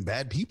fucking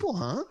bad people,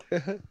 huh?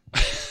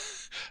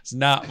 It's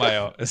not my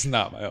own. It's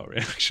not my own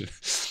reaction.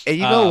 And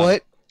you know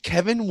what?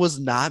 Kevin was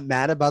not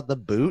mad about the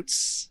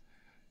boots,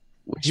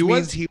 which He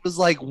means was- he was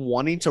like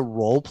wanting to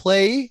role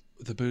play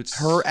The boots.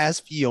 her as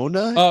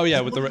Fiona. Oh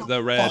yeah, with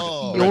the red.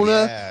 Oh, Fiona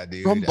yeah,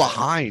 dude. from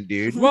behind,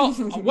 dude. Well,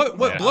 what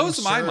Yeah.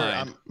 blows my I'm sure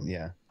mind?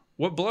 yeah.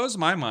 What blows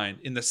my mind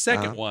in the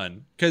second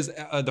one, because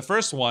the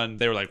first one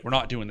they were like, we're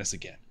not doing this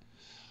again.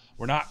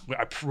 We're not.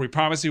 We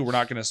promise you, we're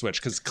not going to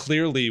switch because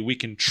clearly we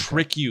can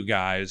trick you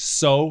guys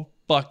so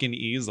fucking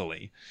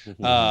easily.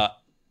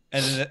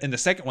 And in the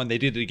second one, they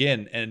did it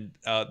again, and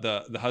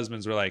the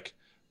husbands were like,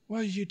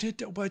 "Well, you did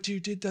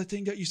the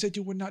thing that you said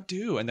you would not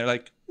do," and they're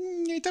like,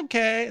 "It's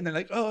okay," and they're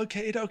like, "Oh,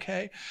 okay, it's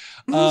okay."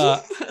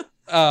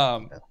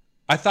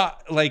 I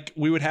thought like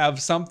we would have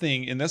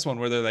something in this one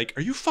where they're like,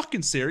 "Are you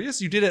fucking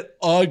serious? You did it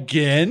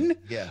again?"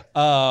 Yeah.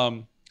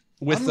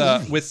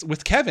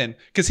 with Kevin,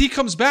 because he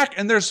comes back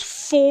and there's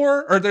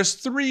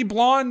 3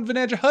 blonde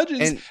Vanessa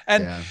Hudgens,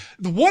 and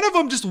one of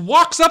them just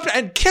walks up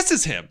and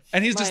kisses him,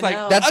 and he's just like,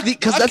 that's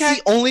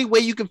the only way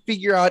you can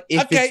figure out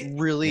if it's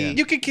really.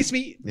 You can kiss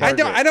me. I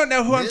don't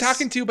know who I'm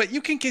talking to, but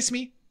you can kiss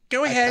me.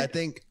 Go ahead.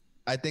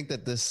 I think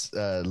that this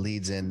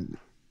leads in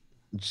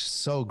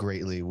so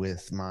greatly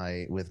with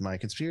my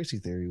conspiracy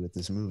theory with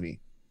this movie,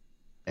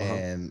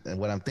 and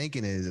what I'm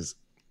thinking is,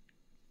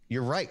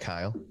 you're right,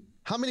 Kyle.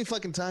 How many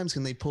fucking times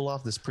can they pull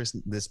off this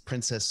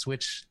Princess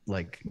Switch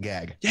like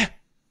gag? Yeah.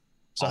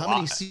 So how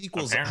many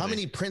sequels? Apparently. How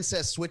many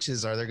Princess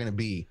Switches are there going to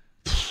be?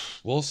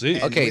 We'll see.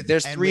 And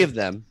there's 3 of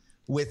them.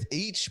 With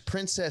each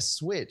Princess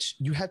Switch,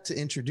 you have to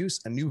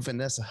introduce a new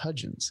Vanessa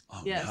Hudgens.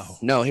 Oh, yes.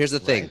 No, here's the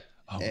thing.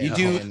 You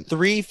do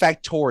 3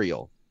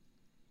 factorial.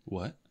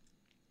 What?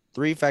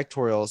 3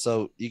 factorial.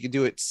 So you can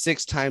do it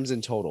 6 times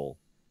in total.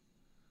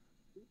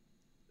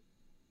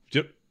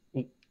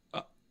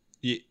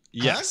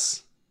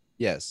 Yes.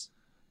 Yes.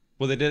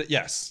 Well, they did it.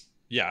 Yes.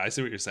 Yeah, I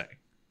see what you're saying.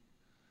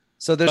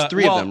 So there's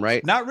 3 of them,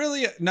 right? Not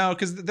really. No,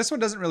 because this one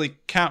doesn't really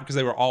count because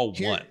they were all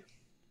one.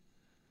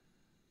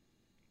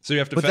 So you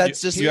have to. But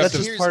that's just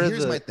part of the.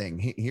 Here's my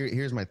thing.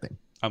 Here's my thing.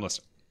 I'm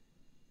listening.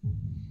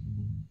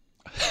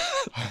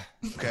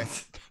 Okay.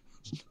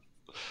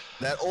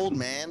 That old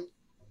man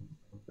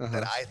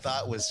that I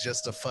thought was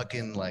just a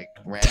fucking like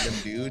random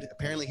dude.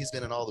 Apparently, he's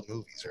been in all the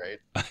movies, right?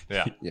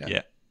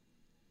 Yeah.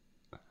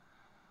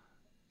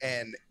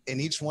 And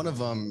in each one of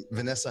them,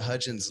 Vanessa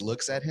Hudgens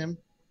looks at him.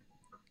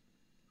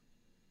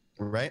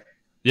 Right?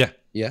 Yeah.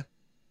 Yeah.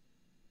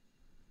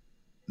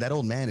 That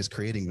old man is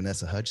creating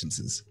Vanessa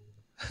Hudgenses.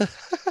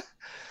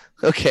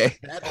 Okay.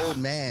 That old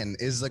man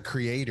is the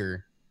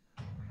creator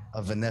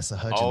of Vanessa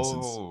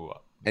Hudgenses. Oh.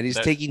 And he's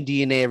taking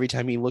DNA every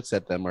time he looks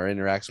at them or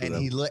interacts with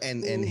them.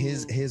 And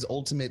his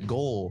ultimate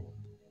goal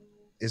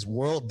is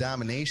world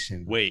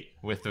domination. Wait.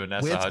 With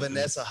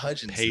Vanessa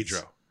Hudgens.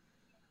 Pedro.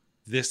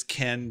 This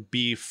can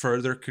be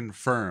further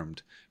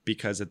confirmed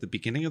because at the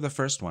beginning of the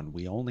first one,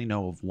 we only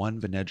know of one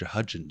Vanessa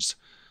Hudgens.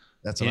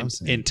 That's what I'm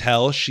saying.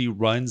 Until she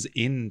runs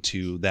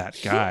into that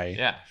guy.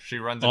 Yeah, she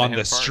runs into on him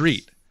the first.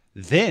 street.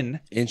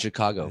 Then in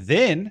Chicago.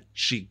 Then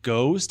she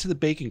goes to the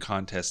baking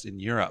contest in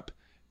Europe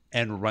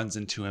and runs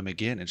into him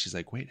again. And she's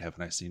like, wait,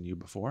 haven't I seen you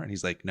before? And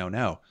he's like,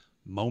 no.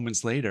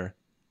 Moments later,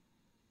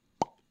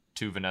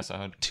 2 Vanessa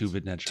Hudgens. 2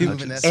 Vanessa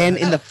Hudgens. And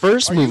in the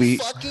first movie, you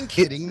fucking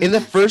kidding me? in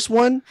the first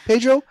one,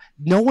 Pedro,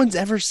 no one's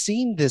ever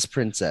seen this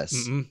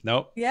princess.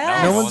 Nope.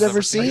 Yeah. No one's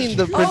ever seen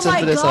the Princess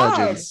Vanessa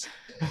Hudgens.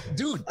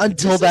 Dude.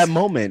 Until that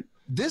moment.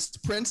 This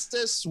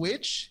Princess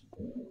Switch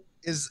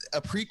is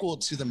a prequel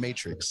to The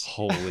Matrix.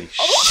 Holy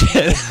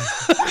shit.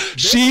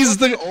 she's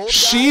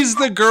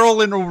the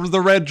girl in the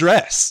red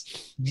dress.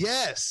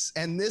 Yes,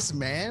 and this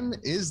man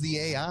is the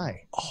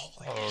AI.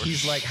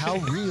 He's like, how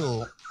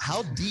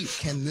deep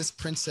can this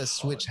Princess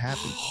Switch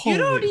happen? You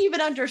don't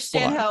even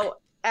understand how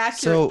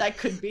accurate that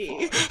could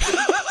be.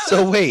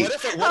 So wait,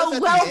 how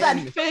well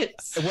that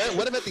fits.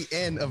 What if at the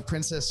end of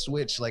Princess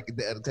Switch, like,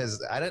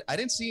 because I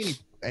didn't see any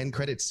end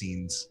credit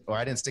scenes, or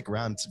I didn't stick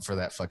around for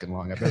that fucking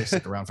long. I better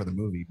stick around for the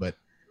movie. But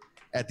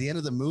at the end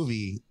of the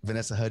movie,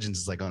 Vanessa Hudgens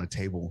is like on a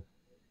table,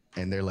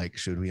 and they're like,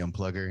 "Should we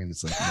unplug her?" And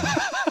it's like,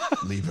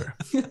 no, "Leave her."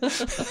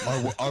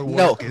 Our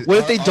work what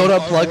if they don't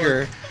unplug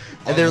her,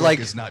 and they're like,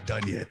 "It's not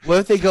done yet." What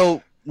if they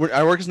go,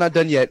 "Our work is not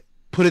done yet.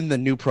 Put in the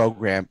new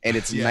program," and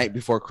it's Night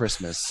Before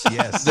Christmas.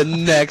 Yes, the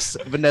next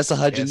Vanessa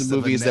Hudgens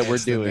movies that we're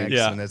doing.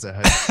 Vanessa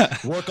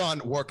Hudgens.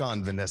 work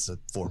on Vanessa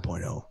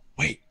 4.0.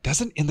 Wait,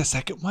 in the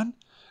second one,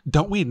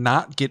 don't we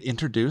not get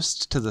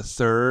introduced to the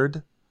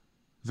third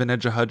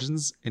Vanessa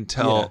Hudgens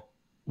until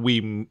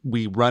we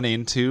run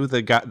into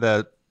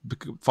the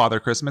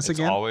Father Christmas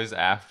again? It's always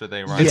after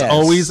they run. It's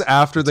always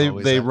after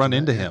they run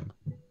into him.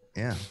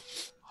 Yeah.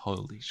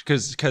 Holy,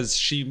 because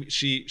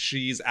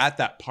she's at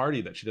that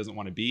party that she doesn't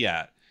want to be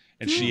at,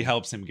 and she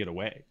helps him get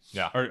away.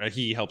 Yeah, or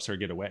he helps her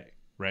get away.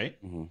 Right?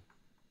 Mm-hmm.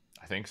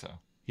 I think so.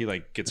 He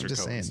like gets her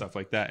coat and stuff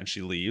like that, and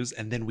she leaves,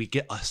 and then we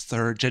get a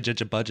third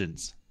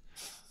Budgeons.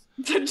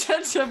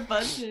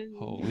 Budgeons.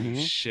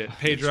 Holy shit,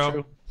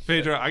 Pedro,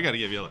 I gotta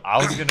give you. I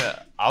was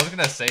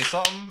gonna say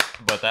something,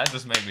 but that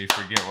just made me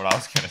forget what I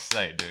was gonna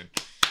say, dude.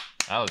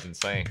 That was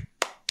insane.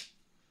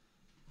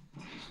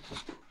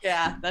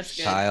 Yeah, that's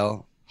good.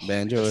 Kyle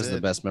Banjo is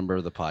the best member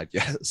of the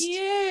podcast. He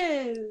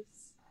is.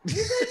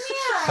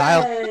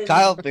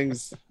 Kyle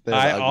thinks.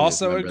 I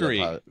also agree.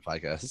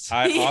 Podcast.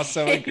 I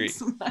also agree.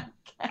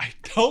 I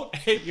don't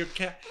hate your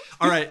cat.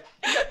 All right.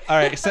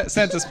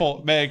 Census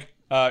poll. Meg,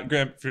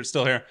 Grim, if you're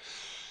still here.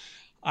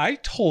 I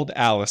told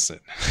Allison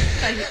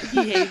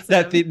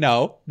that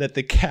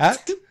the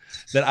cat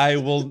that I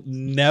will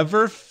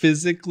never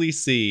physically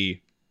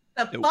see.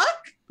 The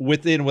fuck?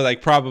 Within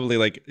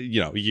probably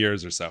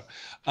years or so.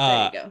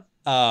 There you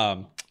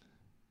go.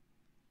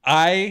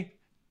 I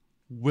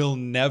will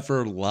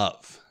never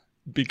love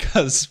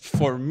because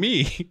for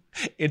me,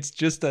 it's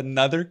just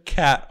another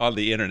cat on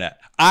the internet.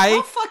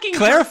 How fucking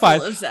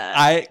clarified. hurtful is that?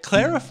 I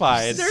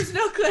clarified. There's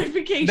no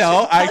clarification.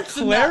 No, I That's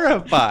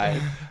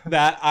clarified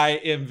that I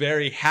am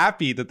very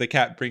happy that the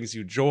cat brings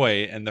you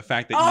joy, and the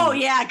fact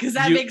that because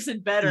that makes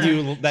it better.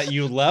 That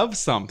you love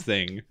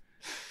something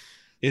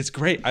is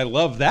great. I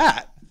love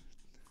that.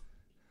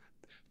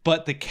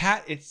 But the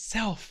cat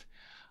itself,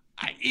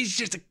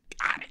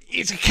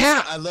 it's a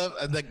cat. I love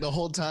like the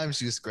whole time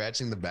she was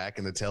scratching the back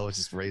and the tail was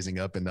just raising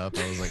up and up.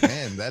 I was like,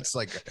 man, that's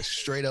like a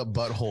straight up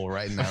butthole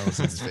right in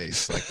Allison's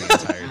face like the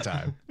entire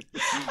time.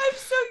 I'm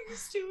so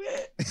used to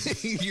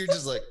it. You're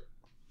just like,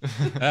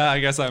 I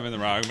guess I'm in the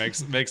wrong.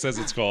 Makes sense.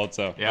 It's cold,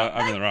 so yeah,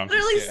 I'm in the wrong.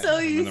 Literally so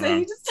used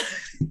to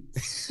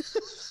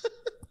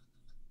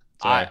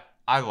it. I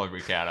love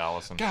your cat,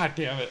 Allison. God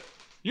damn it!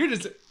 You're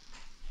just.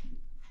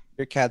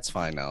 Your cat's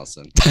fine,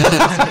 Allison.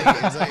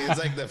 it's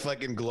like the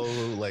fucking glow,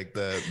 like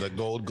the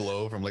gold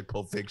glow from like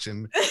Pulp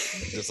Fiction.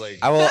 Just like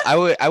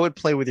I would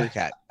play with your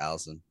cat,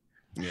 Allison.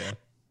 Yeah.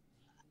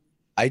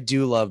 I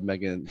do love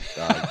Megan.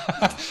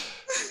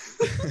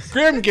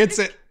 Grim gets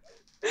it.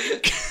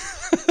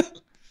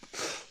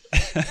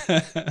 Do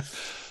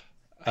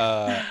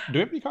we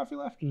have any coffee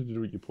left, or did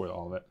we pour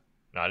all of it?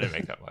 No, I didn't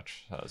make that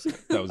much. That was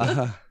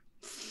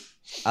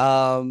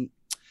it.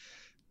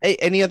 Hey,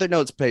 any other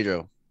notes,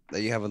 Pedro,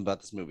 that you have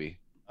about this movie?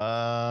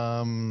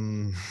 Let's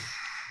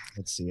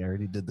see. I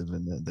already did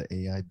the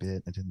AI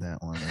bit. I did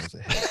that one. That was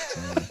a hit.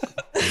 So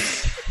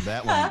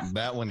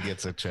that one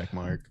gets a check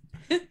mark.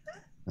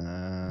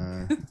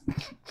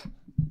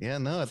 Yeah,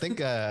 no, I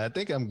think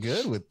I'm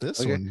good with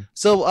this one.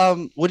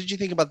 So, what did you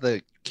think about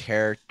the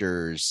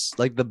characters,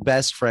 like the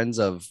best friends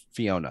of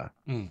Fiona?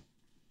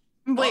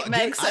 Wait,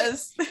 Meg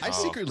says. I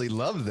secretly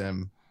love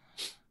them.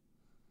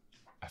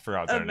 I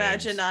forgot their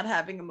Imagine names. not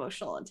having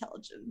emotional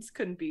intelligence.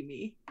 Couldn't be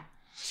me.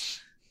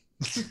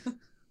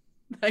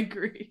 I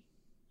agree.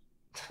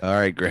 All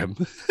right, Grim.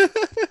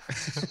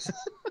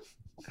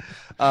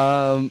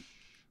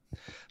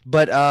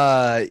 But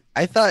I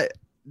thought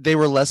they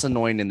were less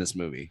annoying in this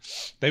movie.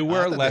 They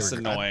were less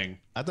annoying.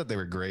 I thought they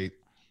were great.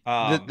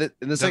 In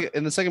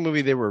the second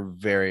movie, they were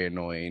very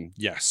annoying.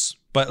 Yes,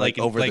 but like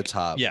over the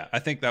top. Yeah, I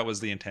think that was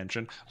the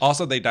intention.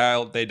 Also, they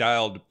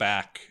dialed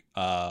back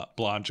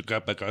Blanche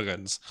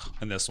Guggins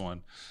in this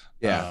one.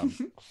 Yeah,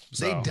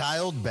 they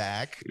dialed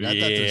back. I thought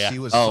that she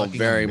was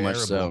very unbearable. much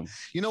so.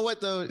 You know what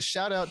though?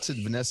 Shout out to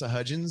Vanessa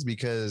Hudgens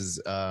because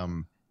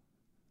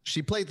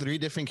she played 3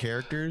 different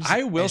characters.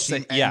 I will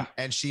say,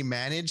 and she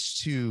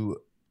managed to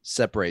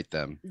separate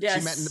them.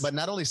 Yes, but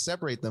not only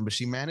separate them, but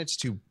she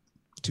managed to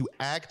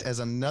act as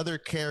another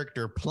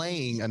character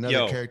playing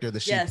another character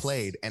that she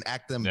played and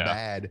act them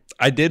bad.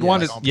 I did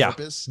want to,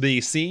 purpose.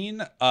 The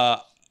scene.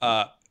 I'm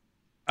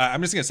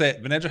just gonna say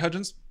it. Vanessa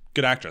Hudgens,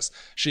 good actress.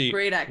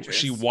 Great actress.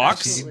 She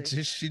walks.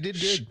 She did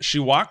good. She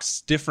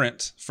walks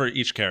different for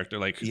each character.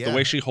 Like the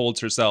way she holds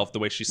herself, the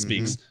way she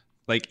speaks.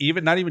 Like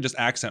not even just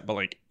accent, but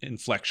like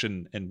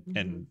inflection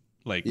and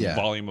like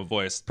volume of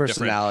voice,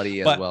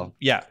 personality as well.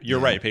 Yeah, you're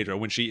right, Pedro.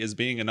 When she is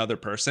being another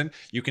person,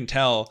 you can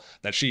tell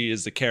that she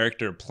is the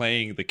character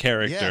playing the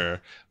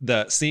character.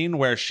 The scene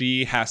where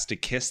she has to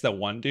kiss the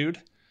one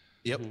dude.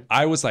 Yep.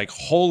 I was like,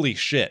 holy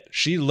shit,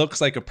 she looks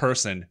like a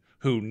person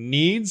who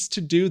needs to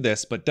do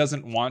this but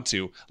doesn't want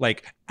to.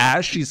 Like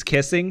as she's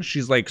kissing,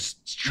 she's like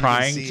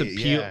trying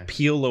to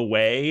peel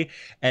away,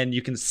 and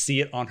you can see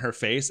it on her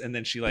face. And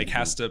then she like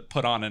has to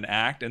put on an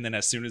act, and then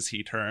as soon as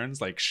he turns,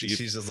 like she's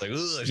just like,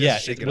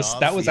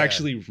 that was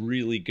actually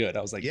really good.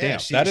 I was like, damn,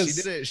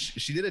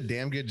 she did a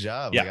damn good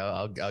job. Yeah,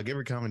 like, I'll give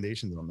her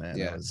commendations on that.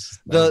 Yeah, that was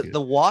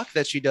the walk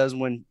that she does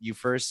when you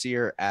first see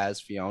her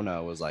as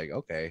Fiona was like,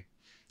 okay,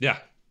 yeah,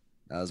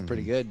 that was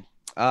pretty good.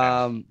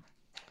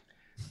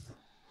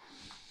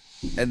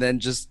 And then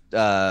just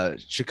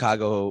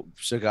Chicago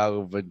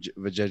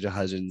Vajayjah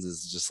Hudgens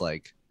is just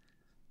like,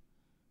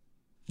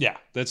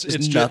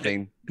 it's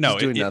nothing. No,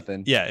 doing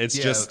nothing. Yeah, it's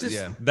just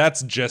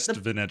that's just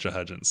Vanessa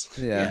Hudgens.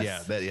 Yeah,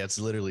 it's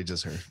literally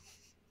just her.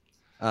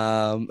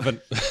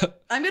 But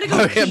I'm gonna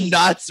go.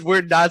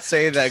 We're not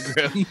saying that,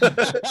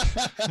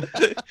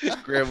 Grim.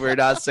 Grim, we're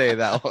not saying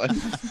that one.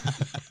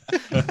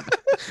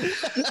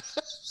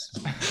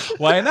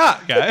 Why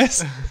not,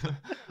 guys?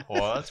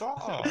 Well, that's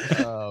wrong.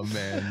 Oh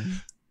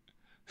man.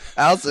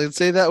 Allison,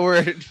 say that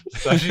word.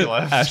 So she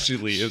left. As she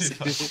leaves.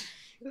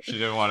 She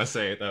didn't want to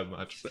say it that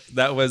much.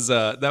 That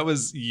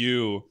was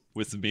you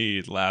with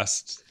me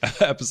last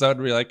episode.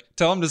 We were like,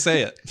 tell him to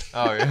say it.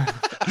 Oh yeah.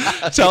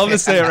 Tell him to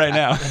say it right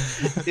now.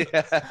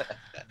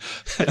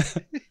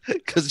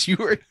 Because you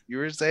were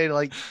saying,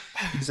 like,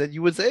 you said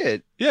you would say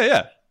it.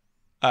 Yeah.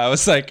 I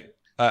was like,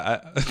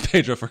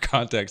 Pedro, for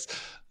context,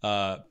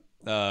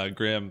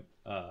 Grim,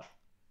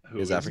 who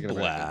is African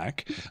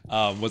black,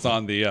 was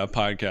on the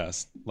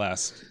podcast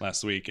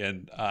last week,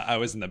 and I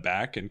was in the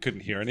back and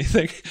couldn't hear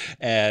anything,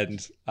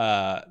 and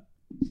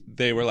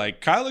they were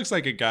like, Kyle looks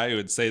like a guy who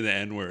would say the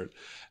N-word,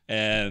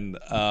 and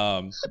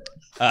I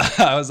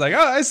was like, oh,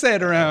 I say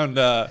it around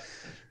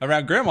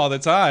Grim all the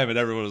time, and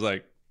everyone was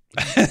like,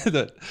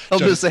 The- I'm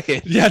Jonas- just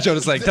saying. Yeah,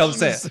 Jonas, like, tell him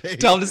to say it.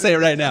 Tell him to say it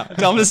right now.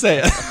 Tell him to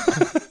say it.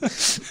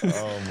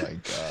 Oh my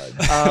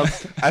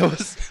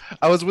god.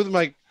 I was with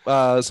my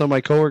some of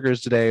my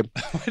coworkers today,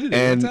 Why did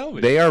and tell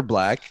me? they are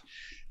black,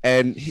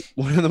 and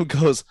one of them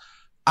goes,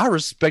 "I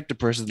respect a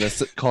person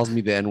that calls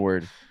me the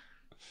N-word."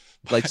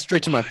 Like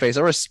straight to my face.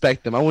 I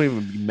respect them. I won't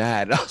even be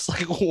mad. I was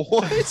like,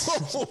 "What?"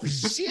 Oh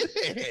shit.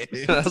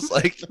 And I was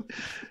like,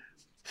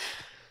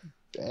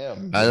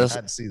 Damn. I I just-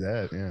 had to see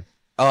that. Yeah.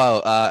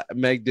 "Oh,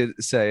 Meg did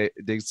say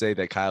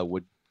that Kyle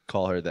would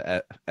call her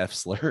the F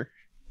slur."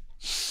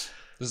 This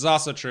is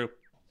also true.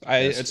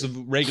 It's a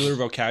regular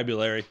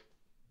vocabulary.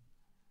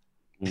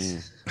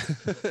 Mm.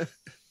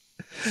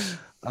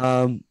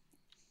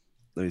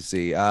 Let me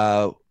see.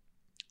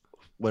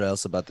 What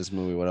else about this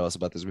movie?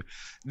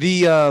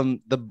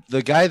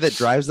 The guy that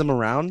drives them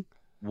around,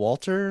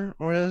 Walter,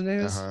 or whatever his name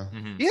is,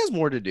 Mhm. he has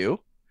more to do.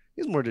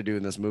 He has more to do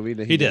in this movie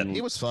than He did.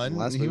 He was fun.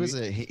 Last He was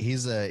movie.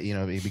 he's a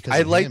because I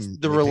of liked him, the they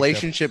picked up-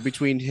 relationship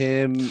between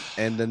him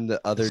and then the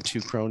other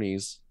two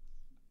cronies.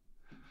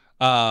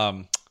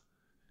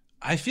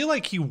 I feel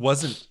like he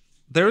wasn't.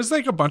 There's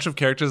like a bunch of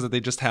characters that they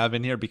just have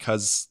in here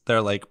because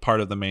they're like part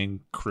of the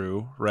main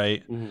crew,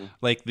 right? Mhm.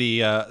 Like the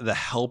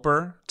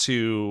helper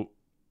to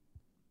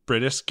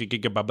British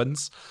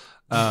Gigabubbins.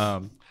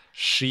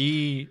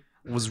 She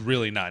was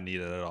really not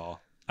needed at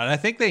all, and I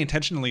think they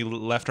intentionally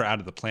left her out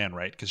of the plan,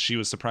 right? Because she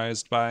was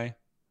surprised by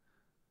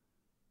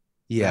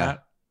Yeah,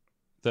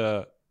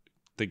 that,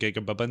 the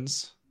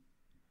Gigabubbins.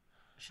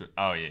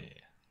 Oh yeah.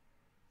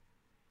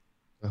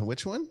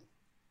 Which one?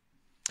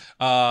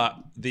 The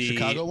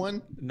Chicago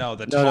one? No,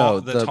 the No, tall,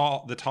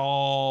 no, the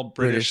tall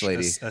British,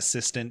 British lady.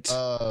 assistant.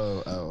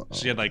 Oh.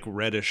 She had like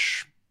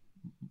reddish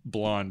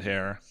blonde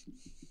hair.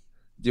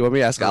 do you want me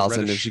to ask Or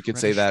Allison if reddish- she could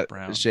say reddish that?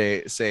 brown.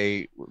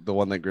 Say the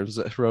one that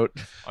Grims wrote.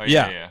 Oh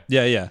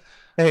Yeah.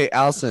 Hey,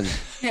 Allison,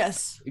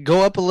 Yes.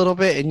 go up a little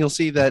bit and you'll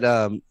see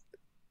that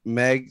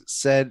Meg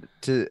said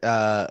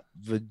to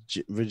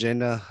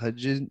Virginia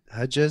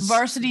Hedges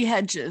Varsity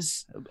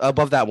Hedges.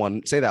 above that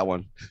one. Say that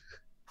one.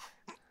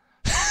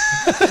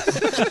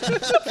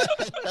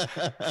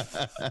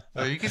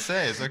 Oh, you can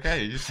say it. It's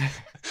okay. You say.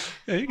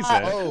 Yeah, you can say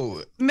it.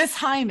 Oh, Miss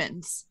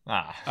Hymans.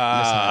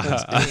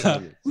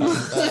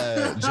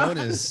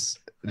 Jonas,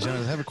 I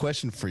have a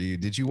question for you.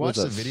 Did you watch What's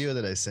the up? video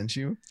that I sent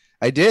you?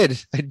 I did.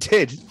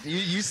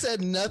 You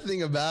said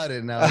nothing about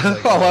it. And I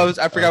was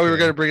like, I forgot we were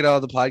okay. gonna bring it out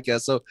on the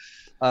podcast. So,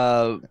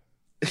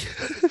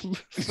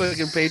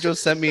 fucking Pedro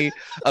sent me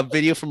a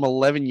video from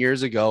 11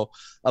 years ago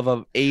of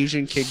an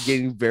Asian kid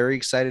getting very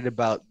excited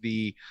about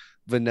the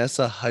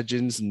Vanessa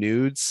Hudgens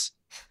nudes.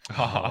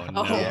 Oh,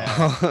 no.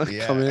 Oh.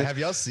 Yeah. Coming in. Have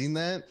y'all seen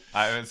that?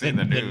 I haven't seen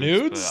the The nudes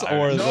nudes but I-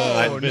 or No,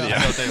 the no. video? I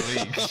thought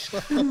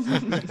they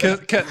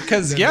leaked.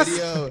 Because The yes,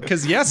 video-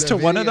 because yes the to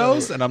one of video-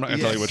 those, and I'm not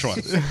gonna tell you which one.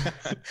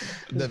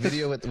 The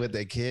video with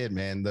that kid,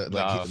 man.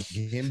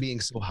 Him being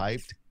so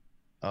hyped.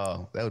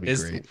 Oh, that would be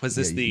great. Was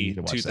this Yeah, you the need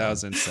to watch that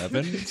one.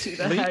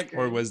 2007 leak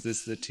or was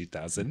this the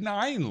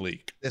 2009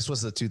 leak? This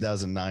was the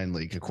 2009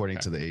 leak, according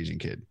to the Asian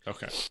kid.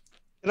 Okay.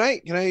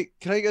 Can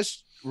I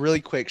just really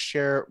quick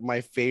share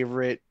my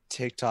favorite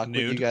TikTok with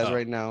you Nude? guys Oh.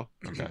 right now?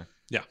 Okay.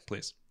 Yeah,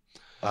 please.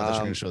 Oh, I thought you were Um,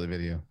 going to show the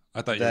video.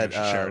 I thought you that, were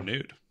going to share a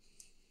nude.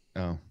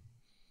 Oh.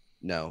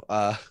 No.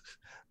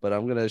 But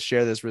I'm gonna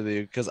share this with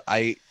you because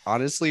I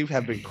honestly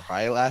have been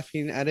cry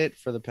laughing at it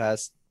for the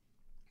past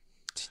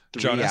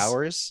 3 Jonas?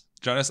 hours.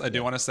 Jonas, I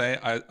do want to say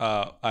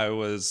I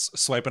was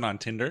swiping on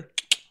Tinder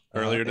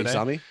earlier You today.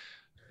 saw me?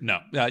 No.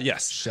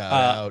 Yes. Shout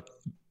out.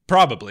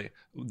 Probably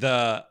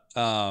the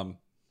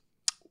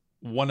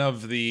one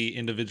of the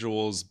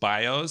individuals'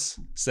 bios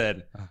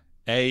said,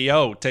 "Hey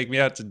yo, take me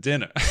out to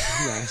dinner."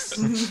 Nice.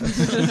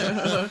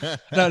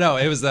 No,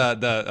 it was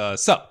the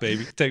sup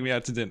baby, take me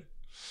out to dinner.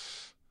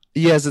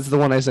 Yes, it's the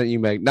one I sent you,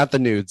 Meg. Not the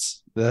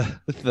nudes.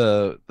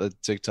 The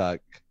TikTok.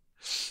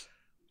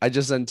 I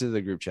just sent to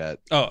the group chat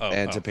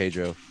and to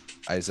Pedro.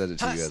 I sent it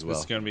to you as well.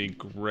 It's gonna be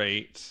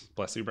great.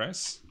 Bless you,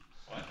 Bryce.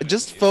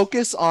 Just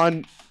focus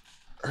on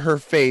her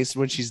face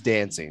when she's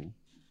dancing.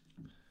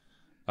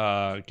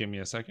 Give me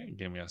a second.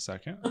 Give me a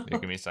second. Yeah,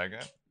 give me a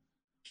second.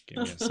 Give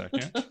me a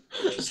second.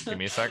 Give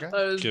me a second.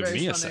 That was Give very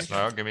me a funny. second.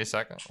 No, give me a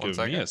second. One Give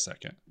second. me a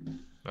second.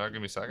 No,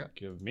 give me a second.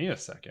 Give me a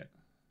second.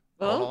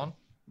 Hold Oh, on.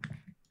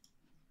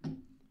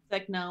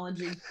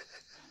 technology Give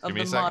of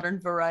me the a second. modern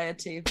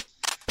variety.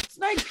 It's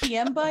 9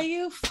 p.m. by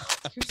you?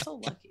 You're so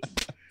lucky.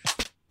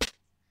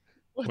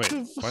 Wait,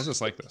 why is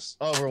this like this?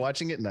 Oh, we're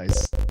watching it?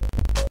 Nice.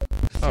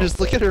 Just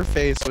look at her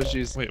face when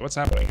she's. Wait, what's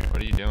happening here?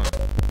 What are you doing?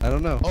 I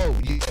don't know. Oh,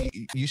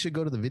 you should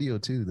go to the video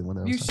too. The one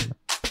that I You was talking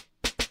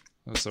about.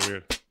 That's so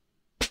weird.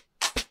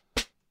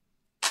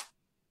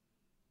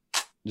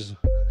 Just,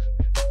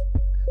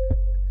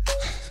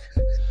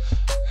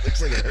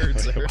 Looks like it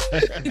hurts her.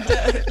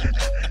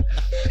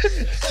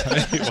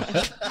 Wait,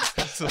 what?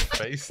 What's the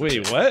face?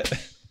 Wait, what?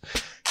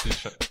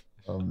 She's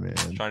Oh man.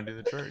 trying to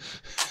do the trick.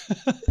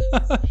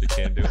 She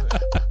can't do it.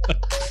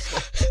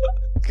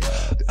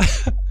 God.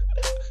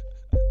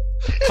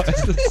 Why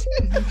is this,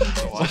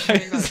 Why Why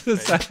is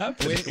this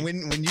happening?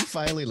 When you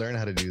finally learn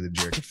how to do the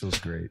jerk, it feels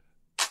great.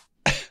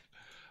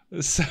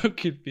 I'm so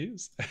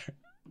confused.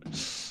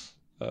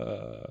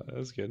 That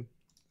was good.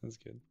 That's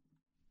good.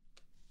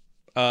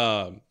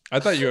 I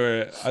thought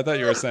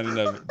you were sending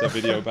the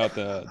video about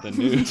the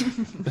news.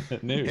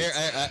 News.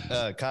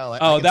 Here, Kyle, I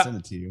can that send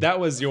it to you. that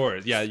was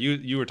yours. Yeah,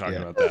 you were talking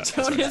about that.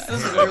 Jonas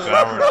is literally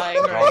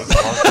crying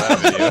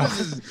right now.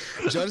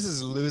 Jonas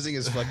is losing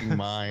his fucking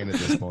mind at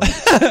this point.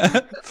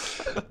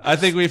 I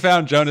think we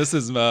found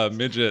Jonas's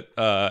midget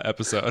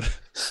episode.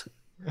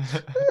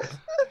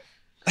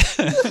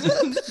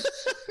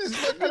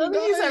 I don't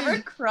think he's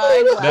ever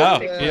cried No,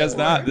 laughing. he has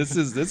not. This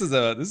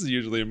is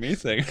usually a me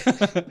thing.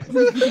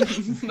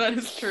 That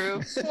is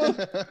true.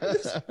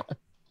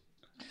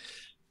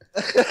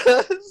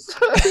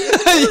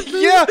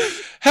 Yeah,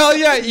 hell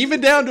yeah,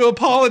 even down to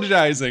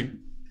apologizing.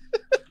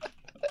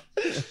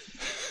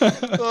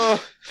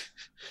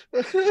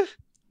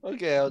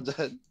 Okay, I'm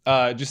done.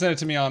 Did you send it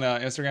to me on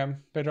Instagram,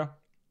 Pedro?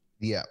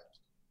 Yeah,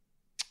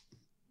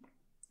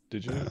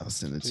 Did you? I'll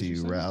send it Did to you you,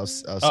 send it?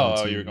 Rouse.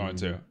 Oh, you were going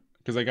to.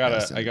 Because I got I'll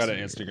a send it to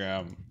you.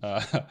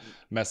 Instagram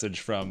message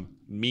from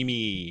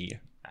Mimi.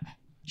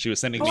 She was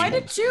sending Oh, me. I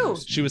did too.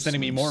 She was sending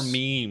me more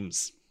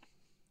memes.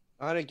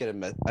 I didn't get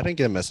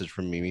a message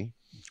from Mimi.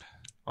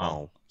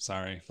 Oh,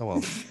 sorry. Oh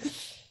well,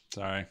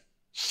 Sorry.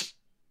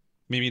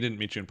 Mimi didn't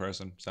meet you in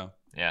person, so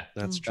Yeah.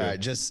 that's true. All right, I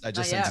just Not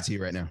sent yet. it to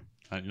you right now.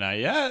 not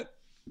yet.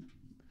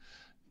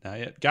 Not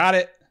yet. Got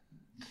it.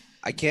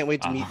 I can't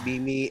wait to meet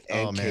Mimi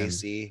and Oh, man.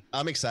 Casey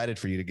I'm excited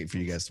for you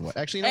guys to watch.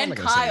 Actually, no, I'm And not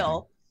gonna say anything.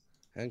 Kyle.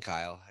 and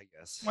Kyle, I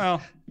guess.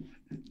 Well,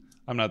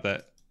 I'm not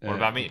that. What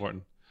about me?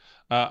 Important.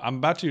 I'm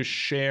about to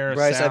share.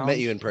 Bryce, I've sound. met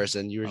you in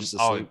person. You were just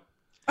Oh, asleep.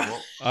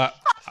 well,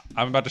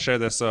 I'm about to share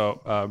this,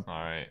 so all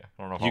right.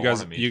 I don't know if I you guys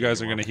wanna meet you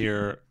guys are anymore. gonna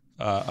hear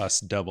us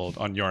doubled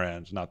on your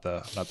end, not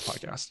the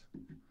podcast.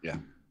 Yeah.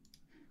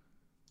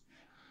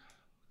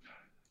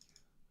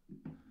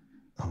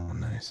 Oh,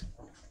 nice.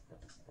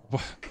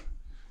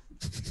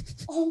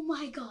 Oh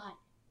my god.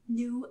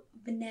 New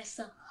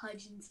Vanessa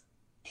Hudgens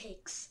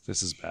pics.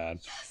 This is bad.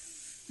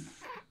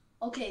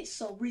 Okay,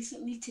 so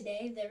recently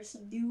today there's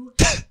some new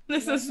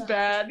This is Vanessa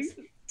bad. Hudgens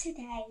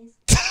today's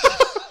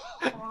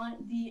on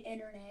the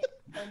internet.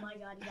 Oh my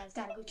god, you guys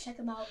gotta go check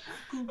them out.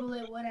 Google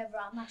it, whatever.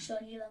 I'm not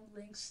showing you them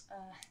links.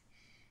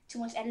 Too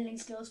much editing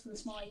skills for the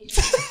small age.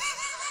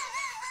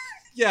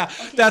 Yeah,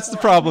 Okay, that's so the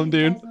problem, you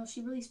dude. guys know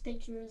she released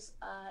pictures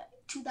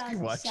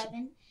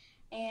 2007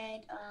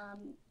 and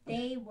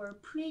they were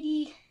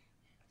pretty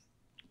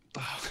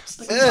but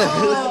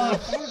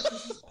Ugh.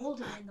 she's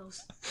older and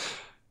those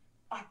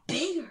are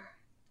bigger.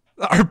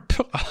 Our Anyway,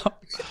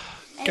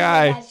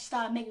 guy. guys, just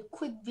thought I'd make a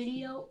quick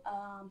video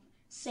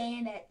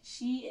saying that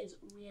she is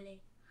really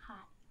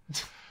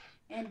hot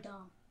and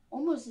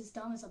almost as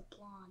dumb as a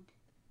blonde.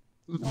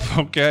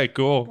 Okay,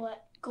 cool.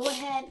 But go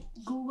ahead,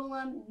 Google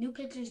them. New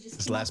pictures just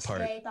This came out last part.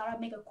 today. Thought I'd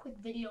make a quick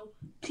video.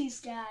 Peace,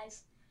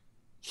 guys.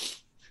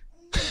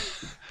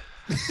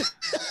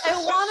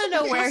 I want to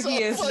know where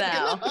he is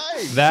now.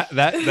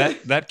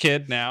 That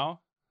kid now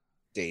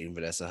Dating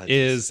Vanessa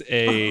Hudgens.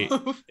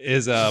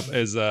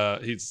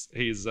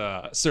 he's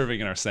serving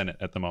in our Senate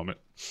at the moment.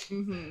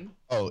 Mhm.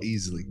 Oh,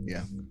 easily.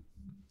 Yeah.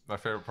 My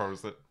favorite part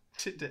was that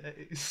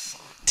today's.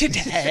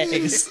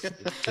 Today's.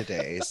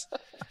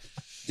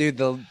 Dude,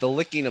 the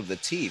licking of the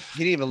teeth. He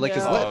didn't even lick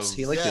his Yeah. lips.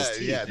 He licked his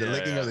teeth. Yeah, the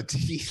licking of the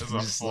teeth. It was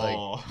was a just like,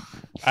 full.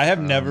 I have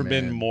Oh, never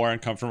been man. more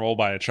uncomfortable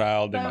by a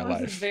child in That my was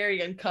a life. very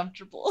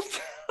uncomfortable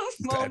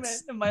moment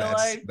in my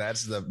life.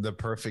 That's the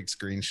perfect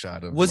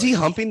screenshot of. Was he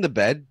like- humping the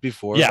bed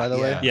before? Yeah, by the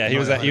way. Yeah, he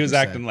was 100%.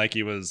 acting like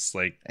he was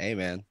like Hey,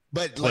 man.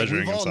 But like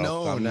pleasuring we've all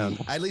himself. Calm known.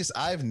 down. At least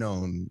I've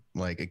known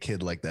like a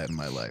kid like that in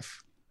my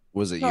life.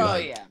 Was it you? Oh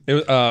yeah. it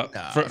was,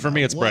 No, for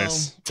me it's well-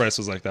 Bryce. Bryce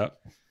was like that.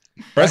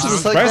 Bryce was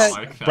is like Bryce,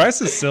 that.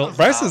 Bryce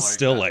is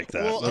still like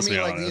that. Well, I Let's mean,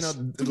 be like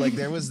honest. like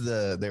there was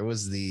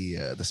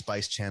the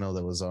Spice Channel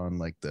that was on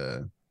like it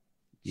was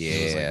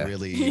Yeah. like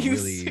really You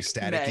really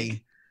sick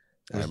staticky.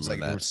 I It was like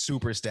remember that.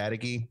 super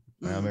staticky.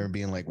 And I Mhm. remember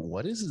being like,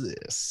 "What is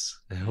this?"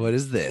 What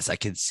is this? I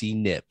can see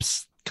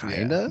nips.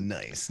 Kinda. Yeah,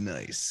 nice.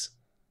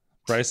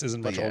 Bryce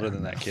isn't But much yeah. older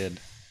than that kid.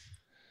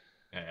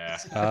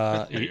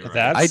 Yeah. You're right.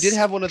 That's I did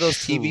have one of those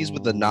TVs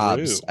with the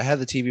knobs. true. I had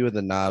the TV with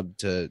the knob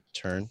to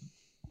turn.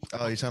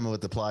 Oh, you're talking about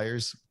with the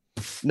pliers?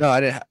 No,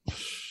 I didn't.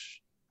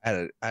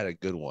 I had a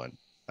good one.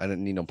 I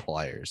didn't need no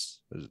pliers.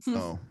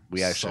 Oh,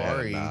 We actually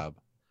sorry. had a knob.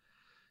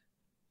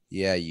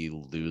 Yeah,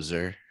 you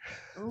loser.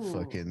 Ooh.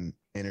 Fucking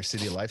inner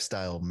city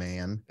lifestyle,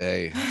 man.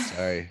 Hey,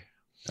 sorry.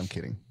 I'm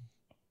kidding.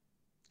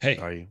 Hey,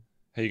 Are you?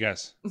 hey, you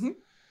guys.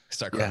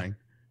 Start Yeah. crying.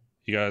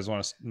 You guys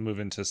want to move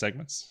into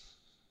segments?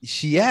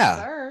 Yeah.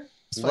 Sir.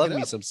 Let's fuck Love it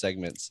me up. some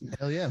segments.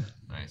 Hell yeah.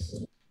 Nice.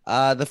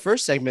 The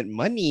first segment,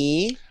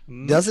 money,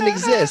 doesn't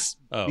exist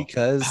Oh,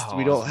 because Oh,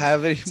 we don't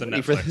have any a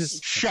money for Netflix. this.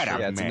 Shut up,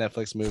 Yeah, it's a man.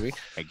 Netflix movie.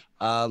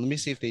 Let me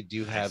see if they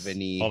do have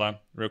any. hold on,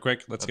 real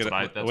quick. Let's That's, get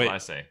what, it. that's wait, what I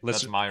say.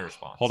 let's- That's my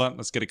response. hold on.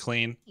 Let's get it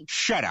clean.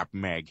 Shut up,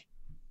 Meg.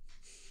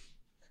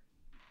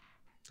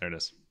 There it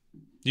is.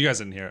 You guys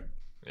didn't hear it.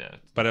 Yeah.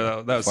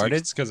 But that was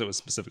Farted? because it was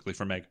specifically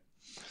for Meg.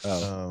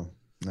 Oh,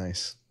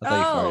 nice. I thought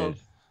you farted.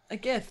 A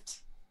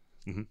gift.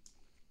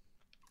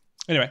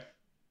 Anyway,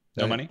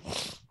 no Okay. money.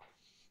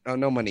 Oh,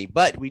 no money.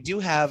 But we do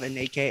have an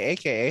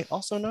AKA,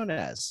 also known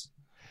as,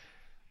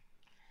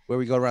 where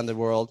we go around the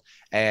world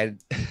and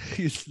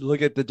you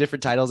look at the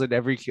different titles in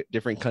every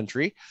different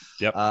country.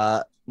 Yep.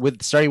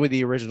 Starting with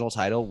the original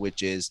title,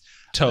 which is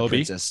The Toby.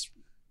 Princess.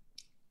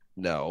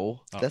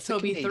 No, Oh. that's a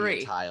Toby Canadian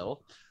 3.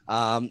 title.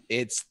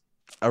 Its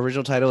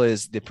original title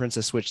is The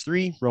Princess Switch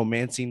 3: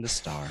 Romancing the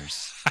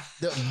Stars.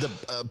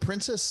 The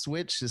Princess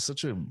Switch is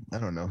such a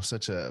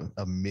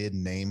a mid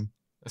name.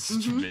 That's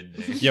such a mid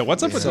name. Yeah,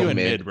 what's up with So you and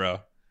mid. mid, bro?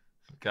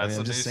 That's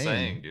I'm a new just saying.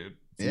 saying, dude.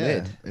 Yeah,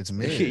 Mid. it's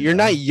mid. You're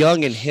not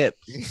young and hip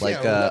like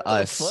what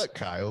us. The fuck,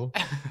 Kyle.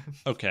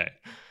 Okay,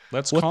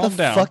 let's What calm the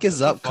down. fuck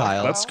is up, fuck?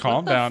 Kyle? Let's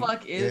calm what down. The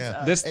fuck is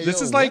Yeah. This Hey, this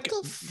yo, is what like the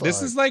this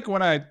fuck? is like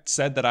when I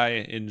said that I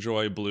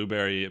enjoy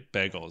blueberry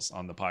bagels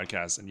on the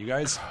podcast, and you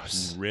guys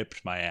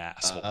ripped my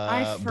asshole.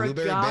 I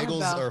Blueberry forgot bagels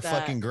about are that.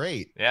 fucking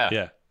great. Yeah.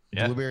 yeah,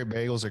 Yeah. Blueberry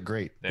bagels are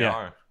great. They Yeah.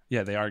 are.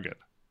 yeah, they are good.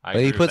 I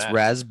But he agree with puts that.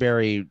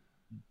 raspberry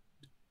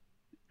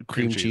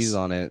cream Cream cheese. cheese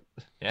on it.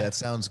 Yeah. That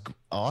sounds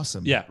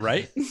awesome. Yeah,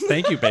 right.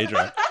 Thank you,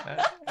 Pedro.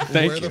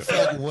 Thank Where you. the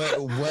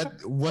fuck?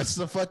 What's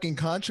the fucking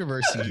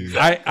controversy here?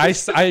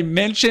 I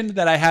mentioned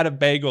that I had a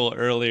bagel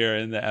earlier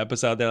in the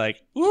episode. They're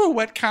like, "Ooh,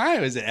 what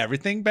kind? Is it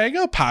everything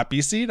bagel?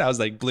 Poppy seed?" I was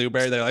like,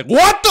 "Blueberry." They're like,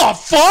 "What the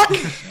fuck?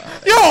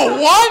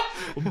 Yo, what?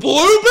 Blueberry?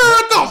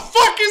 What the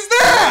fuck is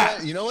that?"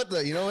 You know what?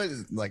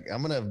 Like,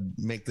 I'm gonna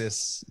make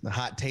this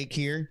hot take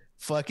here.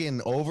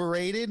 Fucking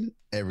overrated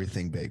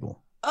everything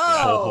bagel.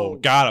 Oh,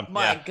 got him.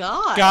 my Yeah.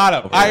 God. Got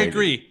him. I Overrated.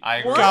 agree. I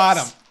agree. What? Got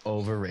him.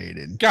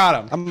 Overrated.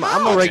 Got him. I'm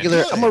How? a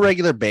regular. Good. I'm a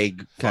regular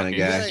bag kind of Fucking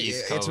guy. good.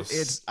 East Coast.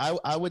 It's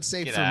I would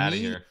say Get for out of me,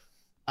 here.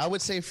 I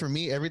would say for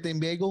me,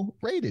 everything bagel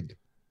rated.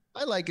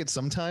 I like it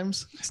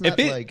sometimes. It's If not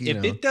it like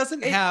if it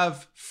doesn't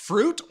have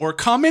fruit or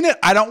cum in it,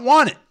 I don't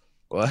want it.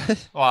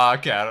 What? Well,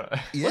 okay.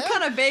 yeah. What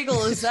kind of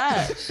bagel is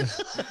that?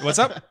 What's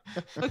up?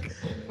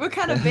 What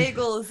kind of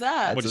bagel is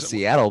that? What It's a is it?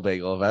 Seattle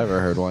bagel if I ever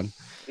heard one.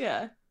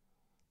 Yeah.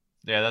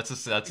 Yeah, that's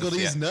a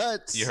these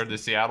nuts. You heard the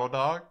Seattle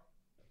dog?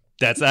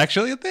 That's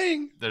actually a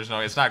thing.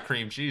 It's not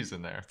cream cheese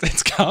in there.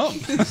 It's cum.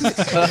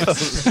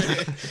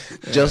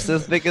 Just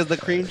as thick as the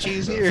cream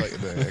cheese here.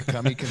 The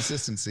cummy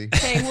consistency.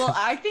 Okay, well,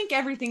 I think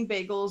everything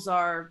bagels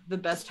are the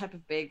best type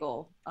of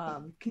bagel.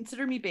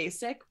 Consider me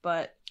basic,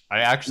 but I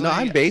actually No,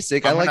 I'm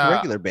basic. I like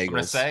regular bagels. I'm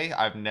gonna say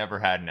I've never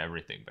had an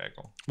everything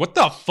bagel. What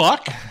the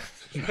fuck?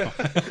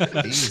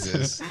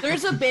 Jesus.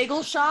 there's a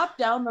bagel shop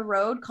down the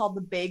road called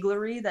the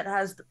Baglery that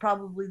has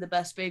probably the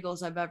best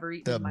bagels I've ever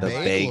eaten The in my life.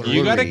 bagel.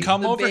 You gotta Baglery.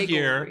 come The over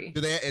here.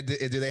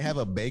 Baglery. Do they have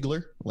a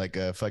bagler like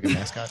a fucking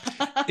mascot?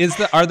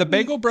 Are the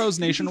Bagel Bros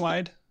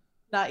nationwide?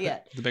 Not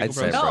yet. The Bagel I'd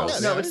say Bros. No,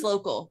 Bros. no, it's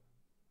local.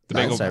 The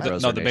Bagel. Outside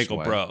Bros No, are the Bagel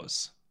nationwide.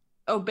 Bros.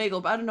 Oh,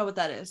 bagel. I don't know what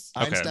that is.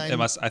 Okay, Einstein? it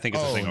must. I think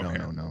it's a thing over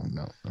here. No.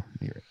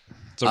 You're right.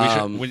 So we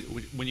Um,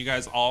 should when you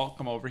guys all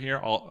come over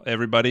here,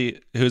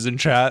 everybody who's in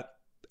chat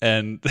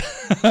and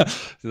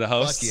the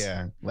hosts. Fuck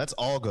yeah. Let's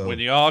all go. When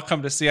you all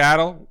come to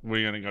Seattle,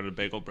 we're gonna go to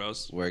Bagel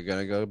Bros. We're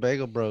gonna go to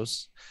Bagel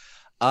Bros.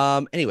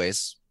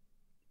 Anyways,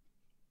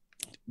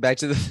 back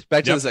to the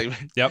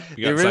segment. Yep. You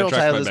The got original sidetracked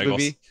title by of this bagels.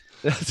 movie.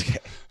 That's okay.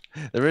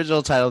 The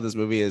original title of this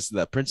movie is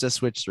The Princess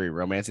Switch 3: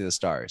 Romancing the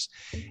Stars.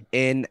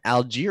 In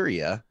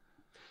Algeria,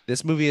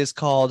 this movie is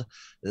called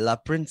La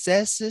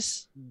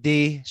Princesse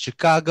de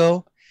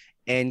Chicago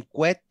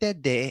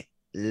Enquête de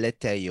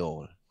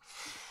l'Étoile.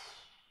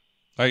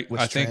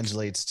 which I think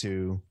translates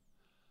to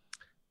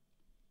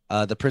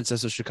The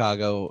Princess of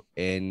Chicago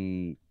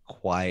in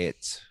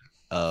Quiet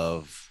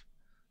of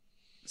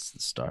the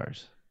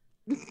Stars.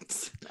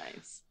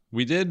 Nice.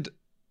 we did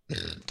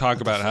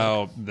talk about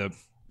how there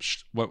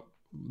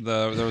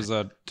was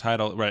a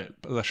title, right?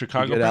 The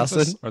Chicago good, Princess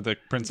Allison? or the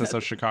Princess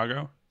of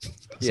Chicago. Yeah,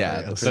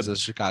 Sorry, The Allison. Princess of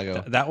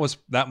Chicago.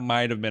 That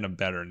might have been a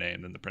better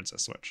name than the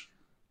Princess Switch.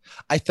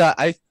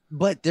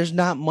 But there's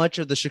not much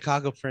of the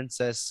Chicago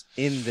Princess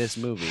in this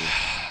movie.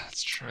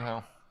 That's true.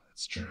 Well,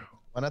 That's true.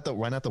 why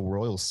not the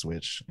Royal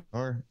Switch?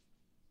 Or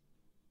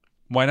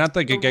Why not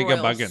the The Giga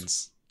Royals.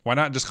 Buggins? Why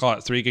not just call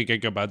it 3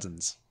 Giga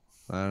Buzzins?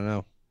 I don't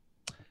know.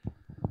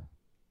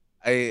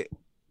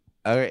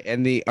 All right,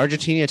 and the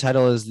Argentina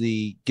title is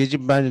the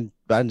Digimon.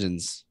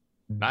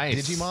 nice.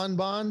 Digimon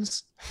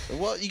Bonds?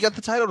 Well, you got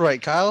the title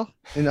right, Kyle.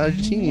 In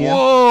Argentina,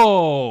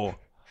 Whoa!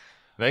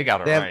 They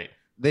got it They have- right.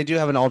 they do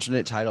have an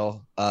alternate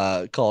title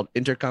called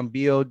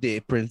Intercambio de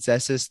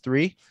Princesses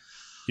 3.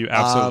 You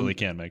absolutely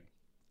can, Meg.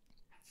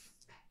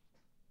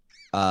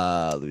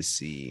 Let me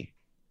see.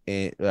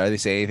 Are they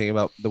saying anything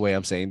about the way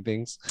I'm saying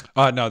things?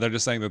 No, they're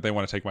just saying that they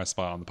want to take my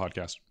spot on the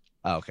podcast.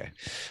 Oh, okay.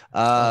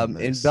 In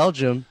nice.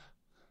 Belgium,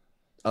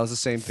 that was the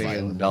same thing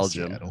Violent in in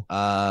Belgium. Seattle.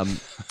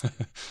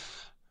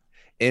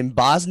 In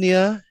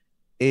Bosnia,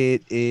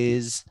 it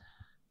is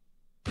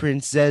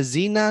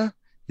Princezina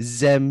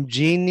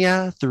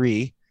Zemljina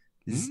 3,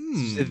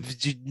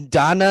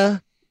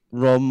 Dana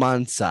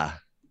Romansa.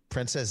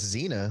 Princess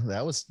Xena.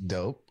 That was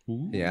dope.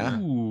 Yeah.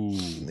 Ooh.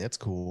 That's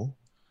cool.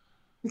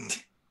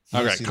 Okay,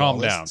 Lucy calm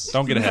Lawless. down.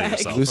 Don't get ahead of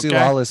yourself. Lucy okay?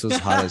 Lawless was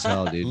hot as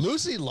hell, dude.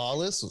 Lucy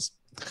Lawless was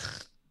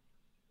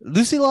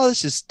Lucy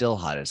Lawless is still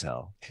hot as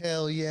hell,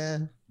 hell yeah.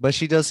 but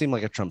she does seem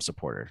like a Trump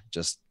supporter,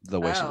 just the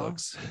way she Oh.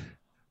 looks.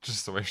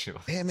 Just the way she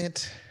looks. Damn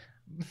it.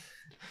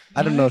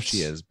 I don't know if What? she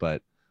is,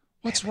 but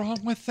What's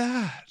wrong with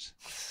that?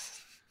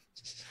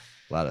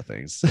 a lot of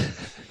things.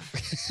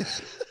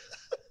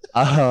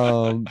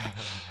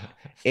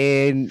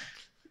 In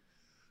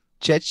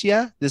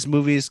Chechnya, this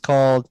movie is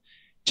called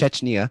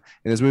Chechnya,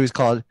 and this movie is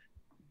called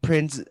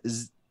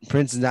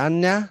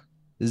Princezna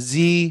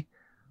Z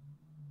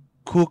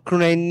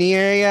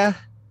Kukrania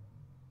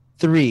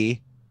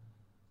 3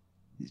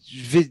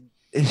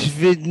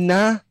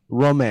 Vidna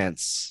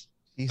Romance.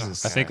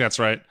 Jesus. I think that's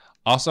right.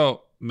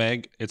 Also,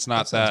 Meg, it's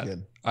not sounds that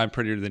good. I'm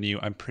prettier than you.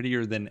 I'm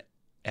prettier than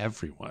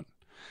everyone.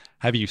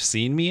 Have you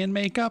seen me in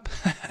makeup?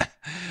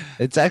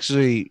 It's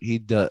actually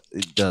it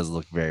does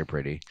look very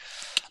pretty.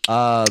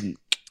 In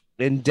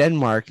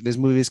Denmark, this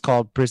movie is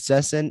called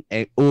Prinsessen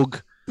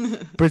Ug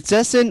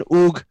Prinsessen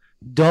Ug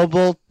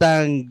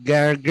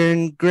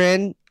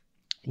Dobbeltangaren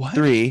What?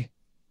 3.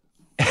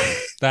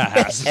 That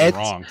has to be It's-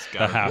 wrong.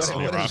 That has to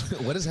be wrong.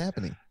 What is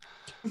happening?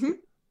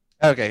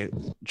 Okay,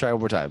 try one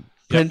more time.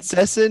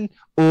 Prinsessen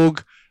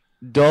Ug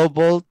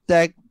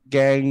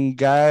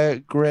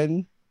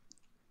Dobbeltangaren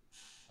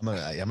I'm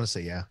gonna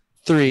say yeah.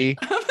 3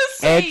 I'm gonna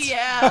say It's-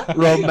 yeah.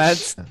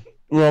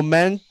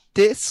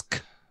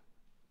 Romantisk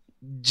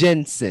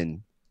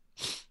Jensen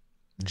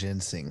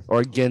Ginseng.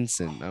 or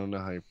Gensen. I don't know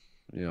how you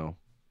know.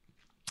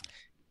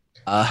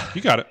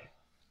 You got it.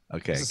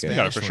 Okay, It's a good.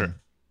 got it for Spanish sure. one.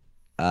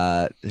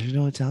 There's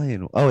no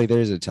Italian. Oh wait, there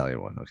is an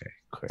Italian one. Okay,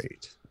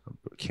 great.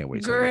 Can't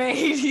wait. till Great,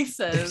 he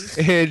says.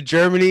 that. In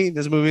Germany,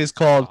 this movie is Oh,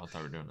 called I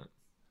thought we were doing it.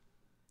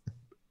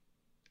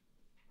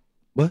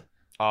 What?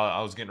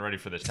 I was getting ready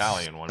for the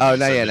Italian one. Oh, but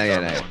not you yet, said not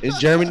the yet,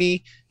 not German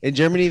yet. one. In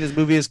Germany, this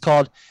movie is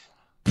called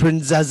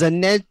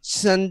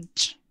Prinzessennetzen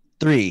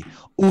 3.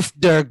 Uf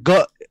der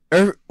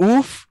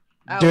Uf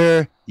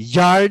der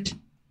Yard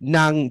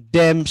nang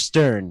dem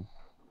Stern.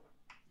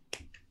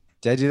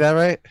 Did I do that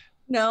right?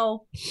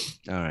 No,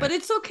 All right. but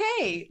it's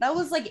okay. That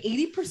was like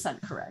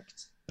 80%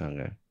 correct.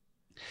 Okay.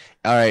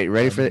 All right.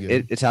 Ready for That'd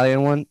be the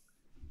Italian one?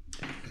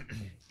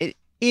 In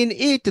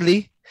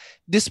Italy,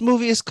 this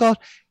movie is called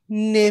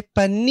Ne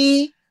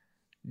panni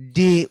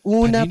di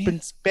una Panini?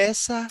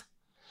 principessa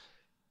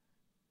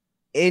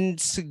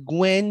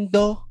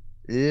inseguendo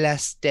la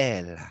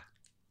stella.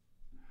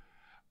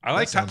 I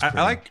like sounds I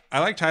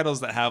like titles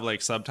that have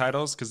like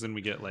subtitles because then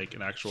we get like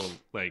an actual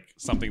like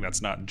something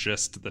that's not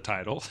just the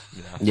title.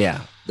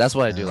 Yeah, that's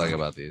what I do like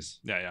about these.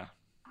 Yeah.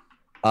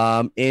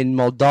 In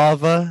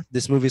Moldova,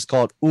 this movie is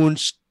called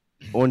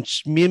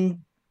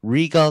Unschmim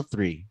Regal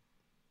 3.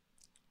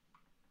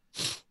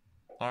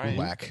 All right.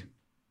 Whack.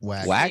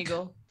 Whack. Whack?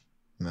 Eagle.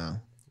 No.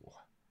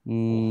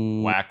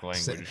 Mm, Whack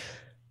language.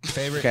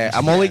 Favorite. Okay,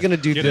 I'm only gonna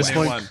do Get this a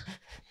new one.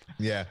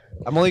 Yeah.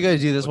 I'm only gonna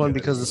do this one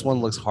because this one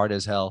looks hard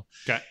as hell.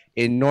 Okay.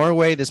 In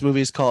Norway, this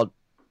movie is called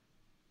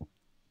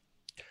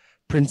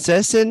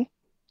Prinsessen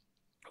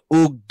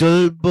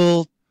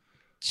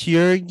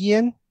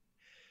Ugdulbultjørgen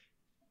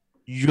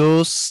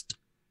Just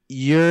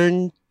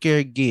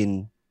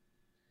Jørngergin.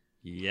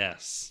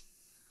 Yes.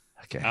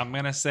 Okay. I'm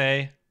gonna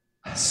say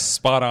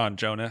spot on,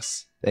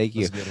 Jonas. Thank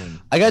you. That's a good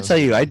one. I gotta tell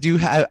you, I do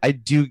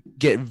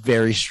get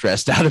very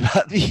stressed out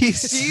about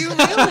these. Do you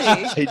really?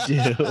 I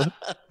do.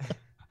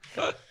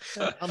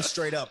 I'm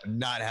straight up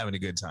not having a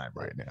good time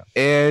right now.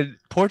 In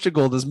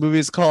Portugal, this movie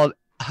is called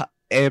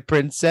A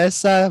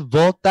Princesa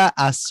Volta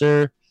a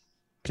Ser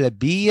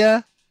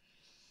Plebia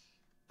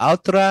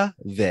Outra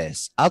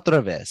Vez.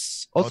 Outra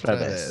Vez. Otra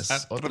vez.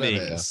 Otra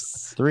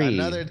vez. 3.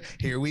 Another.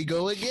 Here we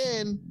go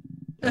again.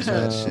 That's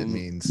what that shit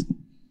means.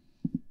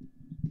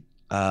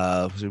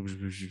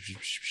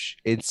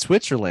 In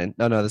Switzerland.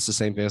 No, this is the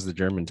same thing as the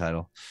German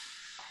title.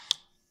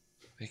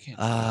 They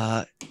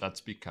can't.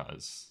 That's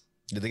because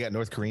Did they got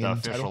North Korean the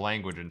official title?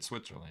 language in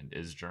Switzerland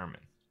is German.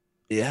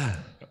 Yeah.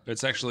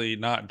 It's actually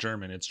not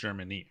German. It's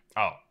Germany.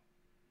 Oh,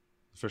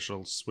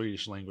 Official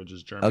Swedish language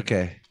is German.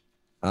 Okay.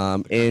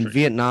 In country.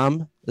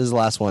 Vietnam, this is the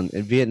last one.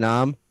 In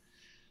Vietnam,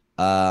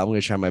 I'm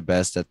gonna try my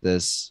best at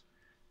this.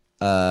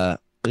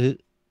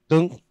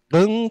 Dung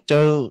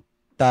cho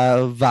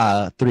ta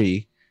va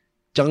 3.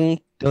 Jung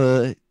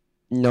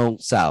no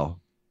sao.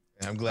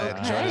 I'm glad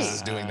Okay. Jonas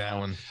is doing that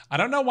one. I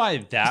don't know why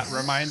that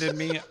reminded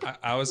me.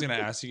 I was gonna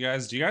ask you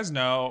guys. Do you guys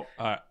know?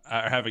 I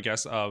have a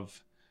guess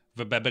of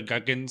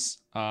Vebeguggen's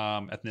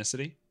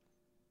ethnicity.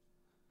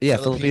 Yeah,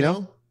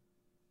 Filipino.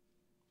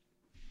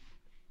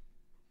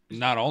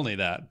 Not only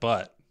that,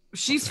 but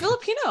She's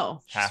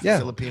Filipino. half Yeah.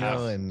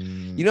 Filipino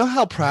and You know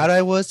how proud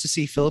I was to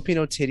see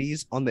Filipino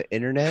titties on the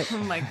internet? Oh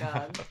my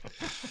god.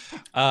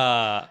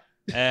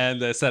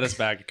 and set us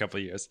back a couple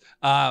of years.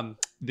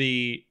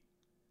 The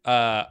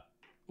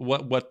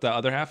what the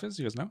other half is?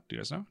 Do you guys know? Do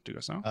you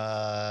guys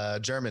know?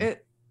 German.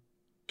 It,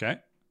 Okay.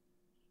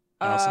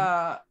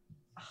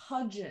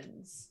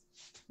 Hudgens.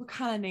 What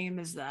kind of name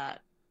is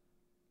that?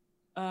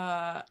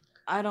 I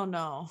don't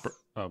know.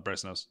 Oh,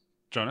 Bryce knows.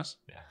 Jonas.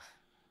 Yeah.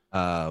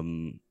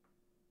 Italian.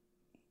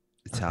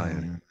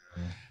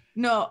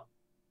 No.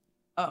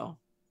 Oh.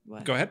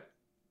 What? Go ahead.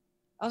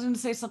 I was going to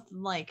say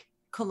something like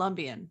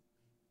Colombian.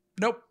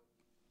 Nope.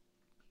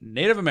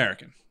 Native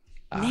American.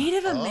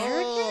 Native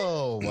American?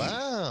 Oh,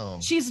 wow.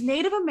 She's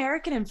Native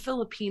American and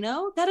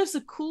Filipino? That is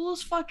the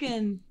coolest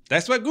fucking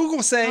That's what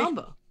Google say.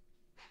 combo.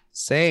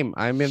 Same.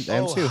 I'm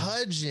too.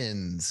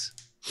 Hudgens.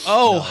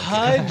 Oh, No,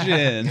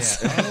 Hudgens.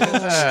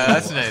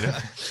 That's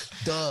native.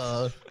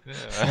 Duh.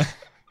 Yeah.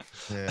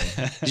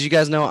 Yeah. Did you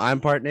guys know I'm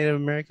part Native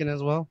American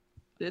as well?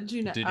 Did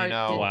you know? Did you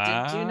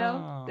know? Did you know?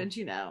 Wow. Did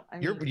you know? I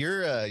You're mean,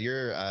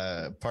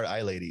 you're part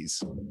I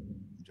ladies,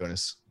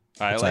 Jonas.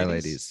 What's I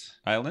ladies?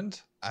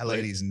 Island? I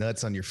ladies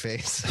nuts on your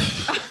face.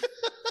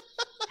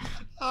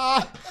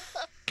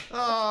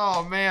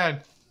 Oh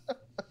man.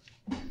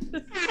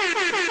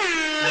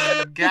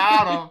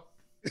 Got him.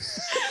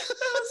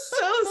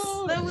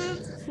 that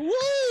was Woo!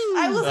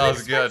 I wasn't That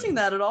was good. expecting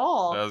that at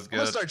all. That was I'm good.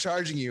 gonna start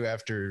charging you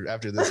after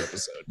this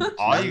episode.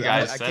 All you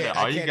guys I said it. can't-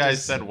 All I you can't guys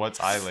just- said what's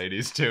I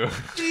ladies too.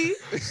 See?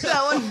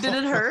 That one did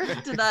it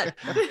hurt? Did that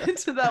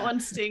did that one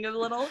sting a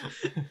little?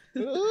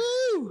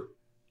 Woo!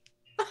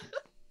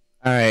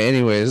 All right.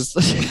 Anyways,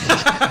 we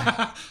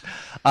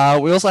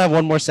also have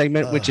one more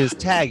segment, which is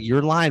Tag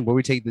Your Line, where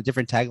we take the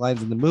different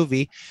taglines in the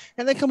movie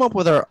and then come up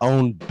with our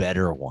own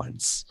better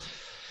ones.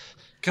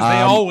 Because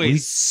they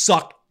always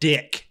suck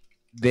dick.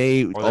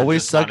 They Or they're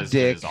always just not suck as good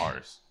dick. as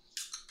ours.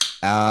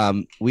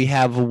 We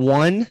have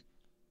one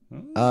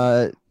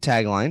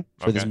tagline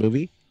for this Okay.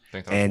 movie, I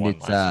think there was and one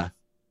it's last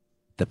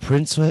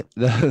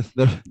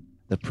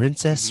the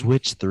Princess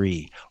Switch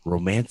 3,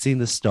 Romancing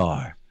the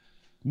Star,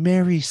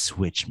 Mary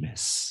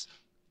Switchmas.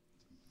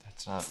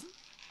 That's not.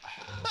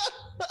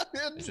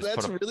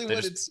 That's really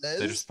what it says.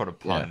 They just put a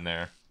pun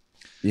there.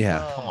 Yeah.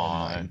 Come Oh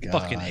my on. God.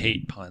 Fucking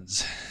hate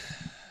puns.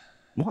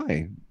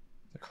 Why?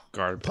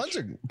 Garbage.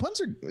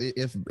 Puns are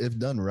if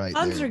done right.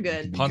 Puns they are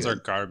good. can be Puns are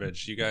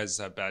garbage. You guys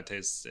have bad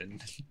taste in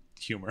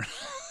humor.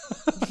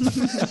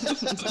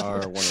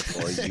 Are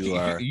wonderful. You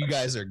are. You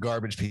guys are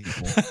garbage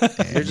people.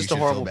 You're just a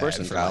horrible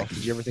person, Kyle.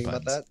 Did you ever think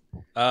about that?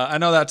 I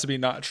know that to be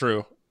not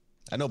true.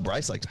 I know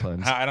Bryce likes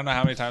puns. I don't know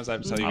how many times I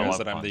have to tell you I guys love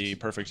that I'm puns. the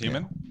perfect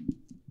human.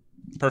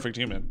 Perfect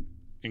human,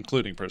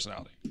 including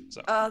personality.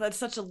 So, Oh, that's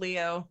such a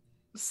Leo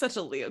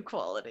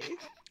quality.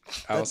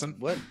 Allison,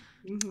 What?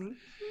 Mhm.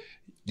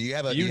 Do you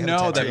have a? you have a know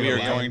that tattoo we of are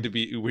a lion? going to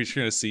be. We're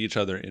going to see each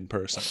other in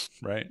person,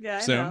 right? Yeah,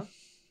 I Soon. know.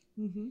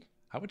 Mm-hmm.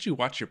 How would you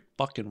watch your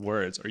fucking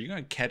words? Are you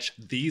going to catch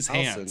these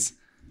Allison. hands?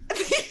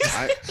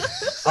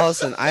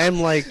 Allison, I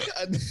am like,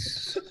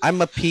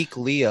 I'm a peak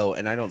Leo,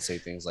 and I don't say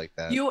things like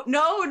that.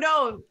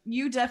 No,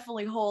 you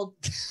definitely hold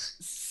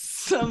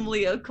some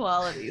Leo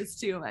qualities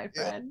too, my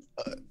friend.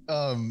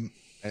 I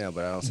know,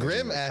 but I don't. Say Grim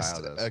things like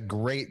asked Kyle does. a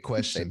great Say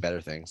question, better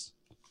things.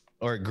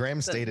 or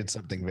Graham stated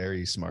something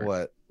very smart.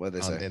 What? What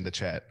they say? In the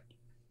chat?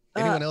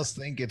 Anyone else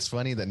think it's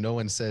funny that no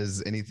one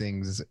says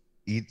anything's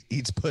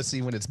eats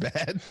pussy when it's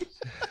bad?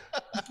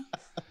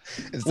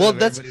 Instead Well, of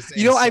that's everybody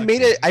saying you know, I sucks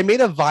made it. I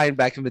made a Vine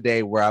back in the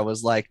day where I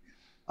was like,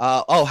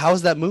 "Oh, how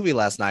was that movie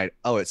last night?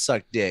 Oh, it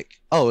sucked dick.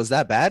 Oh, was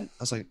that bad?" I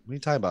was like, "What are you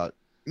talking about?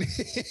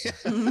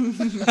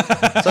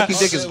 Sucking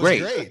dick is It was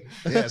great.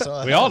 Yeah,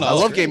 so We all know. I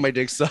love great. getting my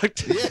dick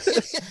sucked."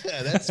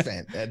 Yeah, that's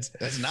fan.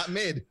 That's not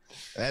mid.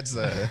 That's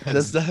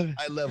That's not-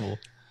 high level.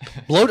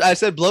 I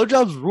said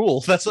blowjobs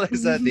rule. That's what I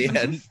said at the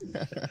end.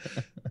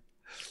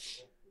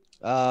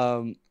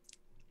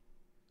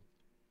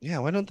 Yeah,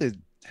 why don't they?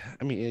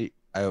 I mean,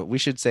 we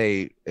should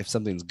say if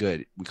something's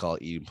good, we call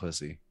it eating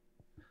pussy.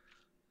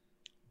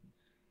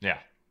 Yeah.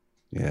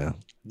 Yeah.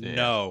 Yeah.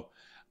 No.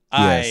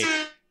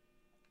 Yes.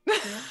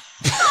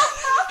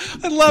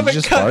 I love Did it.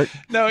 you just Cut,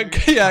 fart? no, it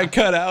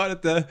cut out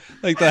at the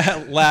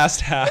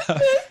last half.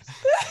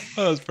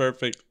 That was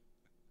perfect.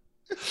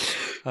 Whose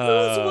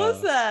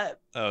was that?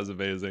 That was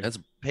amazing. That's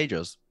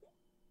Pedro's.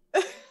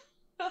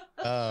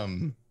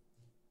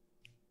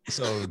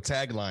 So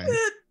tagline.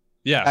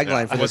 Yeah.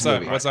 Tagline for what's this our,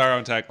 movie. what's our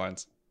own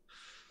taglines?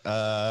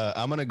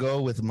 I'm gonna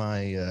go with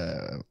my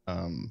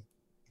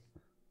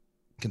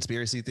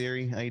conspiracy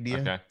theory idea.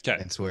 Okay.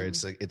 Okay. It's where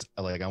it's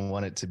like I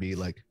want it to be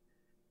like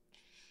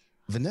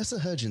Vanessa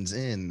Hudgens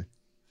in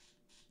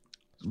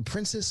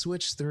Princess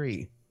Switch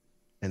 3.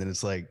 And then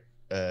it's like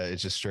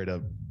it's just straight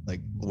up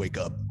like wake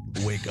up,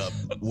 wake up,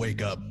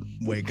 wake up,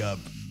 wake up.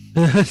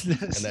 And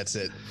that's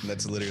it.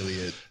 That's literally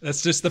it.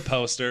 That's just the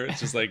poster. It's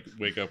just like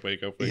wake up,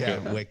 wake up, wake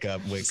up. Wake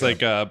up, wake It's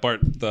up.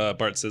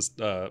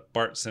 like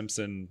Bart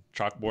Simpson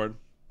chalkboard.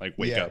 Like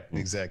wake Yeah, up.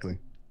 Exactly.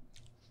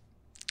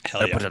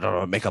 Hell I yeah. put it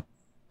on makeup.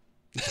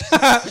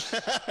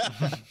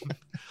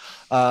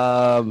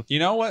 You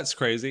know what's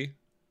crazy?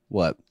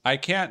 What? I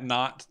can't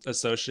not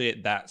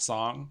associate that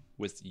song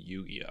with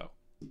Yu-Gi-Oh.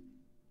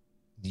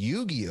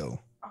 Yu-Gi-Oh.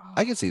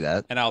 I can see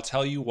that. And I'll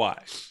tell you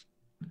why.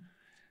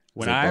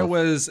 When Is it I both?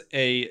 was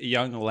a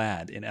young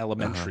lad in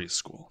elementary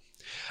school,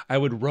 I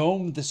would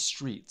roam the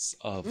streets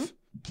of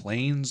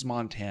Plains,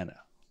 Montana,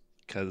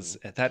 because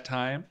at that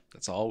time,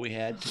 that's all we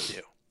had to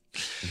do.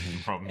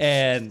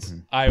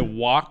 And I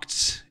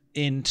walked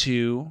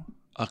into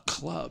a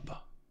club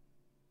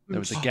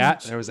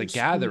There was a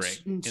gathering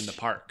in the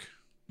park.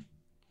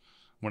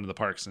 One of the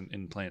parks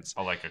in Plains.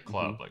 Oh, like a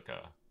club, like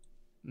a.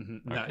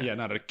 Mm-hmm. Okay.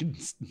 Not a.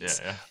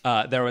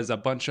 Yeah. There was a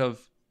bunch of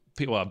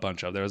people.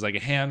 There was like a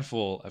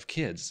handful of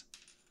kids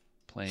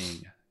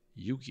playing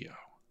Yu-Gi-Oh.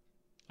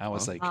 I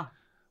was like,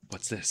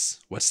 "What's this?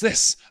 What's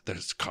this?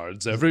 There's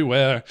cards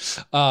everywhere."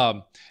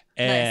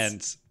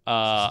 And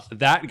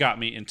that got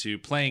me into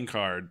playing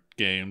card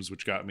games,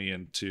 which got me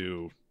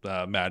into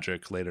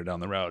Magic later down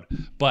the road.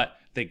 But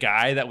the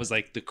guy that was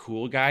like the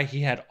cool guy,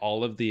 he had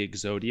all of the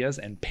Exodias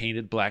and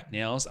painted black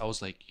nails. I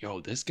was like,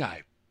 "Yo, this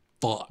guy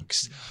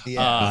fucks."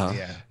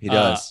 Yeah, he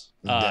does.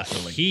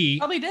 Definitely. He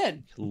probably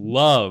did.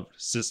 Loved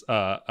System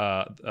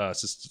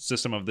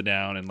of the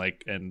Down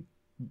and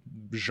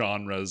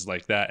genres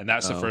like that, and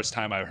that's the first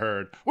time I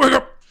heard "Wake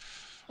up,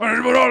 I need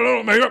to put on a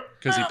little makeup."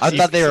 Because I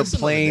thought they were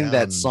playing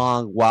that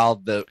song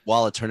while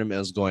a tournament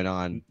was going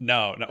on.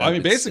 No. I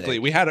mean, basically,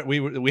 we had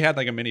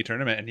like a mini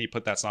tournament, and he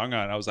put that song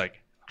on. And I was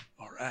like,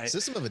 "All right."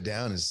 System of a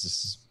Down is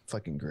just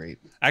fucking great.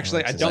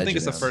 Actually, I don't think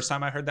it's the first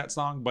time I heard that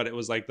song, but it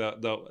was like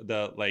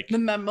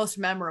the most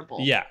memorable.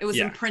 Yeah, it was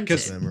imprinted.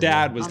 Because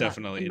Dad was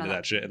definitely into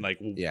that shit, and like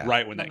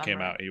right when that came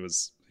memory. out, he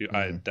was.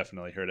 I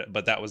definitely heard it,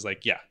 but that was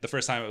like the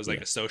first time it was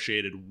like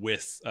associated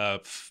with a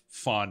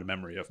fond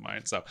memory of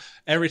mine. So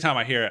every time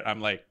I hear it,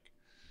 I'm like,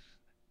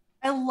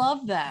 I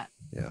love that.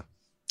 Yeah.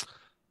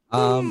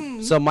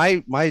 So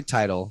my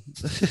title,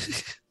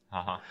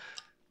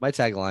 my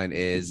tagline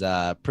is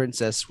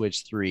Princess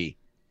Switch 3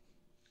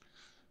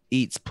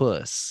 eats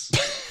puss.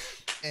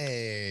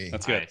 Hey,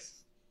 that's good.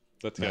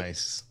 That's good.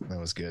 Nice. That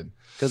was good.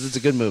 Because it's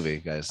a good movie,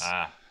 guys.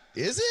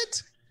 Is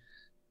it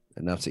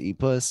enough to eat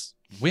puss?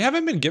 We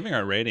haven't been giving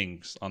our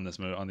ratings on these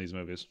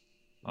movies.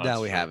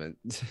 No, we haven't.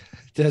 It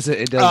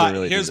doesn't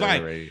really. Here's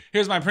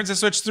my Princess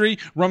Switch 3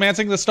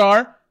 Romancing the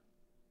Star.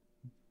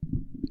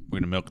 We're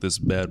gonna milk this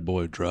bad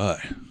boy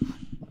dry.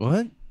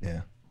 What?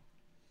 Yeah.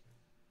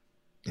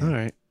 All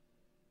right.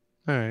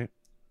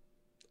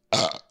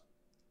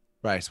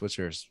 Bryce, what's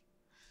yours?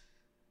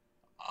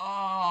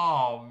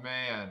 Oh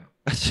man,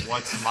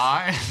 what's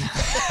mine?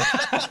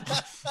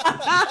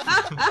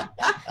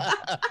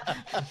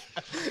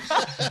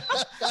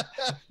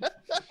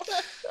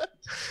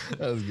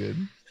 That was good.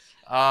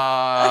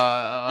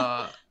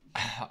 I'm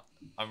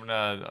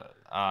gonna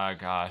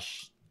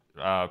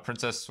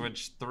Princess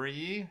Switch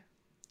 3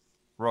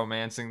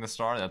 Romancing the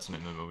Star. That's the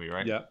name of the movie,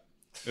 right? Yeah,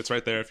 it's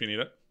right there if you need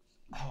it.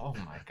 Oh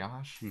my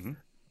gosh. Mm-hmm.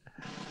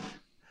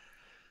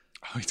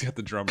 Oh, he's got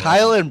the drum.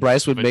 Kyle and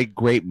Bryce would make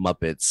great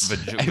Muppets. I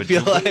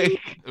feel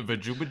like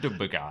Vajuba.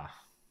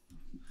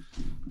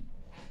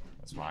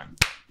 That's mine.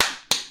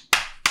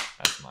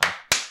 That's mine.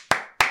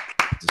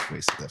 Just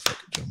wasted that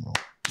fucking drum roll.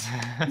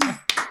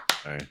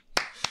 All right.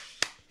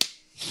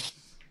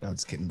 No,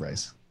 it's kidding,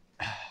 Bryce.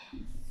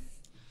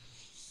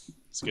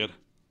 It's good.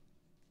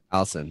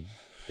 Allison,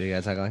 do you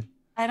got a tagline?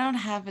 I don't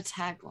have a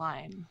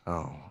tagline.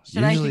 Oh,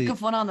 should I think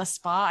of one on the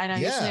spot? I know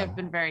usually I've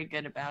been very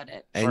good about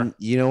it. And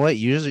you know what?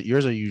 Yours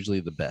are usually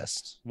the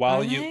best.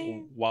 While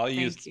you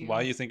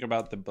think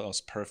about the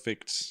most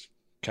perfect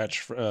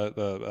catch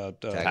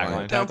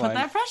tagline. Don't put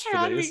that pressure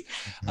on me.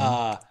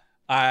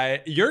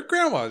 Your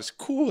grandma is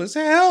cool as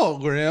hell,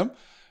 Graham.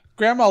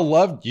 Grandma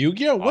loved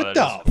Yu-Gi-Oh. What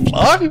the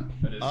fuck?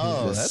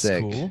 That's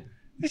sick. Cool.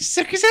 It's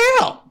sick as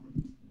hell.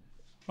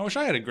 I wish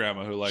I had a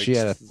grandma who liked. She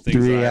had a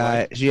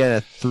She had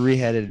a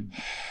 3-headed,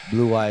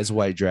 blue eyes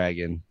white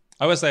dragon.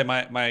 I would say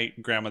my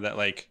grandma that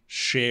like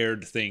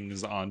shared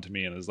things onto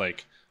me and is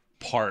like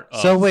part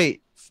of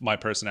my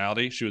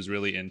personality. She was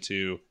really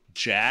into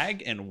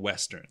Jag and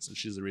westerns, and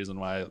she's the reason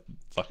why I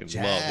fucking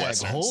love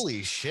westerns.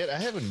 Holy shit! I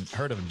haven't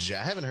heard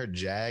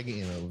Jag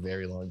in a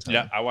very long time.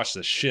 Yeah, I watched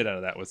the shit out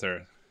of that with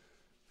her.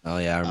 Oh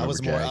yeah, I remember.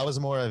 I was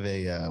more of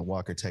a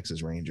Walker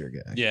Texas Ranger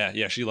guy.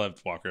 Yeah, she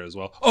loved Walker as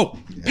well. Oh,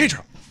 yeah.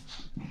 Pedro.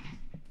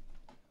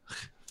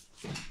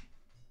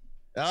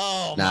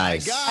 Oh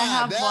nice. My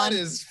god, that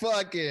is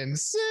fucking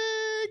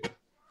sick.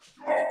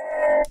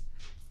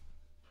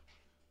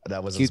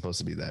 That wasn't supposed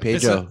to be that.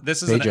 Pedro.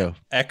 This is an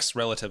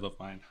ex-relative of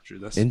mine. Drew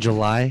this in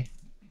July.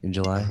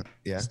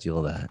 Yeah,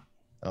 steal that.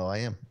 Oh, I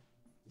am.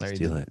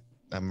 Steal it.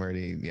 I'm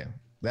already. Yeah,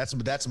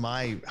 that's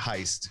my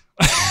heist.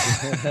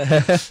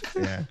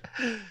 Yeah.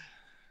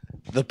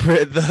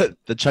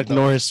 The Chuck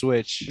Norris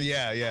switch.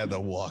 Yeah, the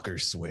Walker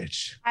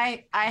switch.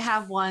 I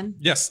have one.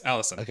 Yes,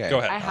 Allison. Okay, go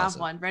ahead. I have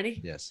one. Ready?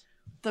 Yes.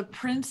 The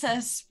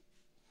Princess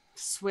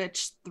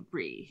Switch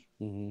 3.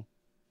 Mm-hmm.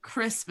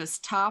 Christmas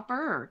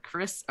topper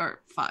Christmas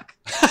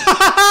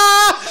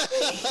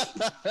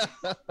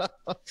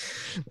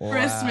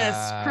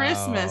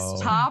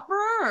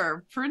topper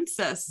or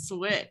Princess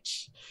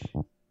Switch.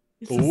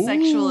 It's a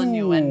sexual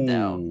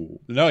innuendo.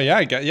 No,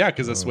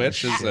 because a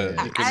switch is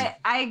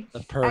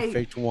the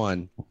perfect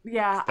one.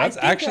 Yeah, that's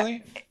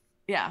actually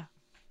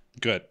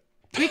good.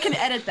 We can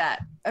edit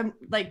that.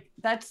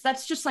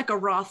 That's just like a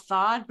raw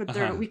thought,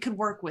 but we could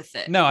work with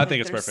it. No, I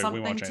think it's perfect.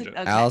 We won't change it.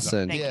 Okay.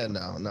 Allison.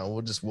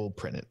 No, we'll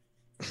print it.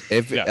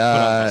 If we'll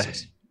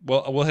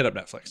hit up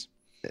Netflix.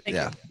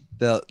 Yeah.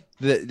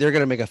 they're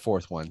gonna make a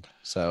fourth one.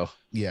 So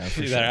yeah,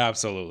 for They sure.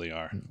 absolutely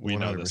are. We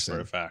know this for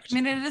a 100%. fact. I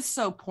mean, it is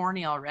so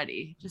porny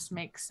already. It just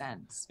makes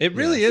sense. It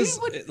really is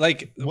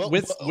like Well,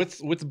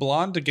 with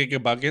Blonde to Giga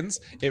Buggins,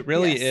 it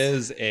really Yes.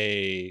 is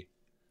a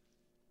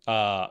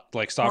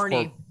like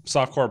Horny.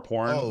 softcore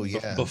porn Oh,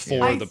 yeah.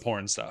 before Yeah. the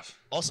porn stuff.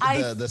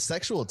 Also, the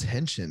sexual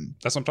tension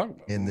That's what I'm talking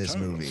about. in this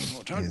What I'm movie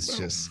talking is about.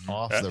 just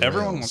off the Everyone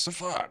rails. wants to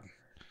fuck.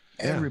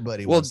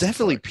 Everybody. well, wants to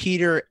definitely fuck.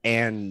 Peter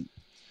and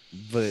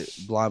Blonde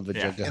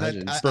Yeah. Vajayga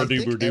And I Hudgens. think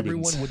Brodoober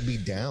everyone Doobins. would be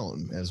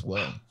down as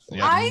well.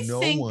 Like, I no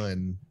think-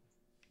 one.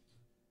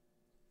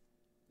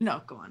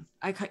 No, go on.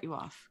 I cut you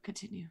off.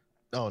 Continue.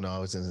 Oh no, I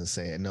was going to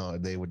say no.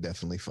 They would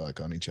definitely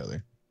fuck on each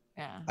other.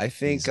 Yeah. I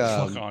think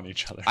Fuck on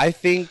each other. I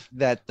think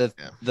that Yeah.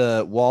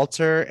 the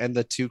Walter and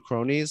the two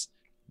cronies,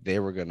 they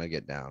were gonna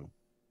get down.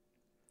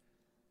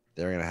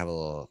 They're gonna have a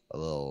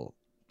little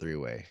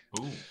three-way.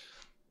 Ooh.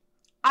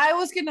 I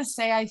was gonna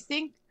say I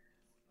think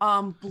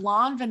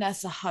blonde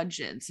Vanessa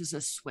Hudgens is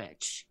a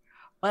switch,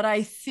 but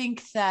I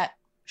think that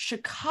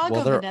Chicago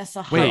Well, they're-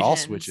 Vanessa They're Hudgens all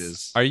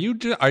switches. Are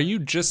you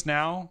just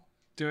now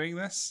doing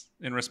this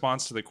in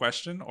response to the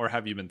question, or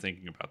have you been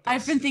thinking about this?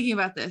 I've been thinking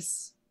about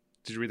this.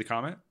 Did you read the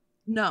comment?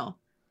 No.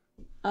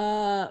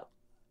 Oh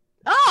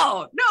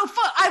no!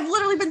 I've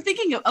literally been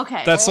thinking of.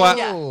 Okay. That's why.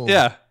 Yeah.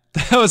 Yeah,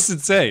 that was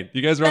insane.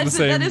 You guys are on the That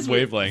same is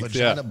weird. wavelength.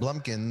 Vagina Yeah.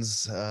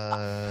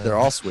 Blumpkins. They're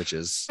all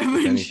switches.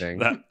 If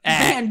anything.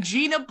 And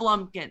Gina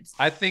Blumpkins.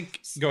 I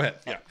think. Go ahead.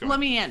 Yeah. Go Let ahead.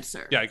 me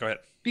answer. Yeah. Go ahead.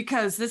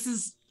 Because this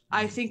is.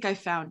 I think I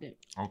found it.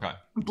 Okay.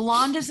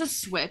 Blonde is a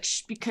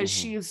switch because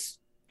she's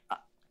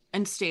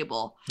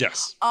unstable.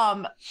 Yes.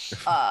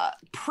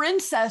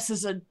 Princess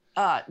is a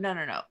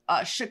no.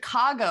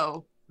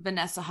 Chicago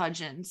Vanessa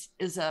Hudgens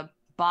is a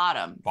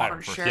bottom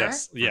for sure.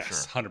 Yes.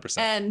 Yes. 100%.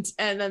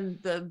 And then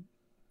the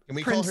Can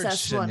we call her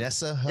princess one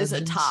Shanessa Hudgens?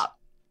 is a top.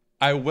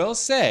 I will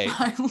say,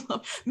 I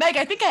love Meg.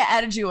 I think I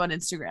added you on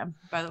Instagram.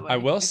 By the way, I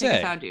will think say,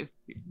 I found you.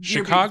 You're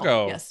Chicago.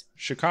 beautiful. Yes.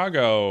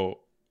 Chicago.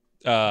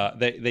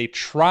 They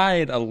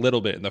tried a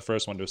little bit in the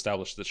first one to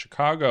establish that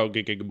Chicago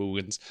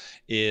Gigaboogans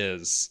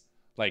is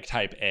like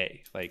type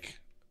A, like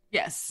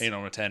Yes.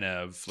 anal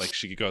retentive, like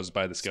she goes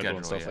by the schedule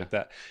and stuff like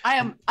that. I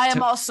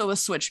am also a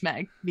switch,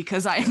 Meg,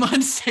 because I am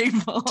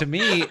unstable. To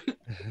me,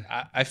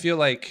 I feel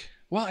like,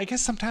 well, I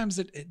guess sometimes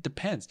it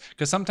depends,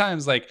 because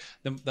sometimes like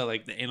the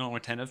like the anal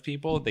retentive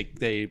people,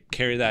 they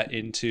carry that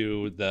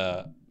into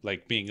the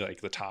like being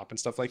like the top and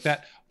stuff like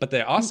that, but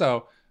they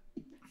also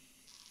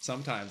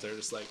sometimes they're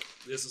just like,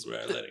 this is where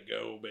I let it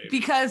go, baby.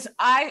 Because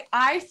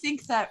I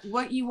think that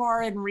what you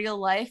are in real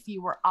life,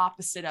 you were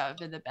opposite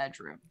of in the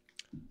bedroom.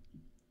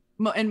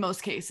 In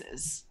most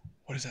cases.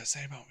 What does that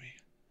say about me?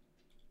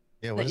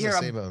 Yeah, what does you're that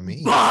a say about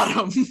me?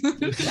 Bottom.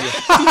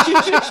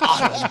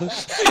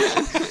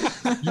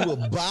 You a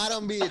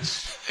bottom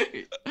bitch.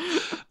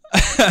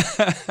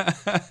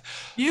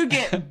 You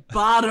get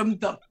bottomed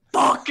the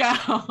fuck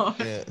out.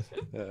 Yeah.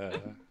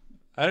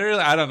 I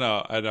don't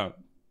know. I don't.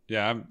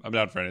 Yeah, I'm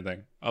down for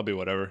anything. I'll be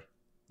whatever.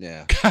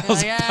 Yeah.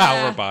 Kyle's Yeah.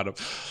 power bottom.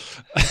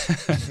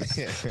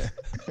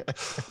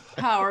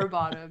 Power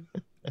bottom.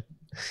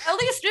 At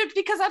least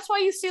because that's why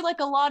you see like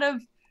a lot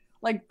of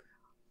like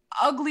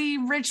ugly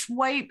rich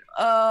white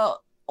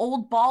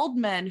old bald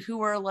men who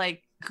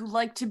like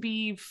to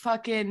be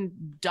fucking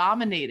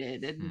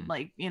dominated and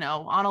like, you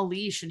know, on a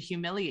leash and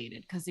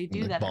humiliated because they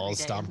do Like that balls every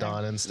day. stomped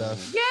on and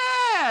stuff.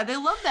 Yeah, they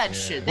love that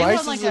shit. They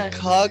Bryce want is like a a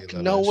cuck.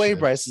 love No that way shit.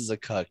 Bryce is a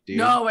cuck, dude.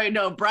 No, wait,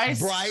 no, Bryce.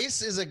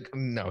 Bryce is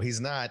no,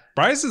 he's not.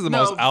 Bryce is the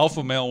No. most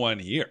alpha male one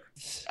here.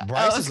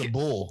 Bryce is okay. a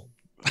bull.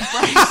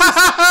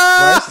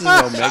 Bryce is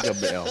an omega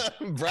male.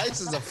 Bryce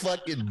is a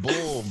fucking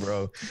bull,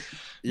 bro.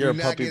 You're a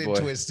not puppy get it boy.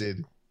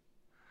 twisted.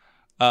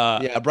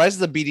 Yeah, Bryce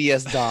is a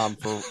BDS dom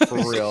for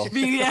real.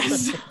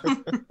 BDS.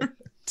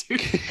 Dude,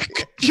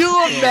 Could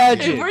you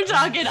imagine? if we're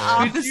talking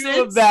Could you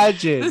opposites,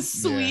 imagine? the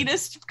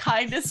sweetest,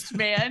 kindest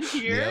man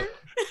here.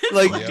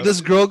 Like Yep.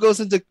 this girl goes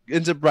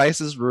into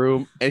Bryce's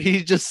room and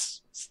he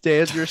just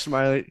stands there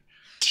smiling.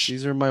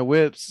 These are my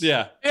whips.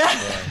 Yeah.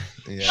 Yeah.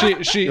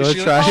 Yeah. She You wanna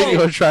she try? You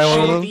wanna try one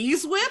of Oh, them?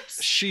 these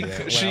whips? she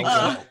Yeah, she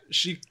well,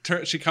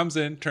 she comes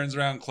in, turns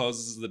around,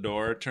 closes the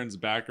door, turns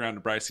back around to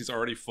Bryce. He's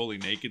already fully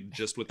naked,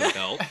 just with a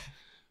belt.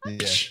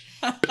 Yeah.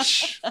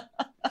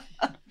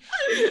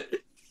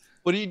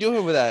 What are you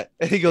doing with that?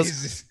 And he goes,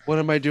 He's- "What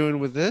am I doing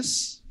with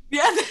this?"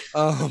 Yeah. He's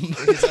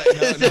like,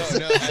 no.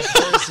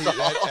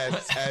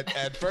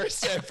 At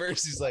first,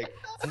 he's like,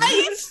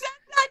 I said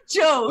that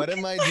joke. what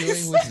am I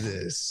doing with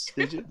this?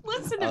 Did you?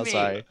 Listen to Oh,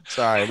 me.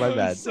 sorry, my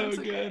bad. So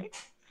good.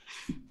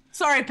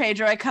 Sorry,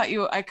 Pedro. I cut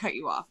you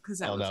off because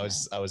that Oh,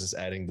 was. no, I was just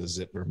adding the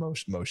zipper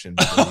motion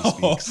before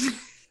he speaks.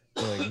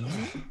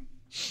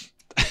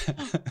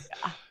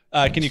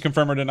 Like, Can you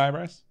confirm or deny,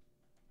 Bryce?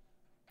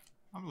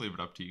 I'm gonna leave it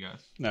up to you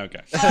guys.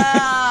 Okay.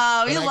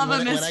 Oh, we when I- love when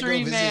a I go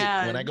mystery visit-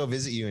 man. When I go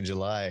visit you in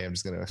July, I'm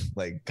just gonna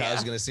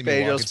Kyle's gonna see me.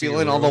 Pedro's walk into your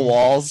feeling all the room.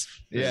 walls.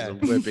 Yeah. There's a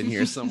whip in here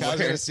Kyle's somewhere.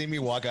 gonna see me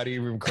walk out of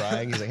your room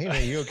crying. He's like, "Hey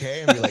man, you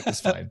okay?" And be like, "It's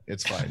fine.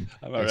 It's fine.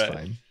 I'm all It's right.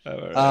 fine."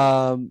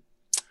 All right.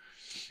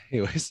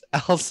 Anyways,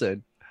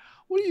 Allison,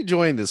 what are you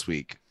enjoying this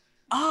week?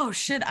 Oh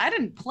shit! I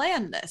didn't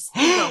plan this.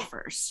 You go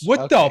first.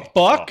 What the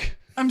fuck?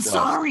 I'm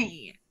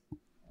sorry.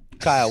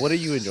 Kyle, what are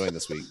you enjoying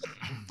this week?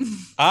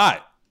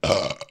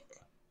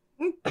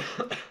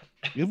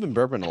 You've been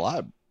burping a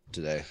lot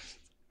today.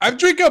 I'm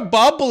drinking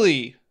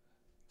bubbly.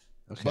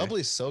 Okay.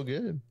 Bubbly's so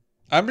good.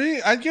 I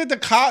get the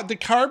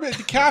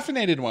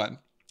caffeinated one.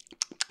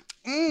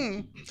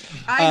 I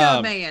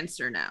know my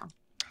answer now.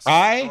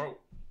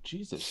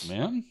 Jesus,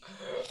 man,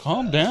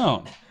 calm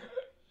down.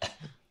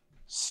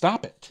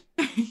 Stop it.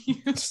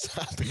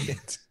 Stop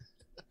it.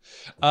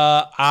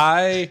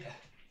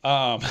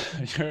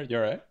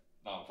 You're right.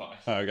 No, I'm fine.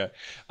 Oh, okay.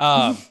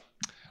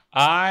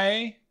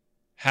 I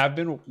have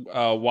been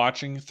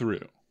watching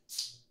through,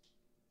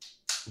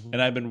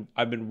 and I've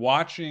been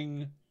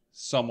watching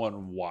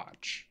someone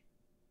watch.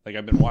 Like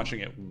I've been watching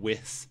it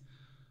with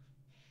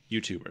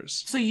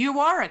YouTubers. So you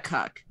are a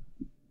cuck.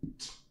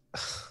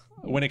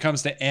 When it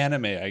comes to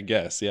anime, I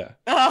guess, yeah.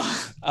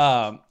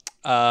 Oh.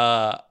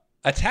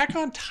 Attack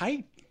on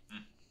Titan.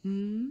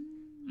 Mm.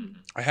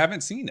 I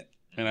haven't seen it,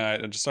 and I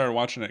just started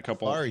watching it a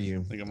couple. Are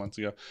you? Like a month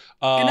ago.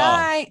 And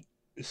I.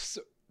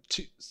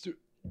 2.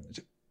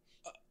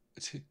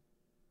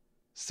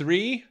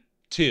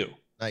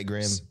 Night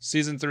Grim.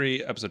 Season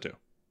 3, episode 2.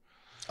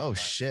 Oh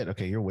shit.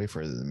 Okay, you're way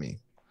further than me.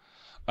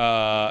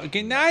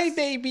 Good night,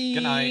 baby.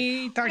 Good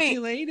night. Talk to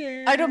you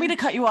later. I don't mean to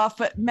cut you off,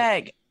 but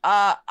Meg,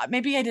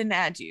 maybe I didn't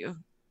add you.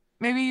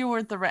 Maybe you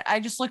weren't the right. I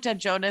just looked at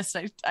Jonas.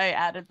 I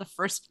added the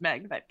first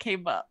Meg that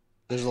came up.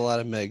 There's a lot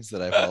of Megs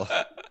that I follow.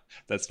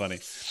 That's funny.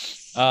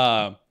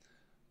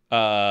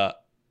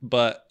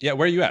 But yeah,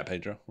 where are you at,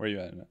 Pedro? Where are you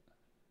at?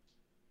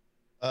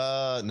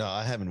 No,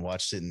 I haven't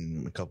watched it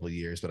in a couple of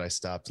years, but I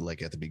stopped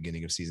like at the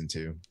beginning of season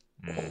 2.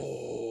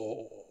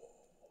 Oh.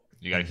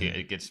 You gotta keep,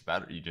 it gets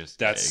better. You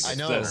just I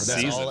know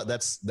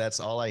that's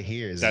all I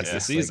hear is that's the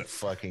it's, season. like,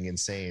 fucking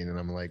insane, and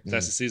I'm like,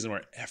 that's the season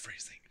where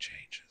everything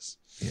changes.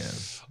 Yeah.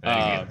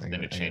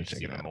 Then it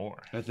changes even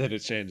more. And then it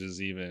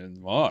changes even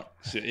more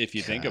if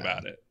you think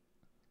about it.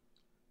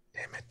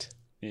 Damn it!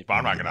 But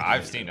I'm not gonna.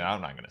 I've seen it.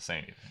 I'm not gonna say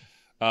anything.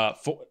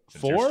 Four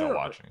still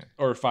watching it.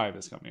 or 5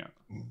 is coming out.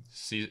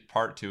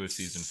 Part 2 of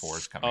season 4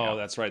 is coming out. Oh,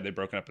 that's right. They've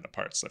broken up into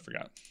parts. I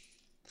forgot.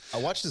 I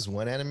watched this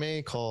one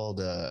anime called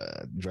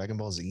Dragon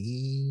Ball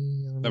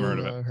Z. Never heard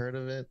of it. Heard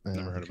of it?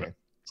 Never heard of it.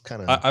 It's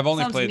kind of. I've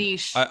only Sounds played.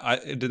 niche.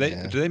 Do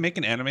they make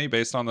an anime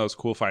based on those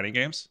cool fighting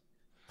games?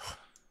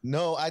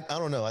 No, I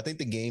don't know. I think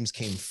the games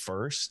came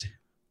first,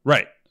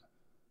 Right.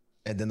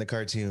 and then the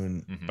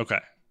cartoon, Okay.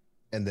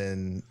 and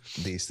then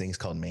these things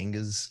called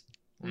mangas.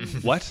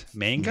 What?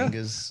 Manga?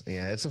 Mangas.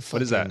 Yeah, it's a fucking,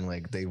 What is that?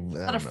 like they. I that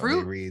don't a know,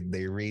 fruit?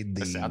 They read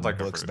the sounds like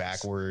a books fruit.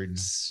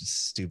 backwards.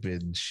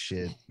 Stupid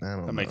shit. I don't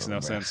know. That makes no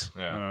bro. sense.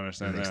 Yeah. I don't That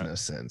understand makes that. no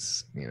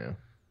sense. You know.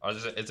 Are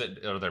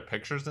there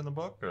pictures in the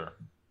book or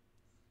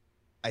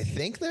I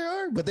think there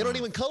are, but they don't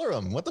even color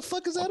them. What the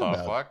fuck is that what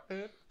the about? fuck,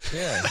 dude?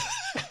 Yeah.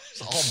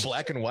 It's all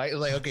black and white.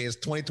 Like, okay, it's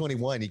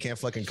 2021. You can't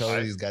fucking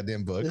color these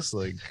goddamn books.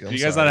 Like, Do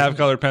you guys not have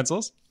colored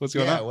pencils? What's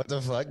going on? What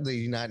the fuck? Do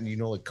you not? You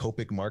know what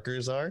Copic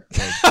markers are?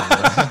 Like,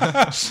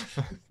 I'm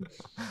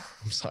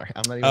sorry,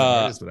 I'm not even an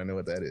artist, but I know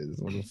what that is.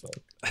 What the fuck?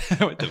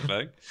 What the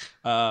fuck?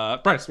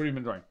 Bryce, what have you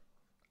been doing?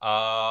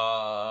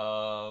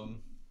 Oh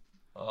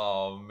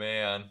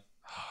man.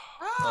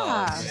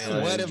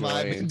 What have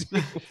I been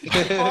doing?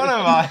 What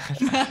am I?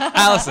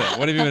 Allison,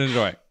 what have you been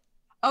enjoying?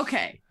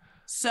 Okay,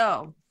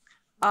 so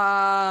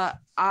I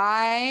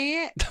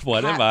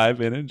What have I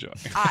been enjoying?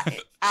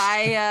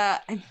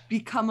 I've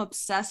become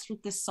obsessed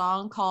with this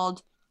song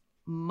called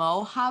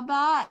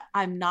Mohabbat.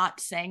 I'm not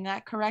saying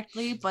that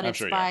correctly, but I'm it's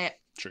sure you by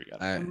Sure you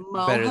got it.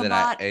 Better than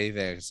Mohabbat.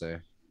 anything I can say.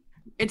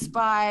 It's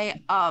by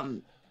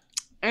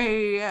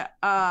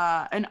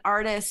an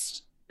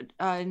artist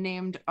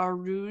named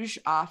Aruj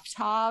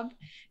Aftab,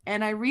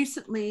 and I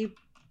recently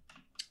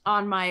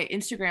on my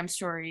Instagram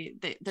story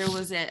there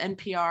was an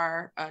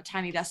NPR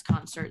Tiny Desk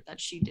concert that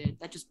she did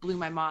that just blew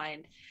my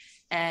mind,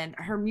 and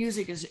her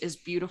music is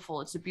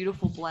beautiful. It's a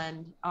beautiful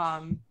blend.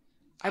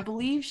 I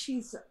believe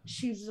she's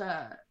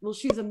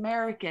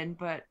American,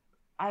 but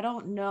I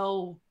don't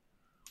know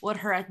what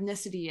her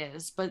ethnicity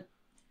is, but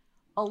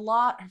a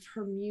lot of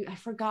her I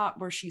forgot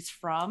where she's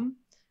from,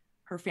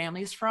 her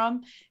family's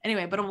from.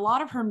 Anyway, but a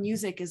lot of her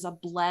music is a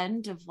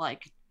blend of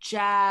like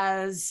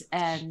jazz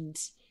and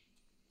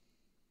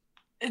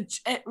it's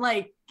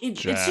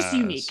just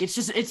unique.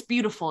 It's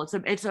beautiful.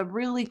 It's a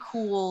really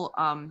cool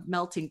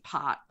melting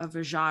pot of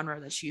a genre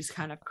that she's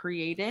kind of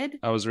created.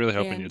 I was really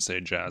hoping And- you'd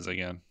say jazz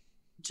again.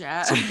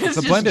 Jazz. It's a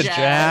just blend of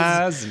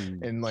jazz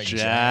and like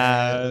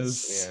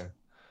jazz. Yeah.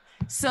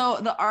 So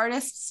the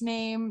artist's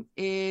name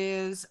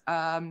is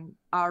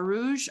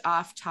Aruj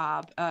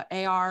Aftab,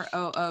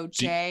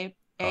 AROOJ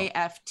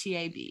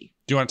AFTAB. Do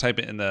you want to type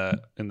it in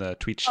the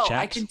Twitch Oh, chat?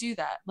 I can do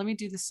that. Let me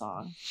do the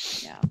song.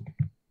 Yeah.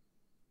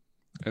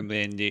 And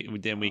then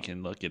we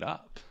can look it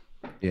up.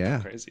 Yeah.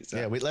 How crazy is that?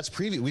 Yeah. Wait, let's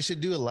preview. We should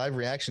do a live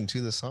reaction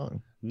to the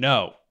song.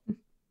 No.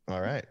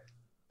 All right.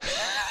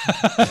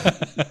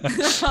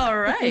 All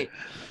right.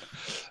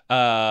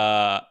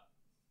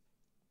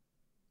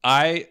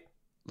 I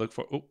look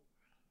for. Oh,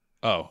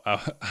 Oh,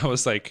 I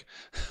was like,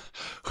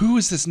 who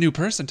is this new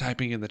person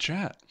typing in the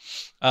chat?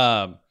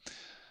 Also,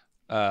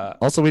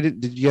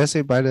 did you guys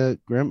say bye to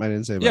Grim? I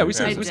didn't say bye. Yeah, we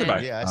said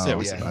bye. Yeah, I said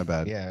we said my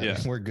bad. Yeah,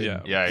 we're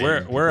good. Yeah,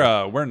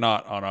 we're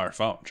not on our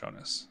phone,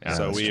 Jonas. Yeah,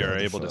 so we true. are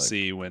able to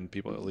see when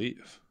people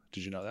leave.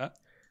 Did you know that?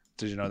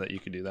 Did you know that you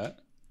could do that?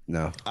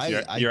 No.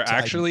 You're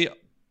actually,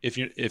 if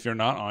you're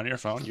not on your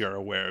phone, you're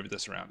aware of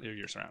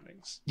your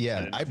surroundings.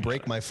 Yeah, I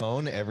break my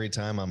phone every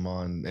time I'm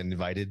on an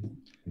invited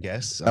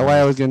guest. That's why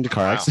I was getting into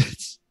car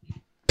accidents.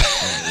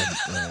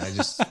 I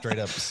just straight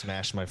up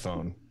smash my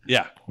phone.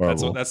 Yeah,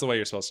 Horrible. that's the way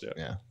you're supposed to do it.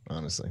 Yeah,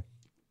 honestly.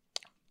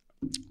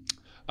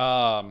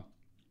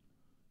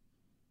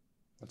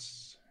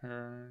 What's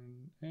her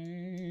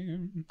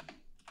name?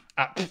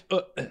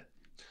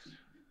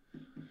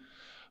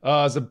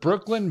 Is a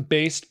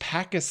Brooklyn-based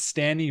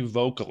Pakistani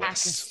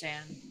vocalist,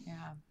 Pakistan.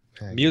 Yeah.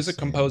 music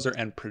composer,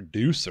 and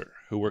producer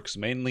who works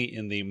mainly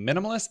in the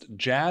minimalist,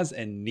 jazz,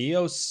 and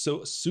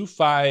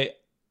neo-Sufi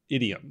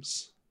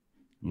idioms.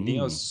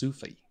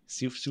 Neo-Sufi.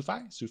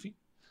 Sufi?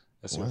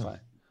 That's Sufi. Wow.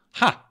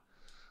 Ha!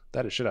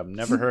 That is shit I've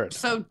never heard.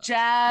 So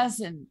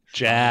jazz.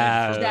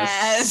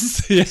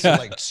 Jazz. So Yeah.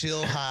 like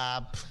chill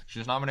hop.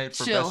 She's nominated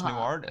for Chill Best New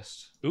hop.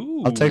 Artist.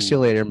 Ooh. I'll text you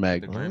later,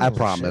 Meg. Oh, I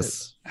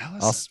promise. I'll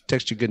Allison,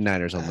 text you good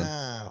night or something.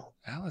 Wow.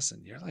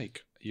 Allison, you're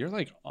like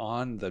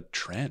on the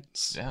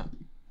trends. Yeah.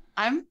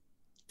 I'm,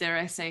 dare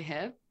I say,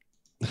 hip.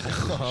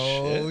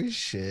 Oh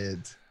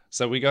shit.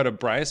 So we go to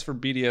Bryce for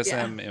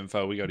BDSM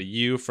info. We go to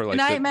you for like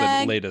Good night, the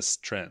Meg.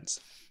 latest trends.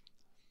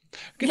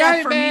 Good Yeah,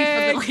 night, for Meg. me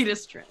for the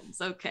latest trends.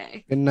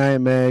 Okay. Good night,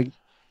 Meg.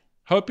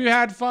 Hope you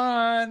had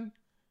fun.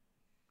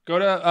 Go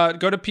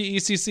to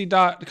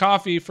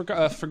pecc.coffee for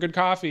good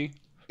coffee.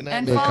 Good night,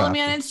 And Meg. follow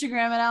me on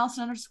Instagram at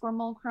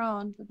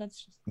Allison_Mulcrone. But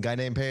that's just Guy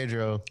named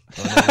Pedro.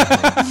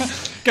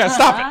 Okay,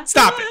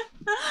 stop it.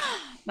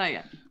 Not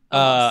yet.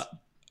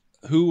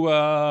 Who?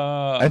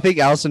 I think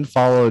Allison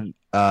followed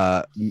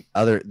the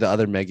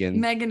other Megan.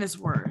 Megan is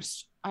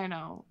worst. I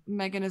know.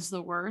 Megan is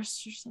the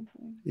worst or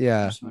something.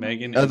 Yeah.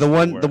 Megan. The is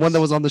one worst.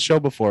 that was on the show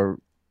before,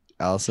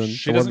 Allison.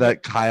 She The one doesn't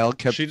that Kyle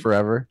kept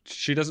forever.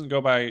 She doesn't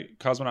go by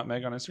Cosmonaut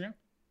Meg on Instagram.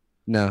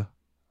 No.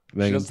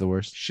 Megan's does- the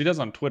worst. She does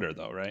on Twitter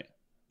though, right?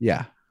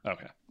 Yeah.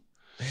 Okay.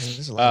 Man,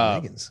 there's a lot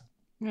of Megans.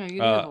 Yeah, you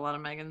do have a lot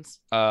of Megans.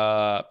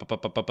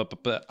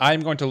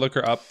 I'm going to look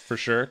her up for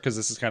sure because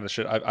this is kind of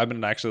shit. I've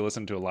been actually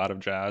listening to a lot of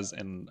jazz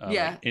and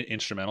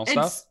instrumental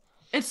stuff.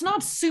 It's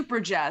not super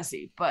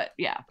jazzy, but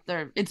yeah,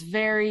 it's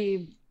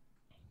very.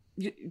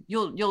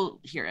 You'll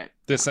hear it.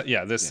 This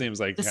seems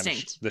like kind of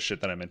Distinct. the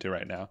shit that I'm into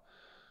right now.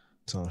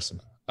 It's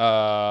awesome.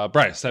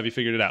 Bryce, have you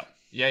figured it out?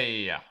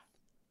 Yeah.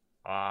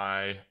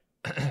 I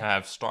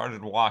have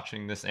started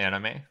watching this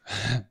anime.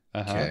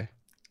 Okay.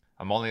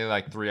 I'm only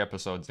like 3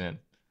 episodes in.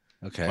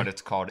 Okay. But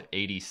it's called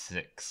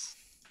 86.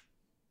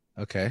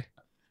 Okay.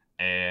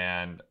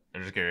 And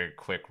I'll just give you a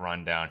quick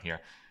rundown here.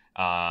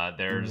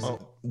 There's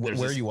where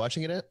are you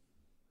watching it at?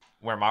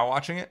 Where am I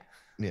watching it?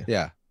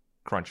 Yeah.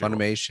 Crunchyroll.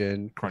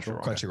 Funimation.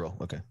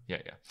 Crunchyroll. Okay. Yeah.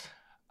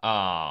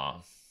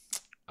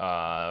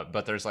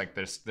 But there's like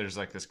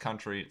this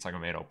country. It's like a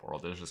made-up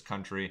world. There's this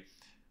country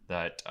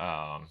that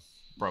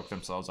broke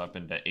themselves up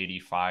into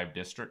 85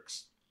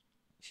 districts.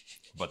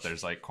 But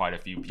there's like quite a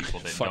few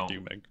people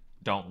that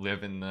don't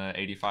live in the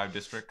 85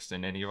 districts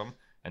in any of them,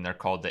 and they're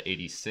called the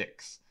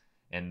 86.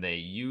 And they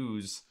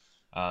use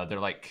they're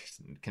like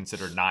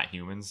considered not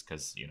humans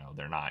because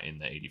they're not in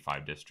the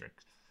 85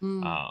 district.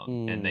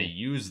 And they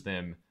use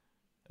them.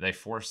 They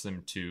force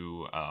them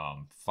to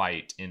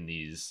fight in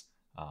these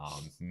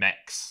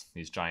mechs,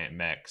 these giant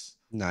mechs.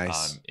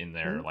 Nice. In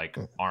their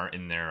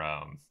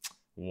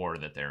war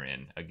that they're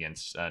in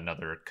against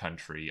another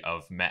country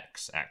of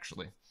mechs,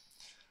 actually.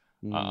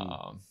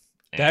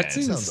 That's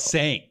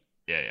insane.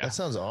 Yeah. That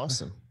sounds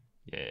awesome.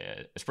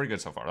 Yeah, it's pretty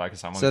good so far. Like I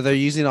said, So they're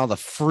using all the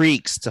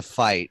freaks to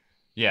fight.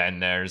 Yeah,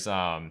 and there's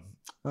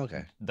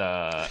okay.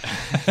 The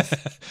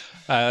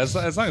as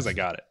long as I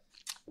got it.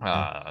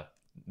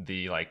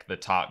 The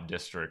top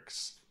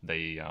districts,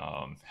 they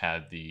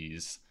have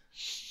these,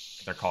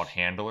 they're called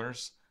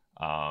handlers,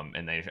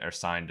 and they are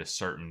assigned to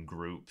certain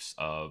groups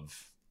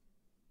of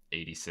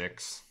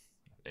 86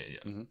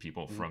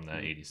 people from the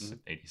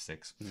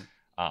 86.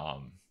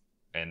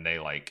 And they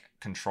like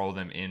control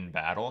them in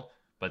battle,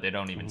 but they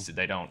don't even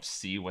they don't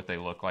see what they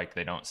look like.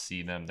 They don't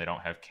see them. They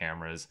don't have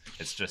cameras.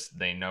 It's just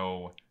they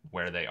know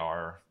where they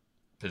are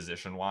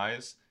position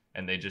wise,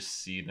 and they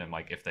just see them.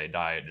 Like if they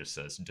die, it just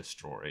says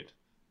destroyed.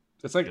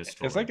 It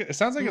sounds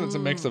like it's a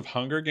mix of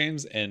Hunger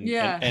Games and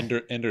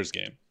Ender's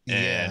Game.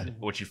 And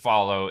what you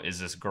follow is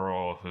this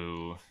girl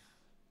who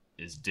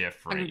is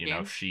different.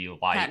 She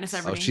likes.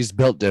 She's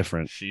built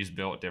different. She's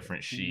built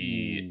different.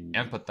 She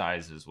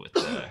empathizes with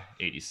the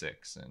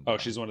 86. And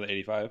she's one of the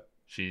 85.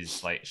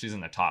 She's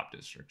in the top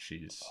district.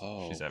 She's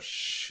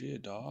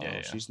shit, dog.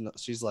 Yeah.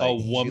 She's like a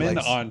woman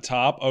on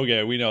top.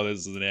 Okay, we know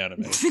this is an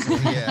anime.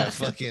 Yeah,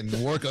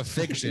 fucking work of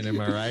fiction. Am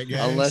I right,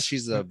 guys? Unless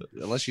she's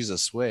a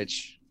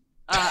switch.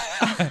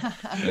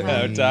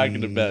 We're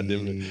talking about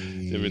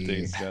different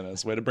things,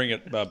 Dennis. Way to bring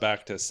it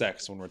back to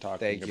sex when we're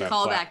talking about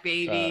Call back,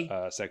 baby.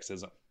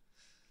 Sexism.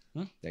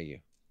 Thank you.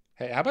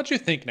 Hey, how about you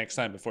think next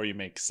time before you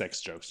make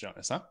sex jokes,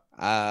 Jonas? Huh?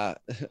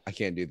 I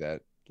can't do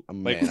that.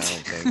 I'm a Like- man. I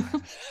don't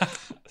think. I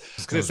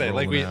was gonna say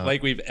like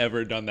we've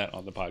ever done that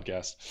on the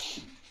podcast.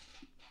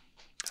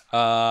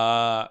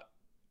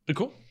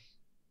 Cool.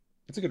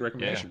 It's a good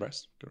recommendation,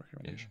 Bryce. Good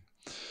recommendation.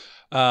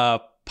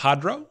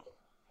 Padro.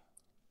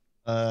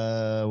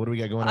 What do we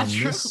got going on Not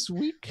true. this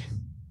week?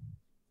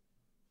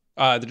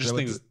 They're just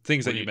that what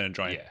things that you've been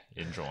enjoying, Yeah,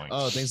 enjoying.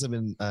 Oh, things I've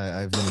been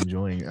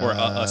enjoying. or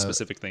a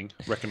specific thing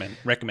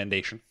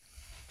recommendation.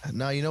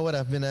 No, you know what?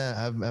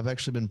 I've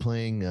actually been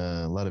playing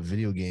a lot of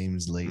video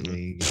games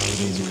lately.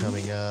 Holidays are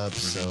coming up,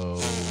 so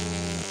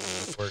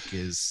work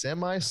is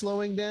semi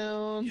slowing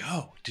down.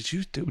 Yo, did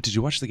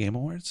you watch the Game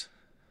Awards?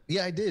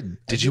 Yeah, I did.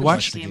 Did I you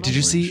watch? the Game Did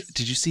you see? Awards.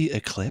 Did you see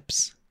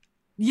Eclipse?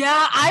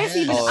 Yeah, I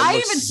Yeah. even Oh, it I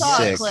looks even saw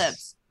sick.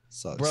 Eclipse.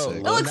 Sucks. Bro,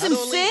 sick. That looks Not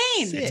only-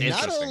 insane. It's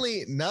not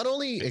interesting.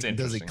 only It's does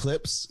interesting.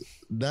 Eclipse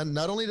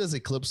not only does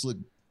Eclipse look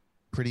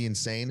pretty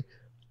insane,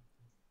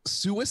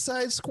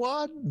 Suicide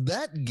Squad,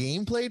 that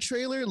gameplay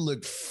trailer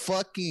looked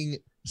fucking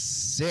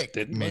sick.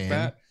 Didn't man. look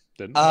bad.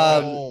 Didn't.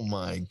 Oh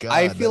my god!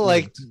 I feel that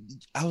like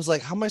looked- I was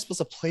like, how am I supposed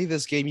to play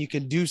this game? You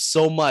can do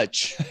so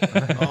much.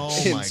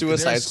 oh in my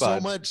Suicide there's Squad.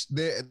 so much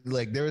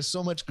there was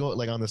so much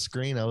on the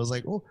screen. I was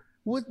like, oh,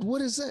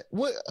 what is that?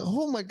 What?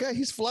 Oh my god,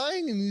 he's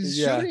flying and he's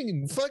Yeah. shooting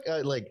and fuck,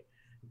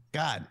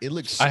 God, it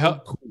looks so I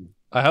hope- cool.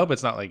 I hope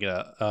it's not like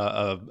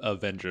a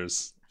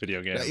Avengers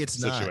video game. It's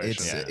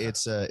situation. not.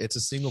 It's a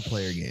single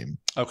player game.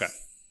 Okay.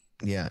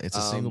 Yeah, it's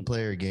a single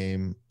player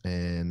game.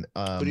 And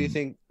Who do you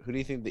think? Who do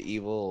you think the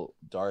evil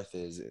Darth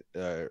is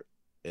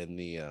in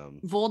the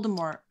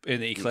Voldemort. In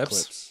the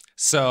Eclipse.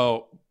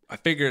 So we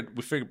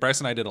figured Bryce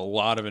and I did a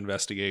lot of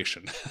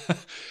investigation.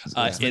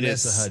 It's It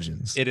Vanessa is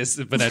Hudgens. It is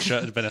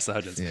Vanessa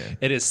Hudgens. Yeah.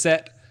 It is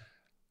set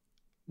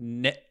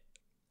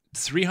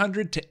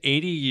 300 to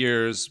 80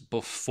 years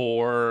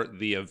before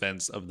the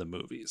events of the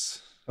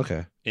movies.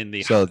 Okay. In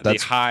the So the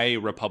that's- High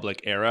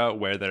Republic era,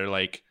 where they're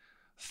like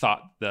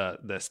thought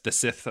the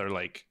Sith are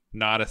like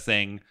not a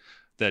thing.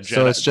 The Jedi,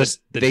 So it's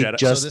just the they Jedi,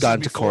 just So this got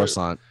is to before-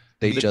 Coruscant.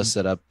 They just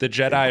set up. the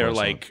Jedi are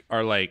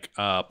Coruscant. like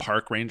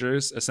park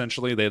rangers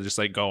essentially. They just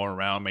like go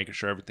around making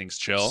sure everything's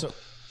chill.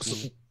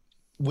 So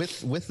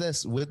with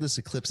this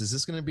Eclipse, is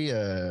this going to be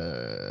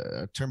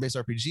a turn-based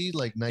RPG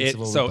like Knights of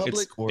the Old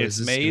Republic, or it's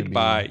is this made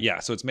gonna be... by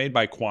so it's made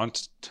by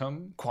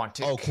Quantum.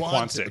 Quantic. Oh,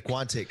 Quantic.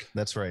 Quantic.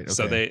 That's right.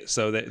 Okay.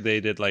 So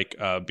they did like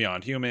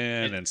Beyond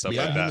Human and stuff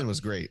Beyond like Human that. was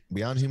great.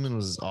 Beyond Human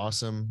was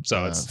awesome. So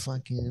it's-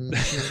 fucking.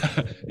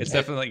 It's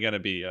definitely gonna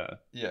be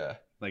Yeah.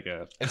 like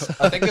a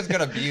I think it's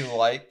gonna be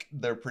like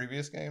their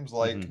previous games,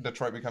 like Mhm.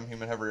 Detroit Become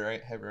Human,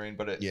 Heavy Rain.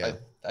 But Yeah.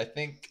 I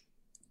think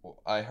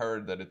I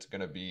heard that it's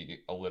gonna be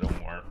a little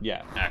more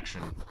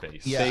Action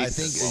based. Yeah, They I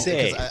think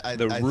say because I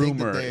the think that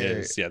rumor they're-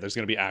 is there's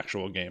gonna be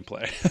actual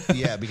gameplay.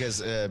 yeah,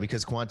 because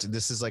Quantic,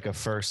 this is like a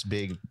first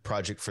big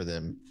project for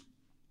them.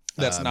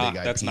 that's big not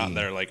IP.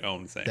 their like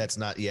own thing. That's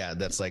not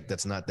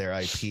that's not their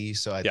IP.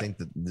 So I Yeah. think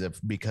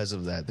that because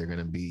of that, they're going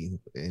to be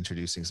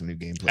introducing some new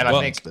gameplay. And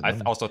Well- I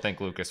also think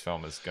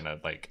Lucasfilm is gonna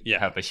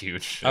have a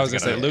huge. I was gonna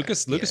say gonna-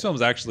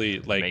 Lucasfilm's actually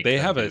like make they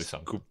them have do a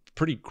something.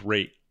 pretty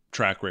great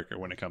track record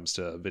when it comes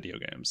to video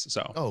games.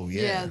 So Oh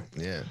yeah,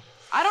 yeah.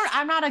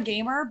 I'm not a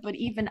gamer, but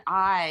even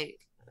I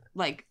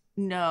like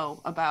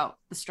know about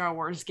the Star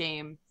Wars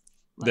game.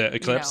 the like, you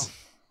Eclipse.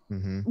 know.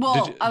 Mm-hmm. Well,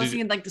 Did you- I was did you-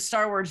 thinking like the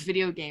Star Wars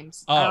video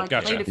games. Oh, I like,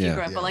 gotcha. played a few,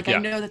 Yeah. but like Yeah. I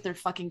know that they're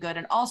fucking good.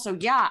 And also,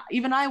 yeah,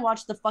 even I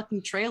watched the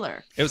fucking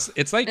trailer. It's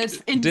like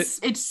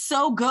It's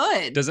so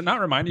good. does it not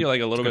remind you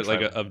like a little It's bit a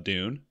good like of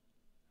Dune?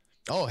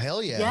 Oh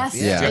hell yeah! Yes,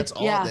 yeah, Yeah. it's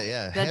all yeah, that.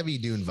 Yeah, that- heavy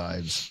Dune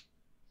vibes.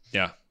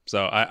 Yeah.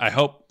 So I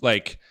hope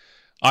like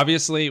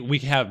obviously we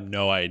have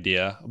no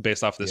idea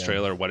based off this Yeah.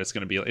 trailer what it's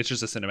going to be. It's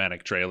just a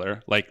cinematic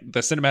trailer. Like the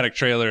cinematic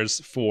trailers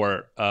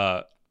for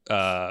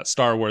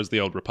Star Wars: The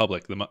Old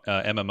Republic, the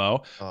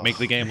MMO, make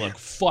the game look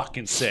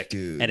fucking sick.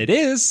 Dude. And it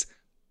is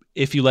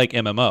if you like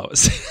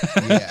MMOs.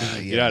 Yeah,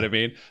 You know what I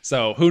mean?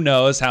 So who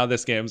knows how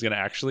this game's going to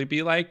actually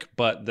be like,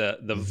 but the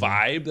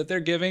vibe that they're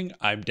giving,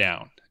 I'm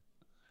down.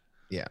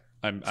 Yeah,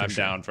 I'm sure.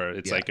 down for it.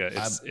 It's Yeah, like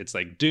it's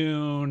like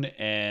Dune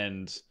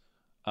and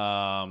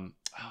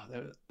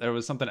there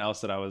was something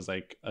else that I was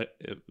like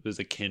it was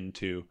akin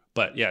to,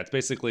 but yeah, it's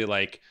basically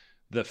like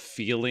the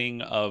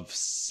feeling of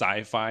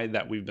sci-fi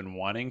that we've been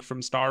wanting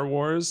from Star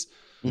Wars,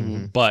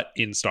 Mm-hmm. but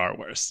in Star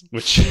Wars,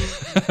 which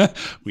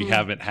we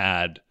haven't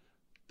had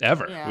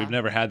ever. Yeah. We've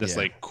never had this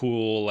Yeah. like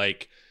cool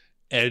like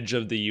edge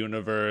of the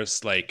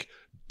universe, like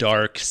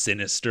dark,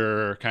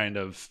 sinister kind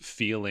of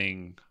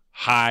feeling,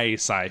 high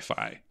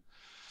sci-fi.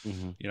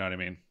 Mm-hmm. You know what I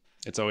mean?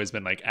 It's always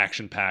been like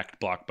action-packed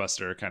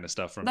blockbuster kind of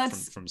stuff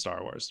from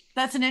Star Wars.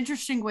 That's an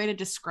interesting way to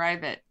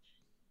describe it.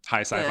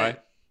 High sci-fi.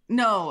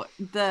 No,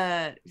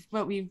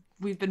 what we've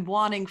been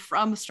wanting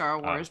from Star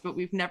Wars, but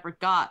we've never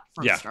got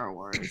from Yeah. Star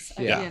Wars.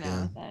 Yeah. You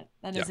know,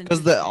 that is Because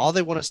interesting. all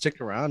they want to stick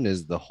around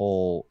is the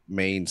whole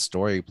main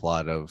story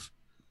plot of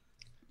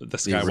the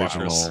Skywalker.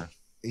 original.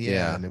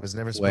 Yeah, and it was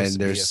never supposed When to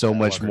be there's a so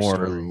much Skywalker more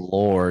story.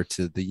 lore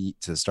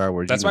to Star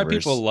Wars. That's why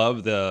universe. people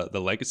love the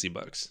legacy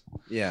books.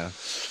 Yeah.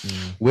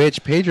 Mm.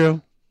 Which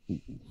Pedro?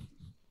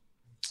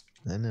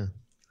 I know.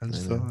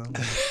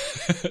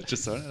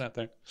 Just throwing it out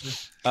there.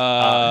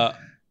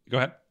 Go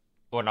ahead.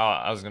 Well, no,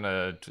 I was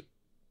gonna.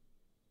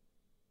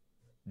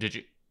 Did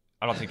you?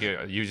 I don't think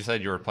you just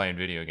said you were playing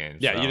video games.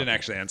 Yeah, so- you didn't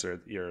actually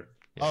answer your.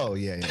 Oh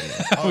yeah.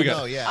 Oh We got-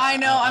 no, yeah. I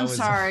know. I'm was-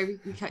 sorry.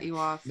 We cut you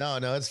off. No,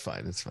 it's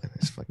fine. It's fine.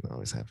 It's fucking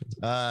always happens.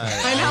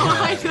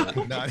 I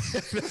know. No, I'm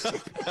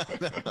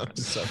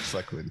just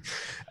fucking with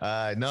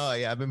you. No,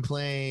 yeah, I've been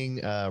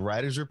playing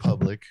Riders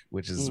Republic,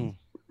 which is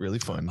really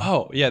fun.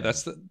 Oh yeah,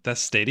 that's the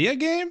Stadia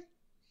game.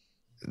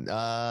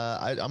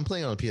 I'm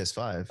playing on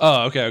PS5.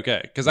 Oh, okay.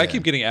 Because I Yeah.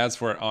 keep getting ads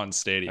for it on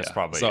Stadia. That's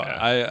probably- so.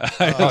 yeah. I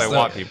probably also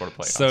want people to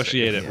play it on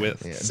associate it Yeah,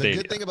 with yeah. Stadia.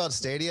 The good thing about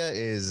Stadia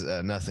is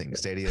nothing.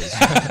 Stadia is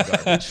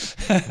garbage.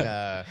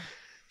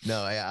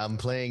 No, I'm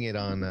playing it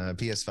on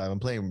PS5. I'm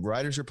playing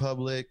Riders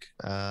Republic.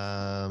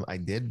 I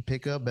did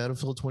pick up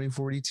Battlefield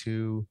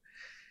 2042.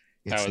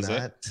 How is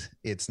it?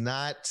 It's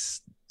not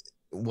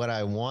what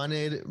I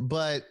wanted,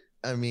 but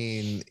I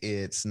mean,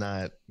 it's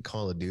not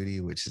Call of Duty,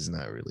 which is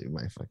not really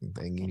my fucking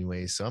thing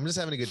anyway. So I'm just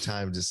having a good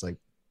time, just like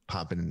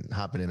hopping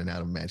in and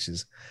out of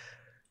matches.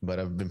 But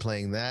I've been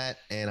playing that,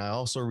 and I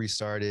also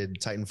restarted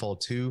Titanfall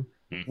 2,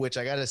 which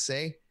I gotta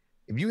say,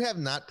 if you have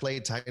not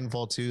played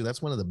Titanfall 2,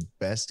 that's one of the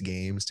best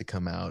games to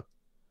come out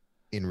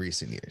in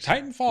recent years.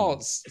 Titanfall,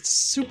 it's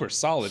super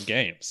solid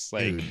games.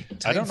 Like Dude,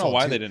 I don't know Titanfall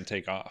why 2 they didn't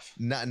take off.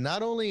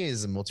 Not only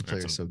is the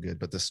multiplayer so good,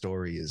 but the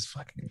story is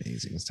fucking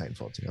amazing. It's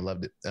Titanfall 2. I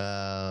loved it.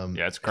 Yeah, it's and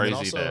then crazy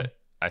also-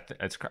 that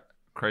it's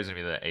crazy to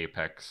me that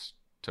Apex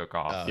took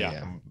off. Oh,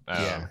 yeah.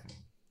 Yeah.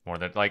 More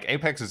than like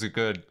Apex is a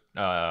good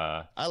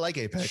I like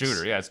Apex.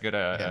 shooter. Yeah, it's good.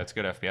 Yeah. It's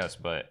good FPS,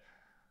 but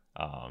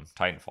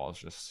Titanfall is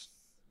just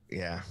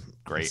Yeah,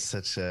 great. It's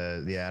such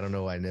a I don't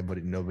know why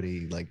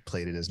nobody like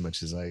played it as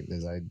much as I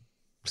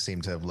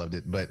seem to have loved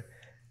it. But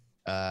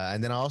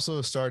and then I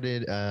also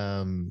started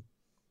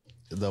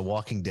the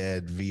Walking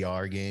Dead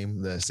VR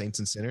game, the Saints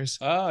and Sinners.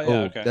 Oh yeah,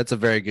 Oh, okay. that's a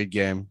very good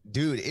game.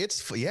 Dude,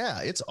 it's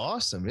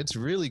awesome. It's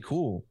really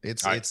cool.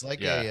 It's like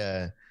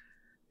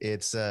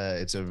it's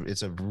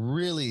a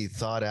really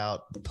thought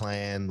out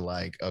plan.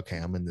 Like, okay,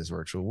 I'm in this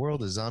virtual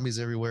world. There's zombies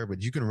everywhere,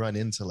 but you can run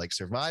into like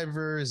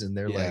survivors, and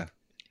they're Yeah. like,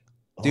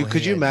 Dude, oh,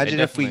 could you hey, imagine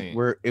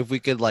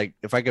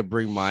if I could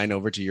bring mine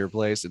over to your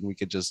place and we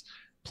could just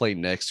play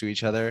next to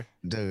each other?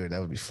 dude, that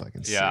would be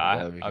fucking sick. Yeah,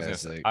 That'd be I was gonna kinda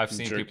say, sick. I've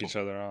seen Jerk people. each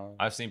other off.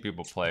 I've seen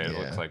people play. It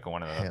looks Yeah. like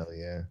one of the. Hell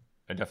yeah.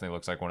 It definitely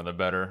looks like one of the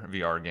better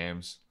VR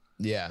games.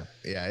 Yeah,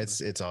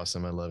 it's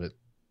awesome. I love it.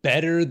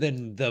 Better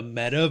than the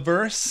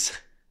metaverse.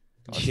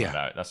 That's Yeah. not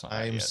out- that's not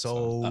out I'm yet,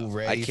 so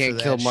ready. I can't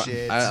for kill that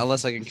shit.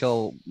 unless I can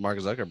kill Mark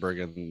Zuckerberg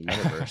in the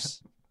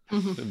metaverse.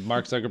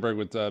 Mark Zuckerberg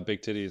with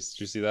big titties. Did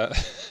you see that?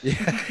 Yeah,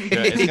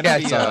 Yeah, it's gonna Yeah, I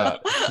be, saw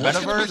that.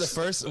 What's gonna be the Metaverse.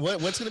 first?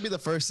 What's gonna be the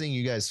first thing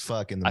you guys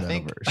fuck in the I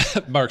think-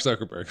 metaverse? Mark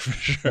Zuckerberg for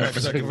sure. Mark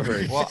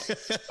Zuckerberg. Well,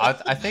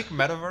 I think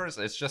metaverse.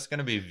 It's just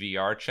gonna be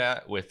VR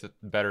chat with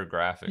better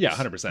graphics. Yeah,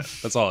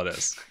 100%. That's all it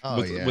is. Oh,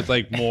 with, yeah. with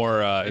like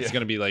more, it's Yeah.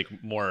 gonna be like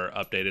more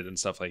updated and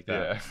stuff like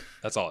that. Yeah.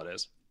 That's all it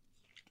is.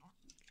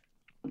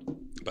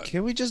 But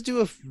Can we just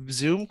do a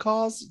Zoom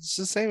calls? It's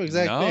the same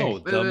exact no,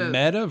 thing. the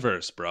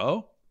metaverse,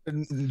 bro.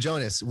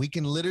 Jonas, we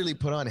can literally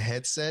put on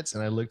headsets,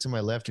 and I look to my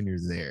left, and you're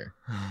there.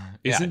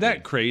 Yeah, Isn't that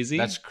dude. crazy?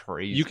 That's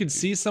crazy. You can dude.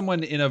 see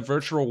someone in a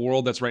virtual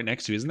world that's right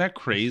next to you. Isn't that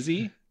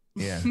crazy?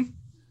 Yeah,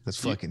 that's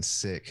fucking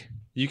sick.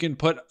 You can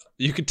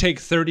take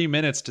 30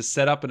 minutes to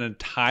set up an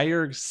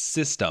entire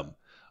system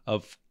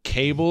of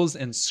cables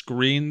and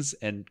screens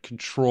and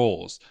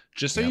controls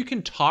just so Yep. you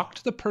can talk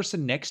to the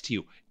person next to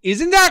you.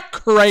 Isn't that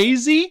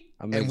crazy?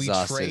 I'm And we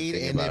exhausted trade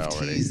thinking about it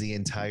already. NFTs the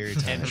entire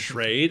time. And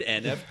trade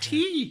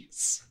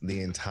NFTs.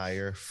 The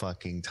entire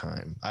fucking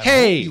time. I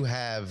Hey! hope you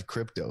have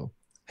crypto.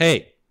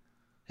 Hey,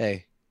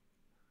 Hey,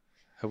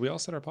 have we all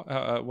said what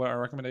our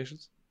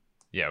recommendations?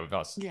 Yeah, we've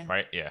all Yeah.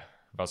 right. Yeah,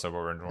 we've all said what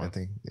we're I enjoying.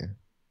 think. Yeah.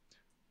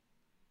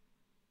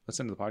 Let's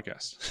end the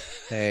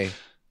podcast. hey,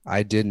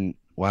 I didn't.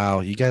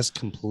 Wow, you guys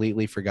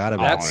completely forgot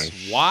about That's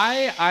me.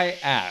 why I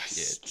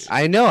asked.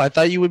 I know. I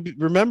thought you would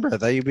remember. I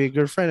thought you'd be a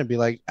good friend and be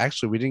like,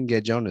 actually, we didn't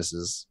get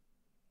Jonas's.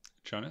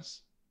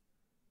 Jonas,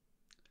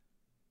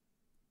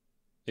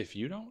 if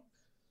you don't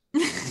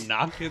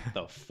knock it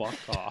the fuck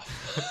off.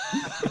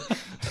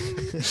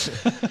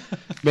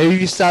 Maybe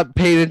you stop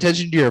paying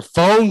attention to your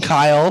phone,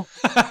 Kyle.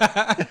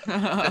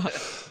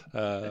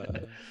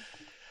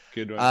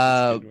 Good one.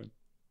 Uh, Good one.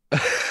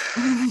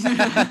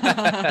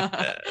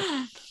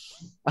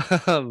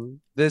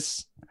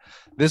 This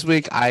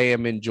week I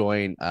am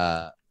enjoying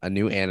a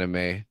new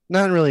anime.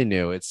 Not really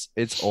new. It's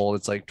old.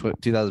 It's like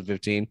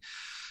 2015.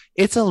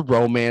 It's a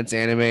romance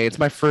anime. It's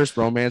my first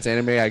romance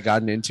anime I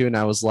gotten into, and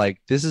I was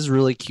like, this is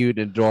really cute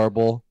and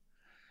adorable.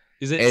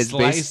 Is it It's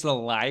slice of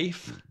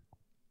life?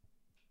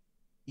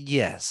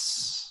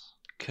 Yes,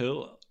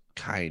 Cool.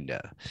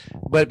 kinda.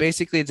 But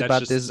basically, it's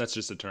about this. That's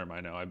just a term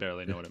I know. I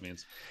barely know what it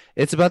means.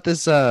 It's about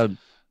this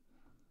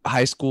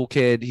high school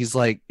kid. He's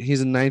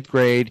in ninth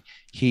grade.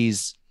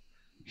 He's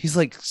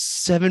like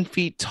 7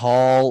 feet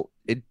tall,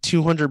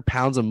 200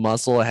 pounds of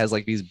muscle, has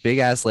like these big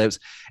ass lips,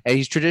 and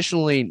he's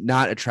traditionally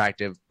not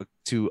attractive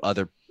to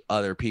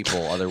other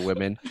people, other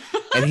women.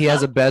 And he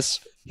has a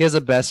best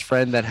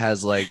friend that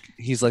has like,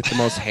 he's like the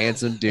most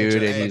handsome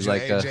dude, and he's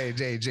like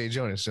Jay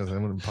Jonas. I'm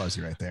gonna pause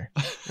you right there.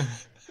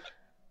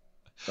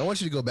 I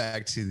want you to go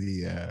back to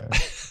the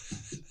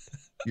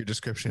your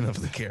description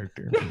of the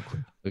character real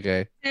quick.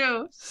 Okay.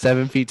 Ew.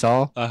 7 feet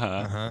tall.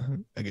 Okay,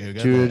 we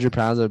got 200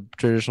 pounds of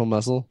traditional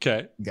muscle.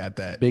 Okay. Got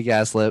that. Big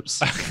ass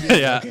lips.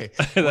 Yeah. Okay.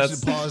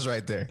 That's pause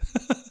right there.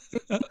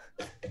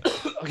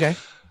 Okay.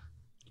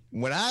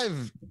 When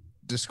I've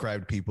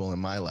described people in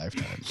my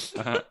lifetime,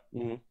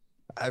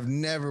 I've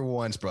never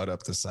once brought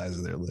up the size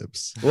of their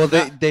lips. Well,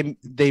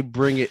 they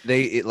bring it.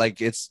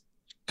 It's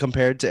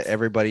compared to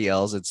everybody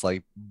else. It's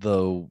like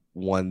the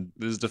one.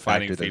 This is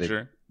defining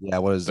feature.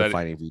 What is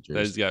defining feature?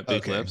 That he's got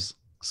big lips.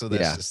 So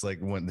that's just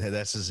like one.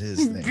 That's just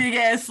his thing. Big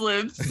ass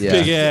lips. Yeah.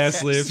 Big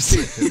ass lips.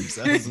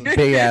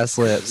 Big ass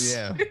lips.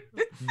 Yeah.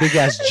 Big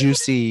ass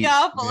juicy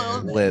Yeah, a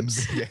little bit.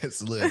 lips.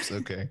 Yes, lips.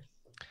 Okay.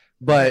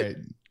 But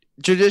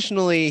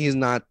traditionally, he's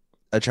not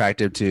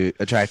attractive to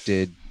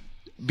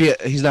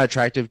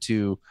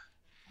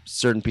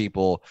certain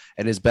people,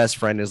 and his best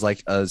friend is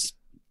like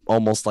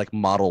almost like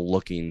model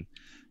looking,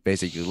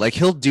 basically. Like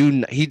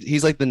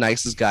he's like the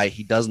nicest guy.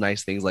 He does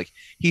nice things. Like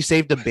he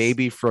saved a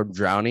baby from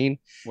drowning,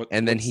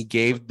 and then he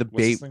gave the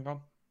baby.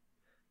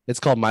 It's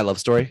called My Love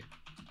Story.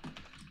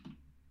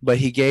 But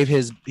he gave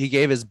his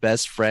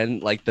best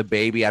friend like the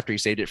baby after he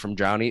saved it from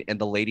drowning, and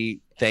the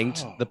lady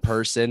thanked the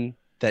person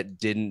that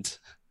didn't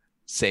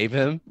save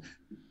him,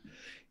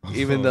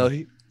 even though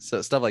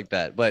so stuff like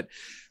that. But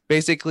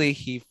basically,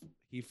 he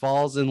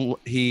helps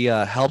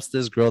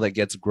this girl that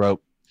gets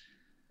groped.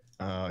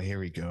 Oh, here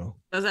we go.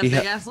 Does have big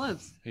ass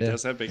lips. He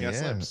does have big ass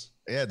lips.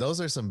 Yeah,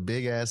 those are some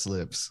big ass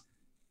lips.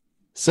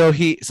 So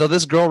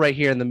this girl right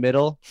here in the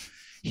middle,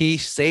 he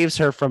saves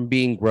her from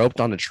being groped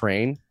on a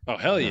train. Oh,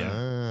 hell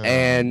yeah.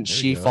 And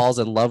she falls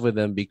in love with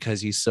him because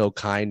he's so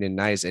kind and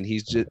nice. And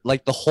he's just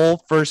like, the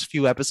whole first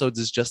few episodes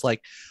is just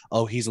like,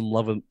 oh, she's in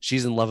love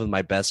with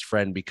my best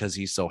friend because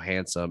he's so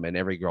handsome. And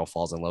every girl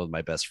falls in love with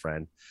my best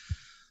friend.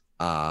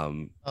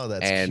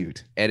 That's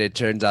cute. And it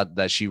turns out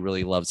that she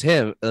really loves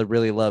him,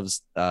 really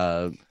loves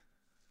the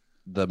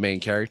main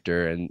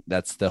character. And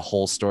that's the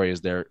whole story,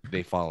 is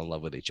they fall in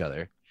love with each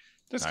other.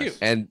 That's cute.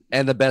 And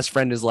the best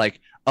friend is like,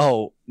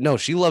 oh no,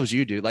 she loves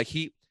you, dude. Like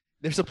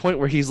there's a point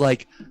where he's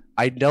like,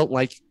 I don't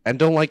like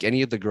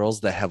any of the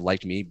girls that have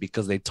liked me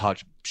because they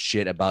talked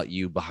shit about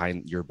you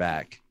behind your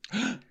back.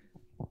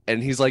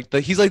 And he's like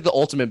the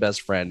ultimate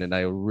best friend, and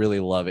I really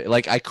love it.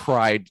 Like I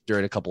cried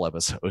during a couple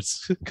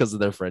episodes because of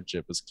their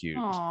friendship. Was cute.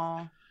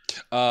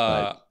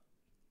 Aww.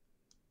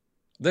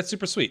 That's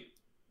super sweet.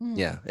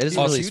 Yeah, it is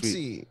really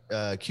sweet.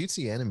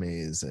 Cutesy anime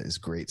is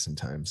great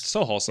sometimes.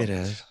 So wholesome. It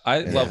is. I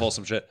love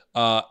wholesome shit.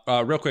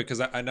 Real quick,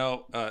 because I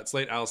know it's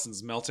late.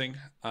 Allison's melting.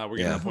 We're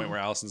getting to the point where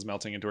Allison's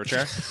melting into her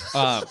chair.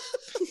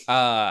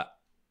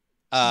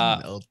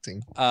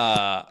 Melting.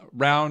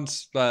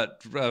 Round,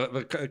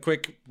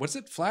 quick. What's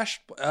it?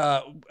 Flash.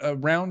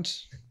 Round.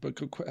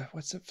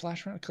 What's it?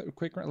 Flash round.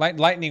 Quick round.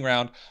 Lightning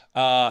round.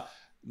 The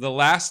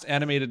last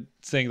animated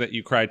thing that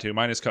you cried to.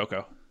 Mine is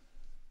Coco.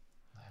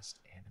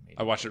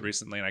 I watched it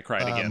recently and I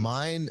cried again.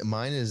 Mine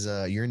is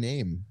Your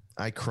Name.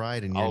 I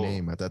cried in Your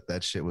Name. I thought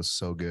that shit was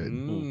so good.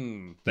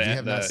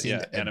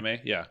 The anime,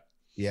 yeah.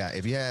 Yeah,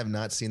 if you have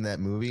not seen that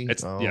movie,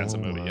 it's a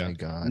movie. Yeah,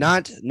 God.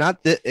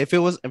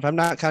 If I'm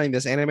not counting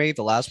this anime,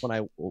 the last one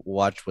I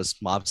watched was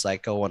Mob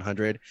Psycho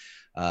 100.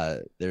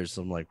 There's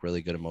some like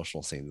really good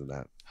emotional scenes in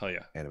that. Hell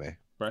yeah, anime.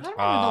 I don't remember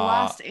the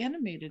last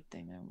animated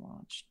thing I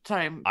watched.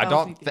 Sorry,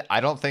 I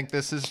don't think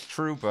this is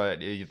true, but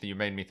you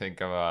made me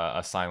think of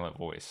a Silent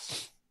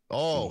Voice.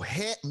 Oh,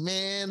 heck,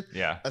 man.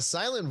 Yeah. A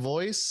Silent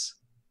Voice.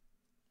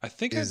 I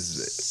think I've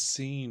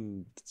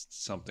seen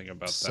something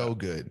about that. So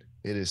good.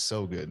 It is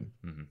so good.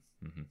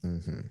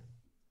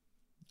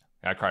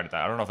 I cried at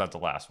that. I don't know if that's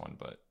the last one,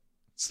 but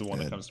it's the one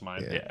that comes to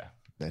mind. Yeah.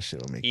 That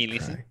shit will make me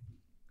cry.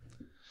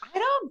 I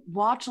don't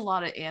watch a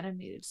lot of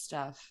animated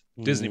stuff.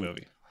 Disney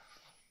movie.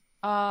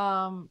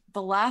 The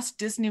last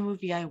Disney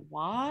movie I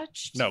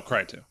watched. No,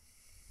 cried to.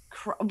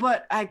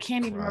 But I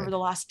can't even remember the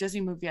last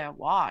Disney movie I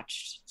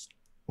watched.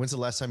 When's the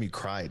last time you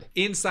cried?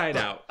 Inside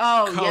Out.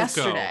 Oh, Coco.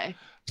 yesterday.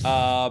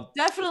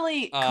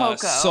 Definitely Coco.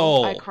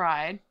 Soul. I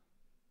cried.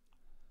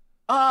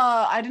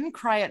 I didn't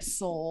cry at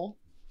Soul.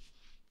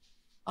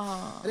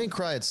 I didn't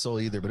cry at Soul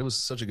either, but it was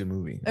such a good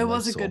movie. It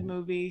was a good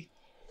movie.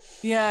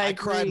 Yeah, I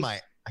cried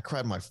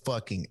my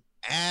fucking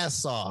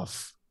ass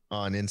off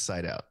on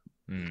Inside Out.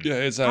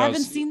 Yeah, I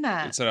haven't seen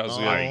that. Inside Out was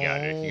you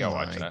gotta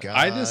watch that.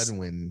 God,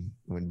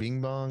 when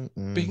Bing Bong.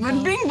 When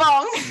Bing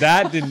Bong.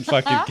 That didn't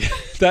fucking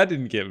that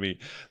didn't get me.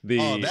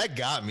 That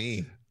got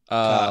me.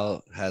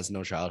 Kyle has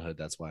no childhood,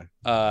 that's why.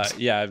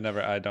 Yeah,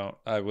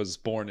 I was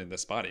born in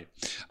this body.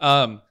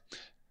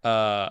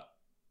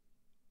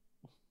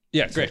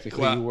 Yeah, great.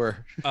 Technically, you were.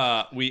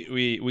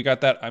 We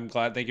got that. I'm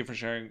glad. Thank you for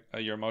sharing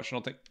your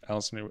emotional thing.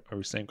 Allison, are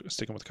we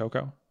sticking with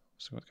Coco?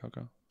 Sticking with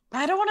Coco.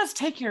 I don't want to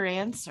take your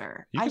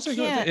answer. You can I say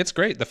can't. it's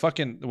great. The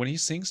fucking when he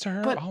sings to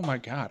her. But- oh my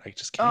god, I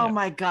just can't. Oh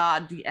my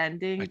god, the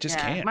ending. I just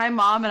Yeah. can't. My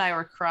mom and I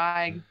were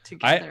crying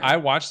together. I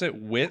watched it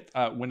with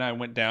when I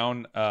went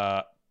down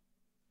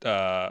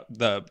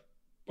the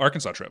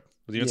Arkansas trip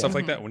with you and stuff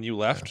like that. When you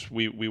left,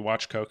 we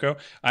watched Coco.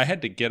 I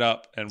had to get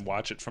up and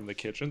watch it from the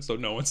kitchen so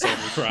no one saw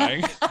me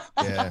crying.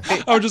 Yeah.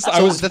 I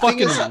was the thing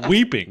fucking is-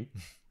 weeping.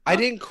 I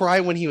didn't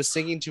cry when he was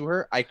singing to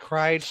her. I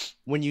cried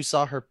when you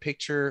saw her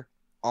picture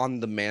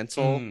on the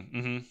mantle,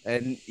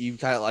 and you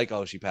kind of like,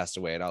 oh, she passed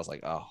away, and I was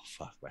like, oh,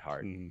 fuck, my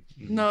heart.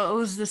 No, it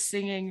was the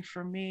singing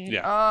for me.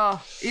 Yeah.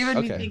 Oh,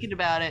 even me Okay. thinking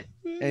about it.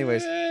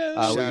 Anyways, Shout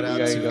out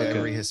gotta to go.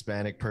 every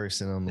Hispanic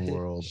person on the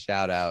world.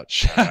 Shout out.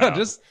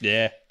 Just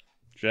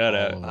shout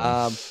out.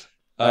 Oh,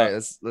 All right,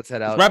 let's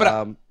head out. wrap it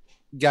up.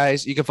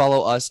 Guys, you can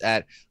follow us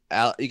at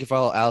you can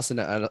follow Allison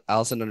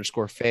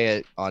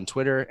 _Fayette on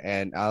Twitter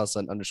and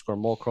Allison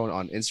 _Mulcrone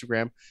on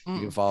Instagram. You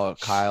can follow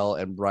Kyle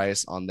and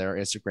Bryce on their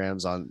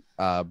Instagrams on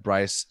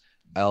Bryce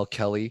L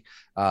Kelly,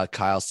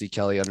 Kyle C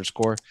Kelly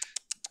 _.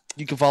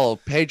 You can follow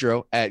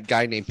Pedro at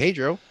guy named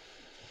Pedro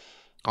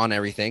on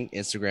everything,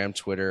 Instagram,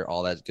 Twitter,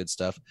 all that good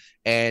stuff.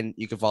 And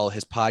you can follow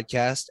his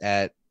podcast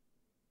at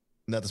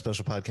Not the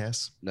Special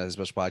Podcast. Another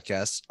Special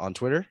Podcast on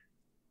Twitter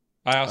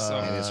I also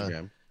and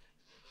Instagram.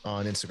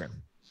 On Instagram.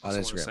 On also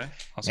wanna Instagram. say-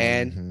 also-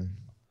 And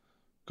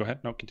go ahead.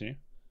 No, continue.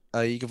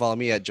 you can follow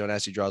me at Joe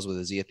Nasty Draws with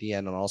a Z at the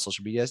end on all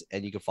social medias.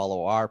 And you can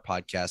follow our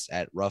podcast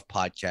at Rough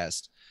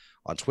Podcast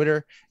on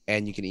Twitter.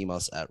 And you can email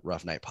us at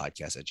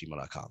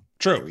roughnightpodcast@gmail.com.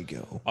 True. There we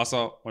go.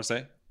 Also, want to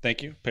say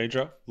thank you,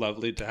 Pedro.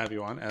 Lovely to have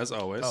you on as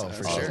always. Oh, As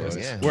for always. sure.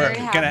 Yeah. We're Very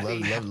gonna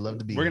happy. Love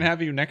to be we're here. gonna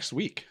have you next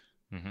week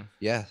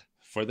Yeah.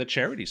 for the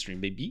charity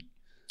stream, baby.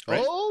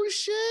 Right? Oh,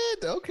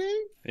 shit. Okay.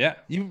 Yeah.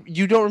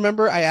 You don't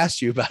remember I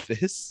asked you about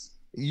this?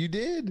 You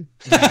did.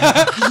 You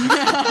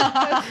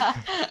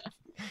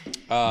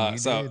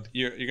So did.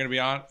 you're gonna be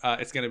on.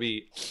 It's gonna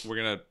be. We're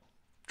gonna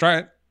try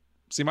it.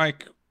 See,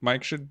 Mike.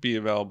 Mike should be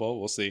available.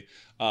 We'll see.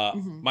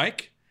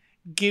 Mike,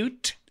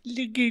 Goot,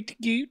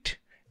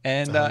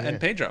 and Oh, and yeah.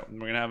 Pedro.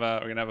 We're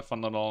gonna have a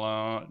fun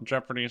little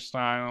Jeopardy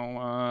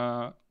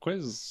style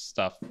quiz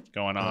stuff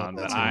going on.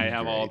 that's that I gonna be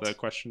have all great. the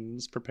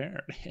questions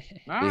prepared.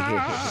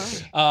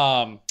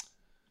 Ah.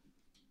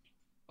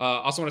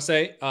 Also want to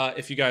say,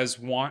 if you guys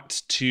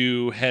want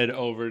to head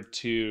over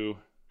to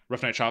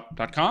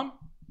roughnightshop.com,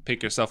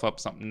 pick yourself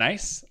up something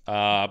nice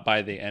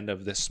by the end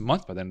of this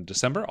month, by the end of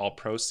December, all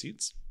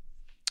proceeds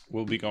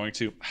will be going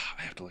to,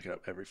 I have to look it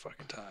up every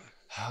fucking time.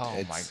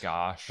 Oh my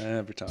gosh.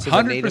 Every time. To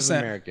the Native 100%.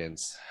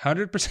 Americans.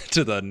 100%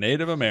 to the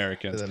Native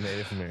Americans. To the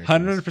Native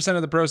Americans. 100%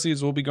 of the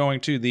proceeds will be going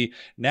to the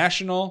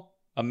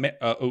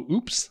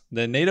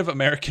the Native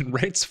American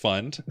Rights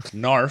Fund,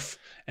 NARF,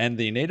 and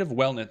the Native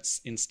Wellness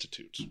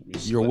Institute. We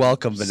You're split-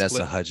 welcome, Vanessa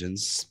split-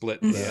 Hudgens. Split.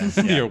 Yeah.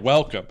 You're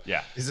welcome.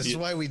 Yeah. Is this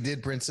why we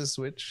did Princess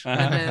Switch? So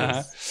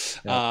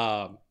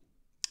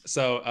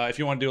if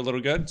you want to do a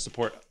little good,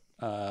 support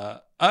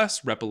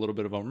us, rep a little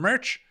bit of our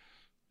merch,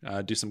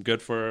 do some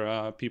good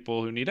for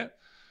people who need it.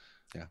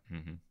 Yeah.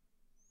 Mhm.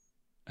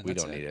 And We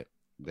that's don't need it.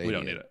 They We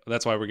don't need it.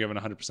 That's why we're giving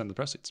 100% of the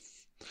proceeds.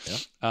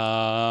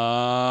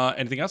 Yeah.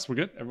 Anything else? We're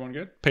good. Everyone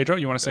good? Pedro,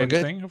 you want to say We're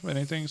good.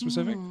 anything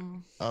specific?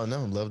 Oh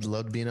no,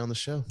 loved being on the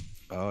show.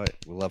 Oh,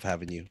 we love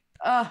having you.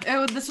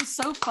 This was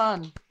so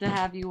fun to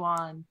have you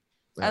on,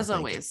 as thank you,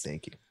 always.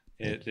 Thank you.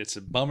 It's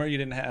a bummer you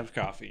didn't have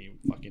coffee,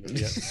 you fucking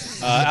idiot.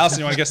 Allison,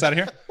 you want to get us out of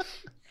here?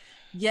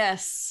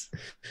 Yes,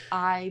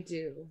 I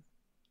do.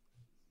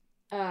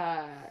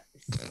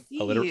 See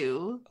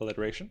you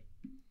Alliteration.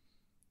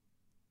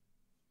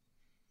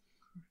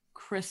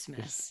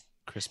 Christmas.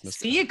 Christmas.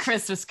 See you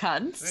Christmas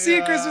cunts. See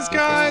you, Christmas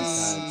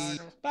guys.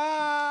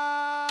 Bye.